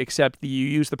tea, except you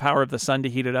use the power of the sun to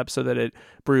heat it up so that it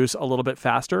brews a little bit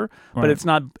faster. Right. But it's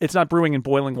not brewing in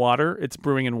boiling water. It's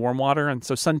brewing in warm water. And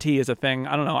so sun tea is a thing.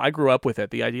 I don't know. I grew up with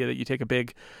it. The idea that you take a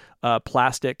big a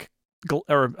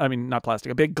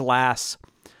big glass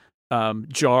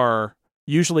jar,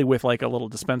 usually with like a little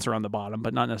dispenser on the bottom,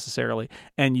 but not necessarily,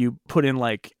 and you put in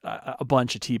like a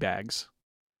bunch of tea bags.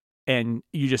 And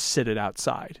you just sit it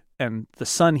outside, and the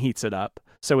sun heats it up.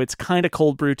 So it's kind of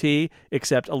cold brew tea,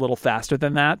 except a little faster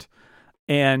than that.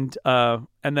 And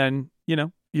then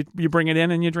you bring it in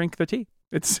and you drink the tea.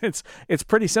 It's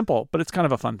pretty simple, but it's kind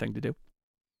of a fun thing to do.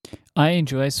 I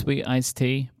enjoy sweet iced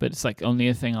tea, but it's like only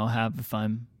a thing I'll have if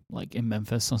I'm like in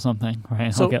Memphis or something,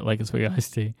 right? I'll get like a sweet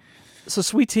iced tea. So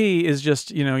sweet tea is just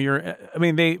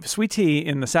sweet tea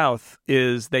in the South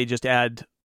is they just add.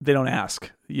 They don't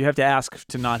ask. You have to ask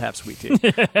to not have sweet tea.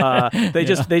 They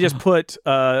just put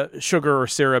sugar or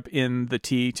syrup in the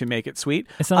tea to make it sweet.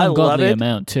 It's an ungodly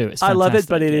amount too. It's fantastic, I love it,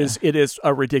 but it is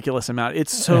a ridiculous amount.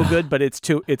 It's so good, but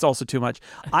it's also too much.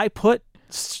 I put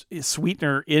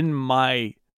sweetener in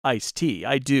my iced tea.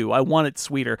 I do. I want it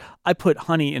sweeter. I put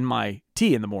honey in my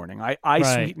tea in the morning. I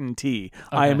sweeten tea.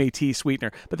 Okay. I am a tea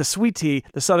sweetener. But the sweet tea,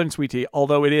 the Southern sweet tea,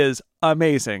 although it is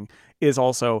amazing, is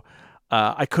also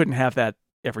I couldn't have that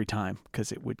every time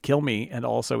because it would kill me, and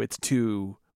also it's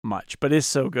too much, but it's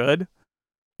so good.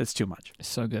 It's too much. It's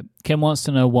so good. Kim wants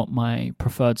to know what my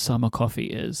preferred summer coffee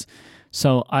is.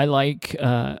 So I like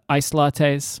iced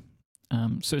lattes.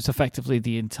 So it's effectively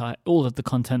all of the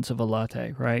contents of a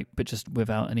latte, right? But just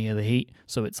without any of the heat.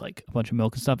 So it's like a bunch of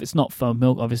milk and stuff. It's not foam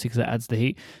milk, obviously, because it adds the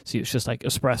heat. So it's just like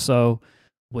espresso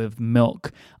with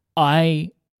milk. I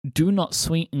do not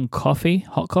sweeten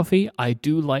hot coffee. I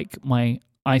do like my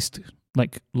iced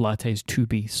lattes to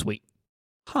be sweet.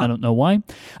 I don't know why.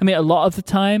 I mean, a lot of the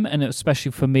time, and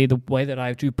especially for me, the way that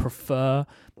I do prefer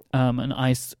an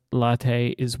iced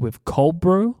latte is with cold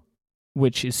brew,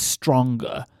 which is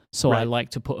stronger. So I like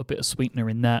to put a bit of sweetener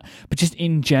in that. But just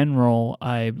in general,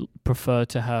 I prefer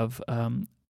to have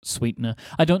sweetener.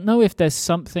 I don't know if there's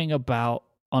something about,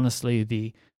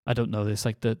 honestly, I don't know this,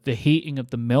 like the heating of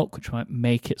the milk, which might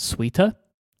make it sweeter,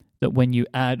 that when you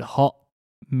add hot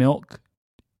milk,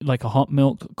 like a hot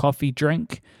milk coffee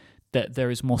drink, that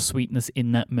there is more sweetness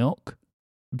in that milk.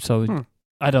 So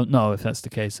I don't know if that's the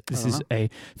case. This is a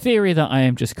theory that I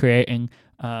am just creating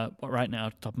right now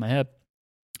off the top of my head.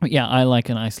 But yeah, I like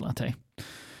an iced latte.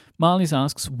 Marley's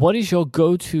asks, what is your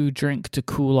go-to drink to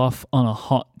cool off on a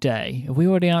hot day? Have we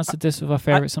already answered this with our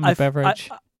favorite summer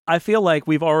beverage? I feel like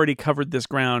we've already covered this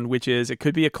ground, which is it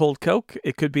could be a cold Coke,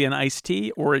 it could be an iced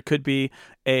tea, or it could be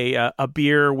a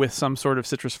beer with some sort of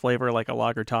citrus flavor like a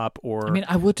lager top or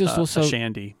I would just also a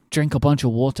shandy. Drink a bunch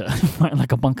of water, right?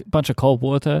 Like a bunch of cold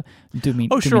water. Do me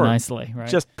nicely, right?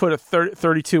 Just put a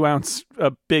 32-ounce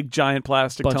big giant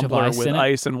plastic tumbler with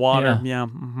ice and water. Yeah.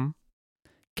 Mm-hmm.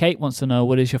 Kate wants to know,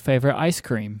 what is your favorite ice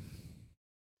cream?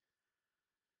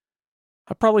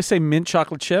 I'd probably say mint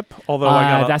chocolate chip, although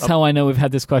that's how I know we've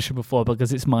had this question before,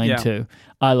 because it's mine too.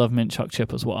 I love mint chocolate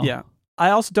chip as well. Yeah.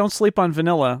 I also don't sleep on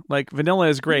vanilla. Like, vanilla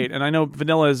is great, and I know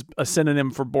vanilla is a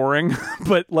synonym for boring,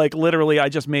 but like literally I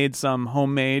just made some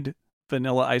homemade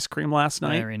vanilla ice cream last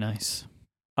night. Very nice.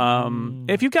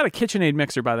 If you've got a KitchenAid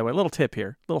mixer, by the way, little tip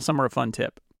here, little summer of fun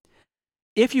tip.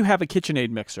 If you have a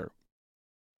KitchenAid mixer,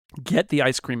 get the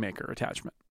ice cream maker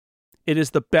attachment. It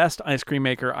is the best ice cream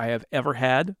maker I have ever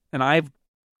had, and I've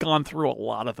gone through a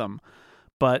lot of them.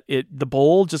 But the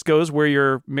bowl just goes where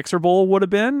your mixer bowl would have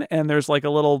been, and there's like a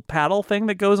little paddle thing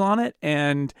that goes on it,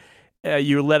 and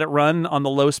you let it run on the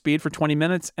low speed for 20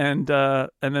 minutes, and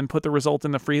then put the result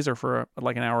in the freezer for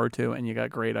like an hour or two, and you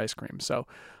got great ice cream. So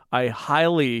I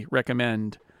highly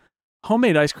recommend.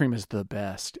 Homemade ice cream is the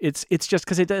best. It's just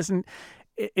because it doesn't.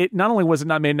 It not only was it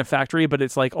not made in a factory, but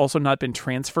it's like also not been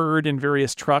transferred in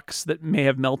various trucks that may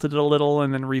have melted it a little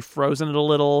and then refrozen it a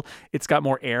little. It's got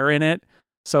more air in it.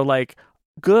 So like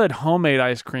good homemade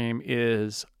ice cream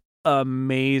is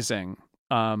amazing.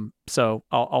 So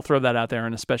I'll throw that out there,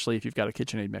 and especially if you've got a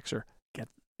KitchenAid mixer, get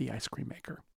the ice cream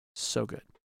maker. So good.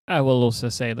 I will also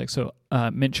say,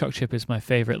 mint chocolate chip is my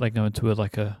favorite, like going to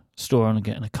a store and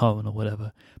getting a cone or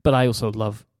whatever. But I also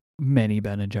love many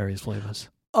Ben and Jerry's flavors.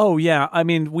 Oh yeah, I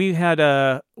mean we had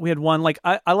one, like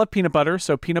I love peanut butter,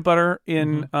 so peanut butter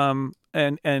in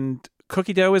and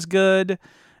cookie dough is good,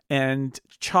 and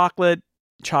chocolate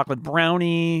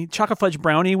brownie, chocolate fudge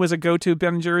brownie was a go-to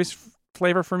Ben and Jerry's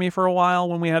flavor for me for a while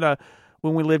when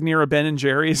we lived near a Ben and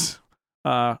Jerry's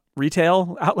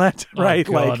retail outlet, right?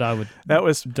 Oh God, I would that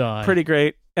was die. Pretty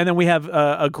great. And then we have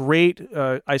a great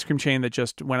ice cream chain that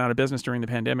just went out of business during the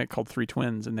pandemic called Three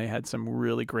Twins, and they had some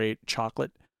really great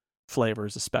chocolate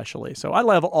flavors especially. So I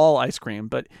love all ice cream,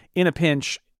 but in a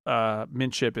pinch,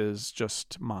 mint chip is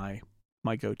just my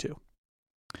go-to.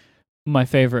 My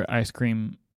favorite ice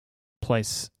cream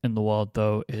place in the world,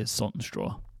 though, is Salt and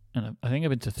Straw. And I think I've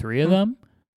been to 3 of them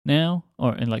now,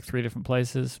 or in 3 different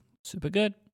places. Super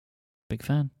good. Big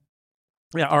fan.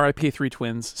 Yeah, R.I.P. Three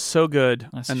Twins. So good.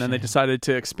 That's and a then they shame. decided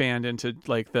to expand into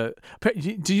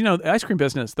do you know the ice cream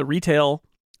business, the retail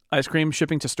ice cream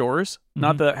shipping to stores,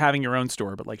 not the having your own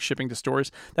store, but shipping to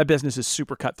stores, that business is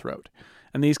super cutthroat.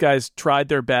 And these guys tried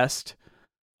their best,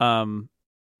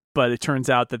 but it turns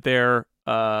out that they're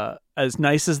as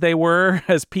nice as they were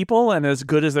as people and as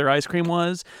good as their ice cream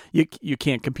was, you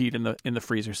can't compete in the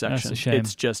freezer section. That's a shame.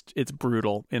 It's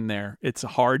brutal in there. It's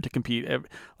hard to compete.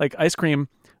 Like ice cream,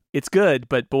 it's good,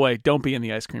 but boy, don't be in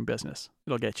the ice cream business.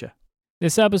 It'll get you.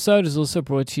 This episode is also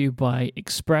brought to you by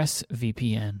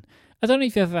ExpressVPN. I don't know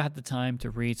if you've ever had the time to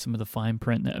read some of the fine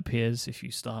print that appears if you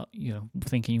start,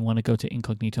 thinking you want to go to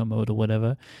incognito mode or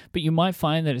whatever, but you might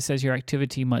find that it says your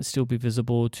activity might still be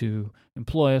visible to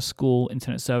employer, school,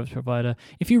 internet service provider.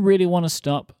 If you really want to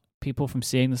stop people from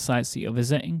seeing the sites that you're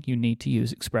visiting, you need to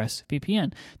use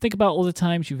ExpressVPN. Think about all the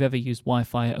times you've ever used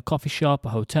Wi-Fi at a coffee shop, a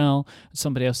hotel, at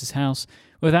somebody else's house.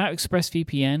 Without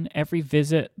ExpressVPN, every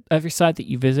site that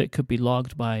you visit could be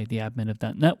logged by the admin of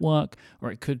that network,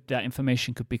 or that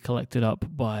information could be collected up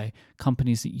by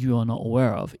companies that you are not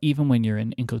aware of, even when you're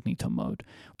in incognito mode.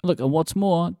 Look, and what's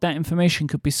more, that information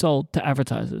could be sold to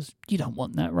advertisers. You don't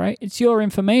want that, right? It's your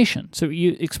information. So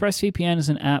ExpressVPN is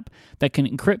an app that can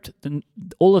encrypt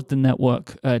all of the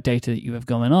network data that you have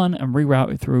going on and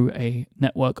reroute it through a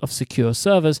network of secure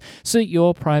servers so that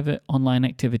your private online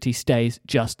activity stays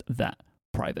just that.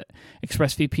 Private.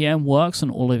 ExpressVPN works on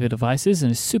all of your devices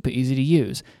and is super easy to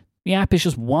use. The app is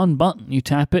just one button. You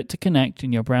tap it to connect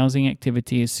and your browsing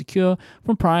activity is secure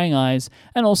from prying eyes.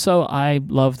 And also, I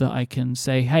love that I can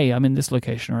say, hey, I'm in this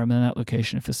location or I'm in that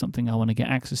location if there's something I want to get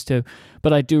access to.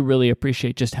 But I do really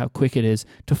appreciate just how quick it is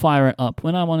to fire it up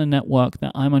when I'm on a network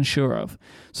that I'm unsure of.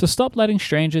 So stop letting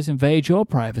strangers invade your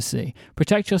privacy.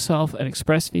 Protect yourself at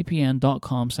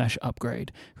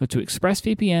expressvpn.com/upgrade. Go to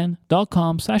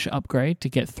expressvpn.com/upgrade to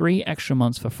get 3 extra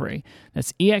months for free.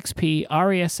 That's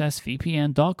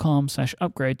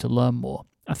expressvpn.com/upgrade to learn more.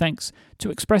 Thanks to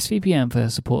ExpressVPN for their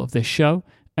support of this show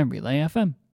and Relay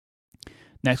FM.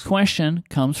 Next question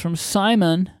comes from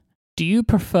Simon. Do you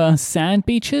prefer sand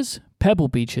beaches, pebble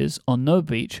beaches, or no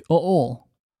beach, or all?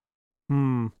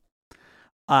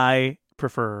 I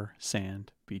prefer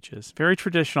sand beaches. Very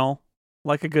traditional,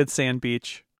 like a good sand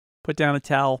beach. Put down a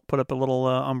towel, put up a little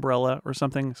umbrella or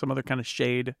something, some other kind of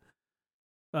shade.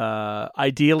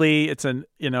 Ideally, it's an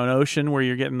ocean where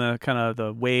you're getting the kind of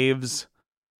the waves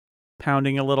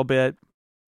pounding a little bit.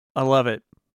 I love it.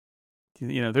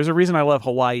 There's a reason I love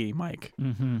Hawaii, Mike.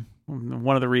 Mm-hmm.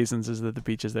 One of the reasons is that the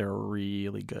beaches there are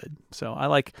really good. So I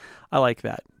like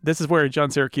that. This is where John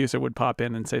Syracuse would pop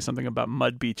in and say something about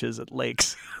mud beaches at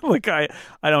lakes. Like I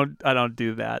don't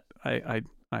do that.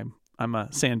 I'm a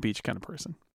sand beach kind of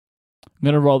person. I'm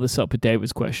going to roll this up with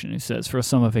David's question. It says, for a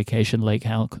summer vacation, lake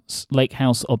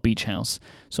house or beach house?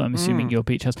 So I'm assuming your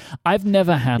beach house. I've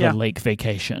never had a lake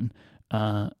vacation.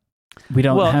 We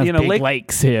don't have big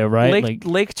lakes here, right?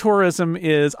 Lake tourism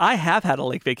is... I have had a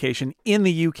lake vacation in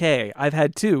the UK. I've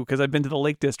had 2 because I've been to the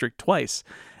Lake District twice.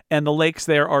 And the lakes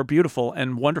there are beautiful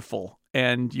and wonderful.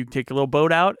 And you take a little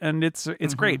boat out and it's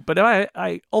great. But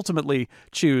I ultimately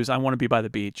choose I want to be by the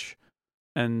beach.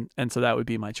 And so that would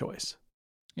be my choice.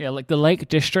 Yeah, like the Lake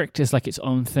District is like its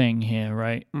own thing here,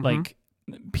 right? Mm-hmm. Like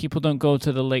people don't go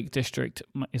to the Lake District,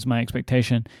 is my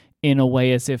expectation, in a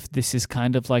way as if this is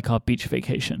kind of like our beach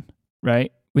vacation,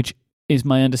 right? Which is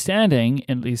my understanding,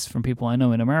 at least from people I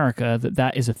know in America,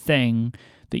 that is a thing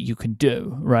that you can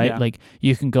do, right? Yeah. Like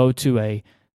you can go to a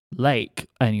lake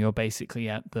and you're basically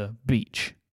at the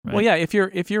beach. Right? Well, yeah, if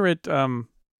you're at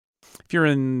if you're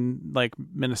in like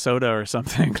Minnesota or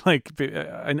something, like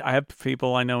I have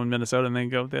people I know in Minnesota, and they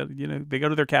go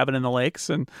to their cabin in the lakes,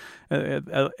 and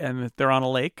they're on a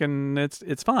lake, and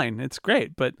it's fine, it's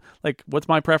great. But like, what's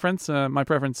my preference? My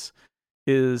preference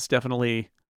is definitely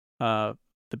the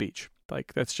beach.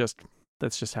 Like that's just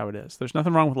how it is. There's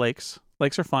nothing wrong with lakes.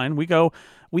 Lakes are fine. We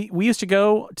used to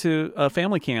go to a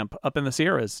family camp up in the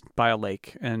Sierras by a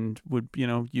lake, and would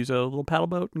use a little paddle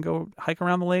boat and go hike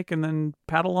around the lake and then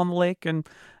paddle on the lake, and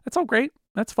that's all great.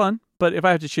 That's fun. But if I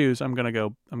have to choose, I'm gonna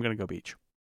go beach.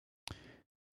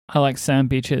 I like sand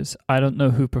beaches. I don't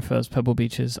know who prefers pebble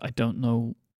beaches. I don't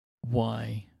know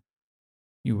why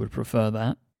you would prefer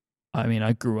that. I mean,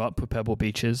 I grew up with pebble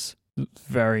beaches. It's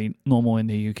very normal in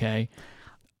the UK.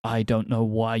 I don't know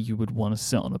why you would want to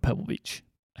sit on a pebble beach.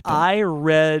 I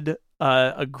read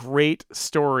a great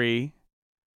story.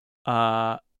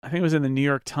 I think it was in the New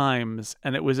York Times,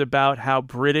 and it was about how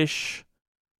British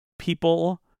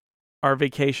people are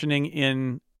vacationing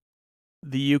in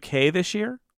the UK this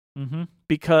year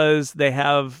because they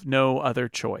have no other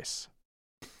choice.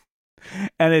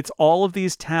 And it's all of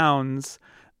these towns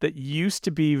that used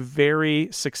to be very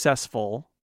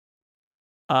successful,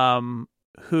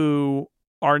 who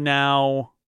are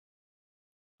now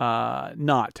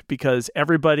not, because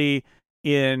everybody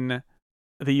in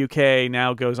the UK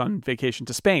now goes on vacation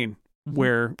to Spain,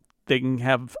 where they can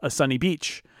have a sunny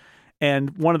beach.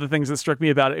 And one of the things that struck me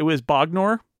about it was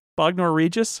Bognor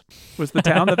Regis was the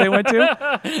town that they went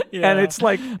to. Yeah. And it's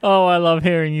like, oh, I love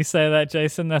hearing you say that,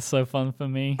 Jason. That's so fun for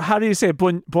me. How do you say it?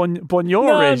 Bognor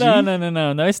Regis?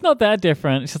 No. It's not that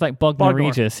different. It's just like Bognor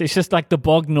Regis. It's just like the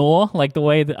Bognor, like the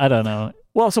way that, I don't know.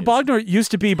 Well, so Bognor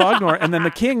used to be Bognor, and then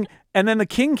the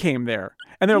king came there.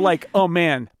 And they're like, oh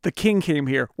man, the king came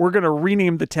here. We're going to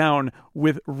rename the town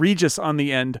with Regis on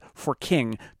the end for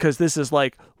king, because this is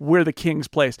like where the king's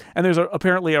place. And there's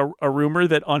apparently a rumor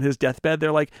that on his deathbed,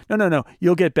 they're like, no,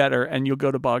 you'll get better and you'll go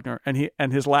to Bognor.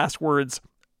 And his last words,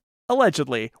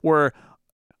 allegedly, were,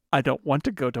 I don't want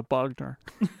to go to Bognor.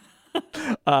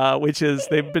 Which is,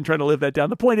 they've been trying to live that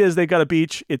down. The point is, they've got a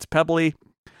beach. It's pebbly.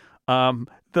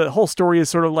 The whole story is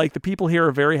sort of like the people here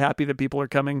are very happy that people are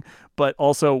coming, but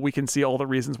also we can see all the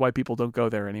reasons why people don't go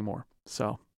there anymore.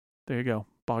 So there you go.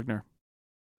 Bognor.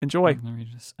 Enjoy.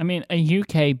 I mean, a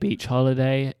UK beach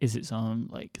holiday is its own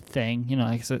like thing.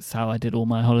 I guess that's how I did all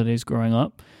my holidays growing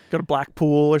up. Go to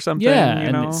Blackpool or something. Yeah,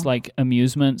 and it's like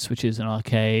amusements, which is an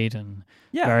arcade, and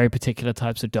very particular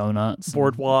types of donuts.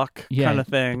 Boardwalk kind of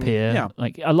thing. Pier. Yeah.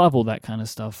 Like, I love all that kind of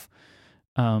stuff.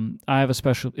 I have a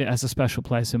special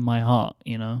place in my heart,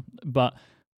 but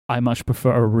I much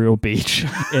prefer a real beach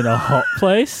in a hot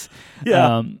place.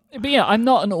 Yeah. But yeah, I'm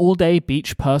not an all-day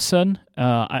beach person.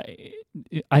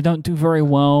 I don't do very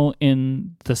well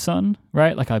in the sun,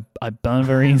 right? Like I burn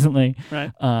very easily.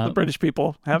 Right. The British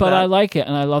people have but that. I like it,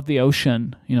 and I love the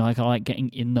ocean. Like I like getting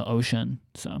in the ocean.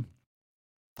 So.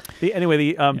 The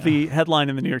headline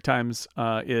in the New York Times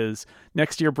is,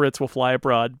 next year Brits will fly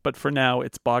abroad, but for now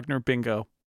it's Bognor bingo.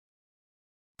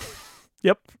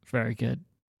 Yep. Very good.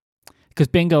 Because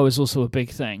bingo is also a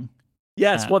big thing.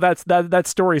 Yes, well that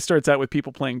story starts out with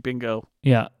people playing bingo.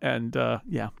 Yeah. And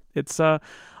it's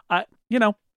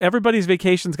everybody's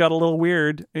vacations got a little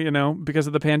weird, because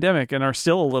of the pandemic, and are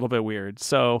still a little bit weird.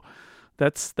 So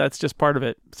that's just part of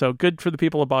it. So good for the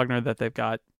people of Bognor that they've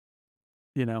got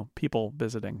people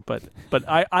visiting. But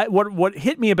I what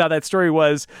hit me about that story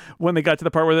was when they got to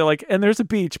the part where they're like, and there's a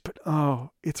beach, but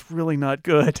it's really not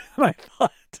good. And I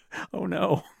thought, oh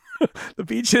no, the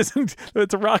beach isn't.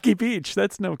 It's a rocky beach.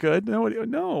 That's no good.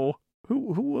 No.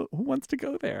 Who wants to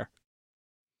go there?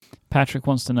 Patrick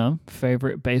wants to know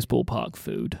favorite baseball park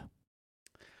food.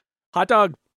 Hot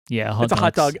dog. Yeah, it's a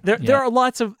hot dog. There are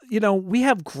lots of we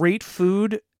have great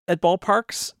food at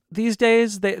ballparks these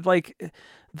days. They like.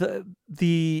 The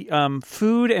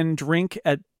food and drink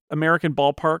at American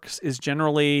ballparks is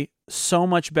generally so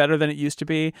much better than it used to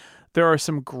be. There are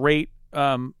some great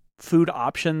food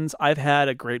options. I've had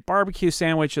a great barbecue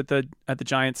sandwich at the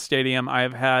Giants Stadium.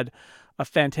 I've had a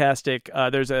fantastic.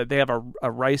 They have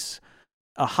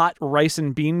a hot rice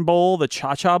and bean bowl, the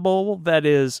Cha-Cha Bowl, that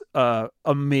is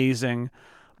amazing.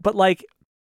 But like.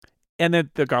 And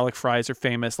then the garlic fries are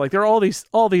famous. Like, there are all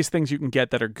these things you can get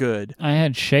that are good. I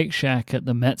had Shake Shack at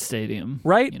the Met Stadium.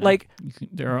 Right?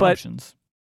 There are options.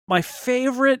 My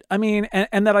favorite,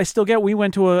 and that I still get, we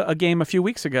went to a game a few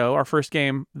weeks ago, our first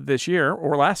game this year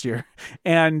or last year.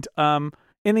 And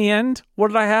in the end, what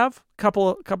did I have? Couple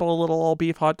of little all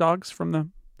beef hot dogs from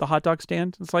the hot dog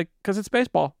stand. It's like, because it's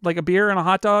baseball. Like a beer and a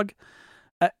hot dog.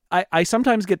 I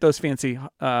sometimes get those fancy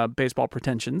baseball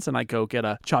pretensions, and I go get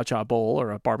a cha-cha bowl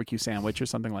or a barbecue sandwich or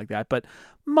something like that. But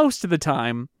most of the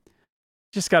time,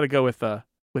 just got to go with the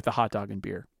hot dog and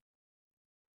beer.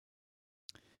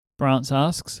 Brant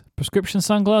asks, prescription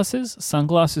sunglasses,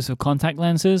 sunglasses with contact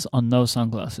lenses, or no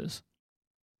sunglasses?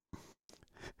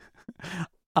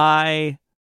 I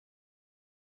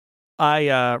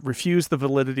refuse the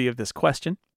validity of this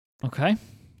question. Okay.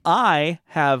 I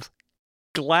have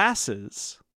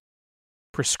glasses,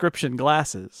 prescription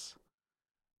glasses,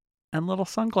 and little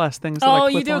sunglass things. That I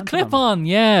clip you do a onto clip them. on.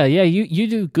 Yeah. You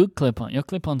do good clip on. Your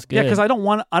clip on's good. Yeah, because I don't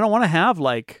want to have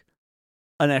like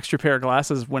an extra pair of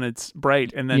glasses when it's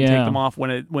bright and then take them off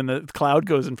when the cloud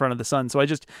goes in front of the sun. So I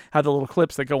just have the little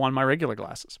clips that go on my regular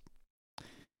glasses.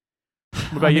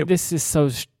 What about you? This is so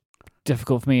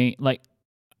difficult for me. Like,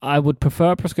 I would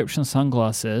prefer prescription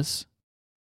sunglasses,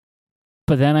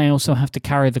 but then I also have to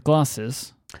carry the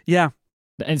glasses. Yeah.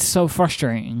 It's so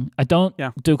frustrating. I don't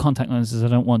do contact lenses. I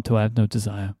don't want to. I have no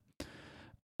desire.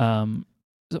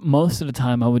 Most of the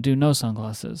time, I would do no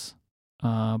sunglasses.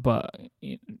 But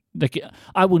like,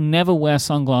 I will never wear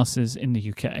sunglasses in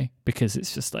the UK because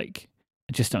it's just like,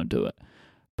 I just don't do it.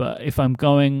 But if I'm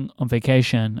going on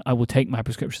vacation, I will take my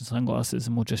prescription sunglasses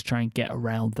and we'll just try and get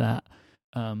around that.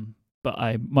 But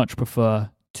I much prefer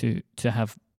to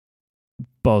have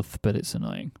both, but it's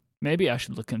annoying. Maybe I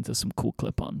should look into some cool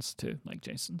clip-ons too, like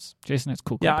Jason's. Jason has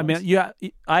cool clip-ons. Yeah, I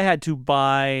mean, I had to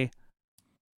buy.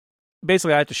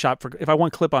 Basically, I have to shop for. If I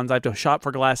want clip-ons, I have to shop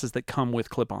for glasses that come with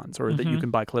clip-ons, or that you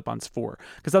can buy clip-ons for.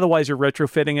 Because otherwise, you're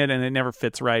retrofitting it, and it never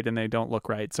fits right, and they don't look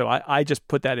right. So I just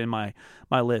put that in my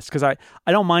list because I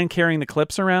don't mind carrying the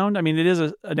clips around. I mean, it is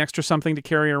an extra something to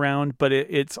carry around, but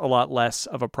it's a lot less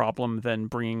of a problem than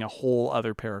bringing a whole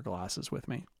other pair of glasses with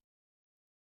me.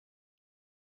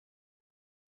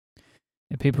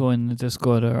 And people in the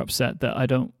Discord are upset that I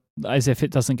don't, as if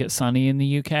it doesn't get sunny in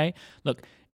the UK. Look.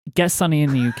 Get sunny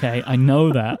in the UK. I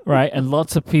know that, right? And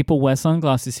lots of people wear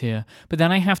sunglasses here. But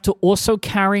then I have to also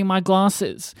carry my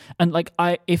glasses. And like,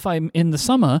 if I'm in the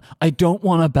summer, I don't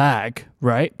want a bag,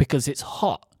 right? Because it's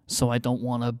hot. So I don't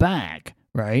want a bag,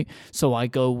 right? So I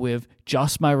go with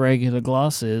just my regular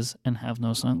glasses and have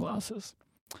no sunglasses.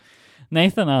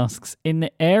 Nathan asks, in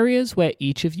the areas where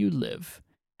each of you live,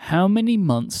 how many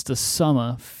months does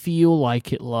summer feel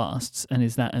like it lasts? And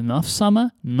is that enough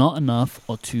summer, not enough,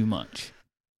 or too much?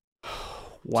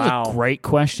 Wow. That's a great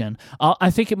question.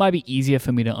 I think it might be easier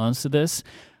for me to answer this.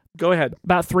 Go ahead.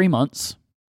 About 3 months,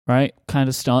 right? Kind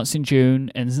of starts in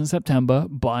June, ends in September,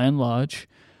 by and large.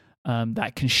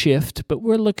 That can shift, but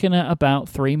we're looking at about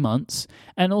 3 months.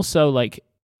 And also, like,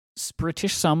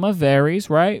 British summer varies,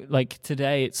 right? Like,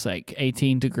 today it's like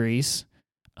 18 degrees.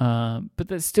 But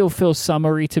that still feels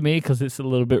summery to me because it's a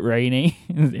little bit rainy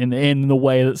in the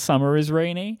way that summer is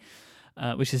rainy,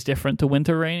 which is different to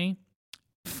winter rainy.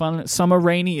 Summer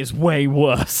rainy is way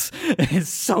worse. It's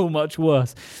so much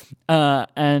worse.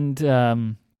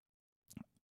 And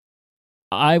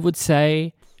I would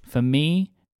say for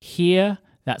me here,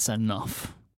 that's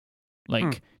enough.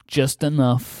 Like just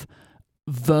enough,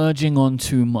 verging on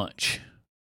too much.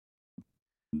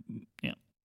 Yeah.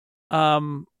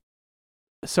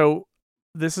 So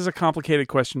this is a complicated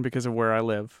question because of where I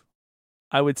live.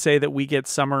 I would say that we get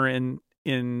summer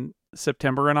in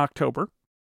September and October.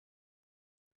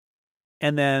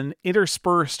 And then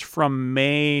interspersed from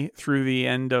May through the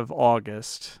end of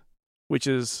August, which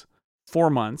is 4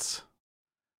 months,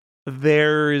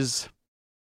 there's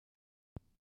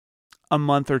a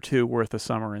month or two worth of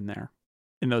summer in there,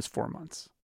 in those 4 months.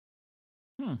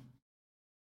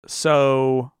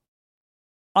 So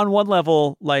on one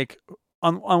level,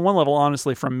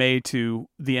 honestly, from May to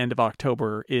the end of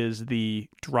October is the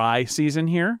dry season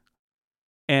here.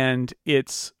 And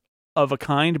it's of a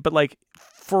kind, but like,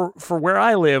 For where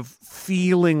I live,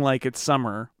 feeling like it's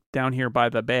summer down here by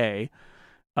the bay,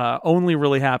 only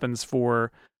really happens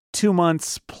for 2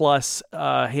 months plus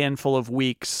a handful of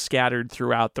weeks scattered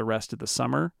throughout the rest of the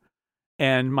summer.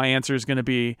 And my answer is going to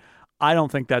be, I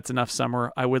don't think that's enough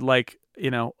summer. I would like,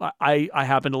 I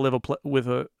happen to live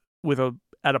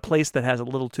at a place that has a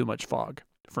little too much fog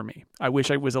for me. I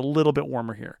wish I was a little bit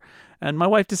warmer here. And my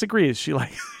wife disagrees. She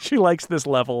likes this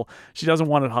level. She doesn't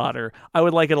want it hotter. I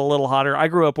would like it a little hotter. I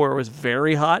grew up where it was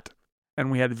very hot and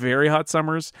we had very hot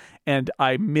summers, and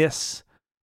I miss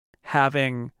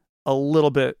having a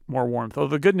little bit more warmth. Though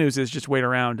the good news is just wait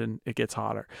around and it gets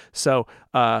hotter. So,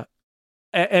 and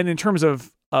in terms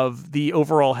of the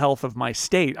overall health of my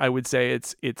state, I would say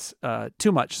it's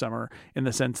too much summer in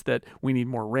the sense that we need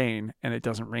more rain, and it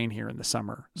doesn't rain here in the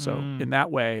summer. So in that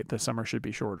way, the summer should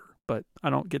be shorter, but I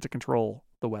don't get to control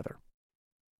the weather.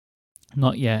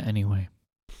 Not yet, anyway.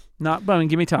 But I mean,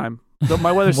 give me time.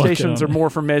 My weather Working stations on are it. more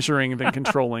for measuring than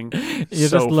controlling. You're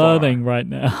so just far. learning right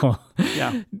now.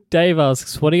 Yeah. Dave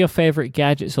asks, what are your favorite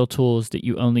gadgets or tools that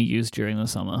you only use during the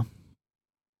summer?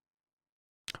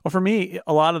 Well, for me,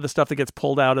 a lot of the stuff that gets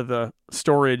pulled out of the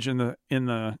storage in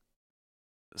the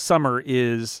summer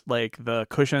is like the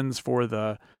cushions for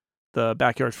the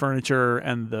backyard furniture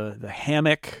and the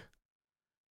hammock.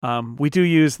 We do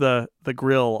use the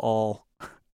grill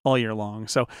all year long.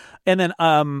 So, and then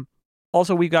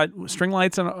also we've got string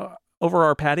lights over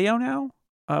our patio now,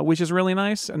 which is really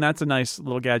nice, and that's a nice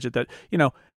little gadget that,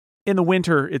 in the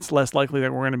winter it's less likely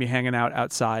that we're going to be hanging out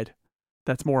outside.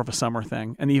 That's more of a summer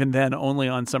thing, and even then only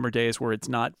on summer days where it's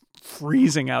not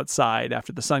freezing outside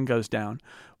after the sun goes down.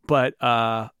 But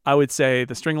I would say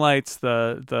the string lights,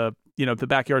 the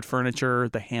backyard furniture,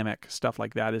 the hammock, stuff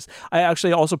like that is. I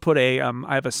actually also put I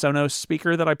have a Sonos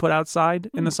speaker that I put outside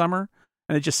in the summer,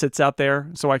 and it just sits out there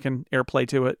so I can AirPlay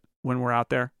to it when we're out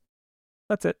there.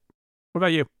 That's it. What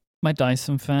about you? My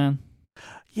Dyson fan.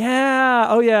 Yeah.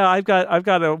 Oh yeah. I've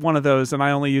got one of those, and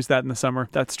I only use that in the summer.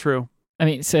 That's true. I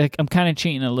mean, so I'm kind of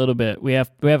cheating a little bit. We have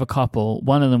a couple.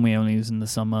 One of them we only use in the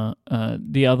summer.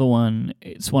 The other one,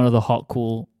 it's one of the hot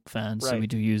cool fans, so Right. we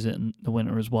do use it in the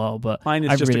winter as well. But Mine is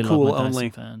I just really a cool love my Dyson only.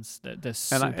 fans. They're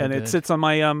super And good. it sits on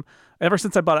my ever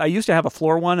since I bought it. I used to have a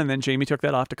floor one, and then Jamie took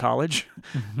that off to college,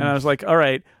 and I was like, all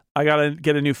right, I gotta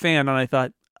get a new fan, and I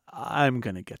thought, I'm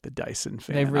gonna get the Dyson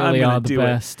fan. They really are the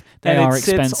best. They And are it sits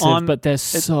expensive, on- but they're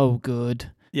so good.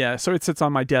 Yeah, so it sits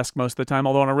on my desk most of the time.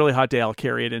 Although on a really hot day, I'll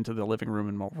carry it into the living room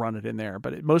and we'll run it in there.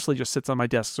 But it mostly just sits on my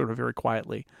desk, sort of very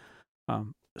quietly,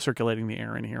 circulating the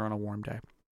air in here on a warm day.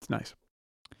 It's nice.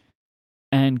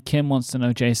 And Kim wants to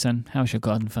know, Jason, how's your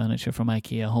garden furniture from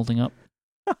IKEA holding up?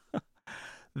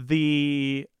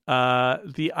 The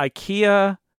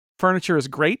IKEA furniture is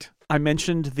great. I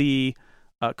mentioned the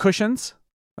cushions.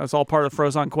 That's all part of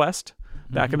Frozen Quest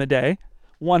back in the day.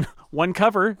 One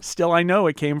cover, still I know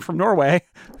it came from Norway.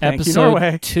 Thank you, Norway.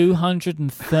 Episode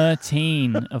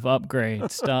 213 of Upgrade,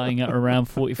 starting at around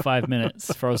 45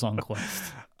 minutes. Frozen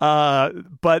Quest.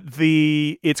 But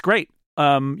it's great.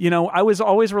 I was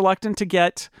always reluctant to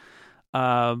get,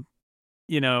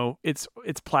 it's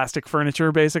plastic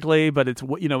furniture basically, but it's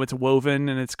woven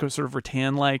and it's sort of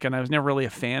rattan-like, and I was never really a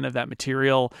fan of that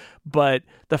material. But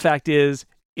the fact is,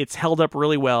 it's held up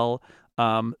really well.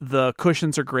 The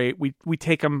cushions are great. We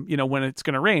take them, when it's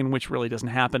going to rain, which really doesn't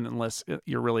happen unless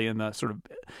you're really in the sort of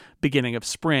beginning of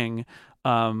spring.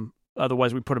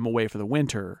 Otherwise, we put them away for the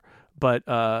winter. But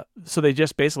so they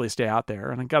just basically stay out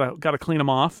there, and I gotta clean them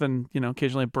off. And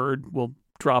occasionally a bird will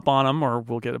drop on them, or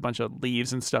we'll get a bunch of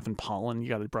leaves and stuff and pollen you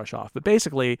got to brush off. But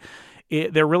basically,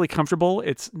 they're really comfortable.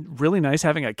 It's really nice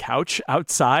having a couch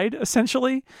outside,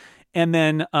 essentially. And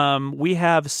then we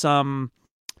have some.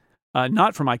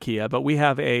 Not from IKEA, but we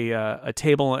have a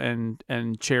table and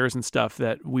chairs and stuff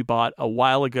that we bought a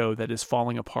while ago that is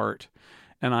falling apart,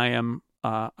 and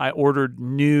I ordered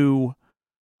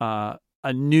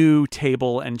a new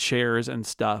table and chairs and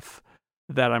stuff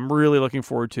that I'm really looking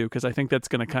forward to, because I think that's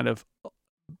going to kind of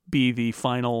be the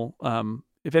final,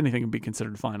 if anything, would be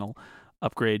considered final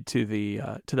upgrade to the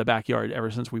backyard ever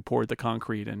since we poured the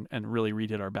concrete and really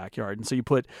redid our backyard. And so you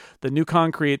put the new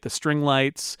concrete, the string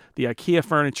lights, the IKEA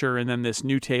furniture, and then this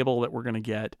new table that we're going to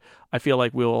get. I feel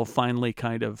like we'll finally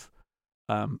kind of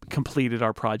completed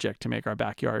our project to make our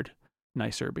backyard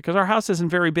nicer, because our house isn't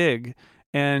very big.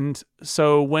 And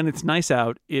so when it's nice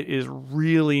out, it is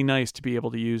really nice to be able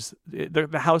to use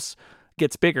the house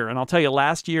gets bigger. And I'll tell you,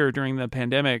 last year during the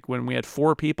pandemic, when we had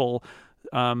 4 people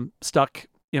stuck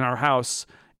in our house,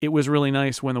 it was really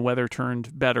nice when the weather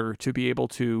turned better to be able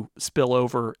to spill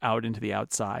over out into the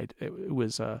outside.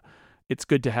 It's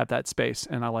good to have that space,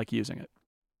 and I like using it.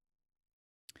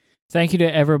 Thank you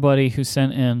to everybody who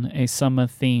sent in a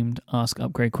summer-themed Ask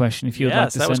Upgrade question. If you would like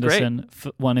to send us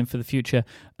one in for the future,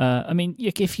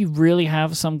 if you really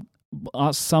have some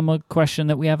summer question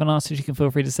that we haven't answered, you can feel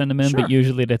free to send them in, Sure. but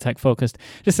usually they're tech-focused.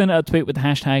 Just send it up to tweet with the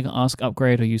hashtag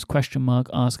AskUpgrade or use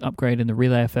 !AskUpgrade in the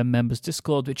Relay FM members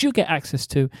Discord, which you get access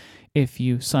to if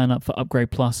you sign up for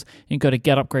Upgrade Plus. You can go to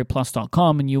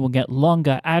getupgradeplus.com and you will get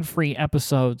longer ad-free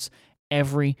episodes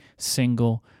every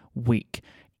single week.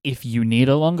 If you need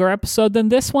a longer episode than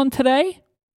this one today,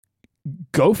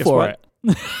 go Guess for what?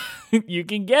 it. You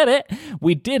can get it.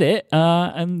 We did it,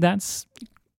 and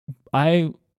I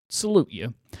salute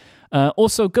you.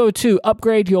 Also, go to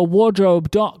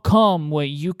upgradeyourwardrobe.com, where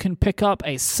you can pick up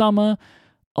a Summer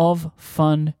of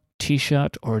Fun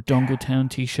t-shirt or a Dongletown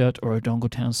t-shirt or a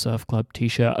Dongletown Surf Club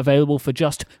t-shirt, available for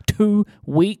just 2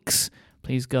 weeks.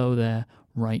 Please go there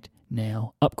right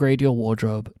now.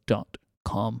 upgradeyourwardrobe.com.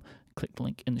 expressvpn.com. Click the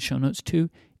link in the show notes too,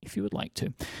 if you would like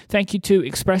to. Thank you to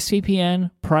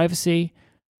ExpressVPN, Privacy,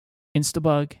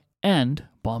 Instabug, and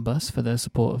Bombus for their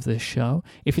support of this show.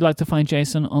 If you'd like to find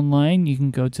Jason online, you can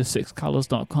go to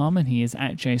sixcolors.com, and he is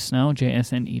at jsnell,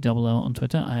 JSNELL on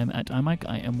Twitter. I am at imyke,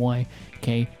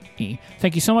 IMYKE.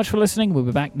 Thank you so much for listening. We'll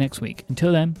be back next week.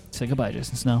 Until then, say goodbye,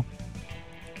 Jason Snell.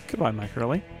 Goodbye, Mike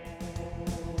Hurley.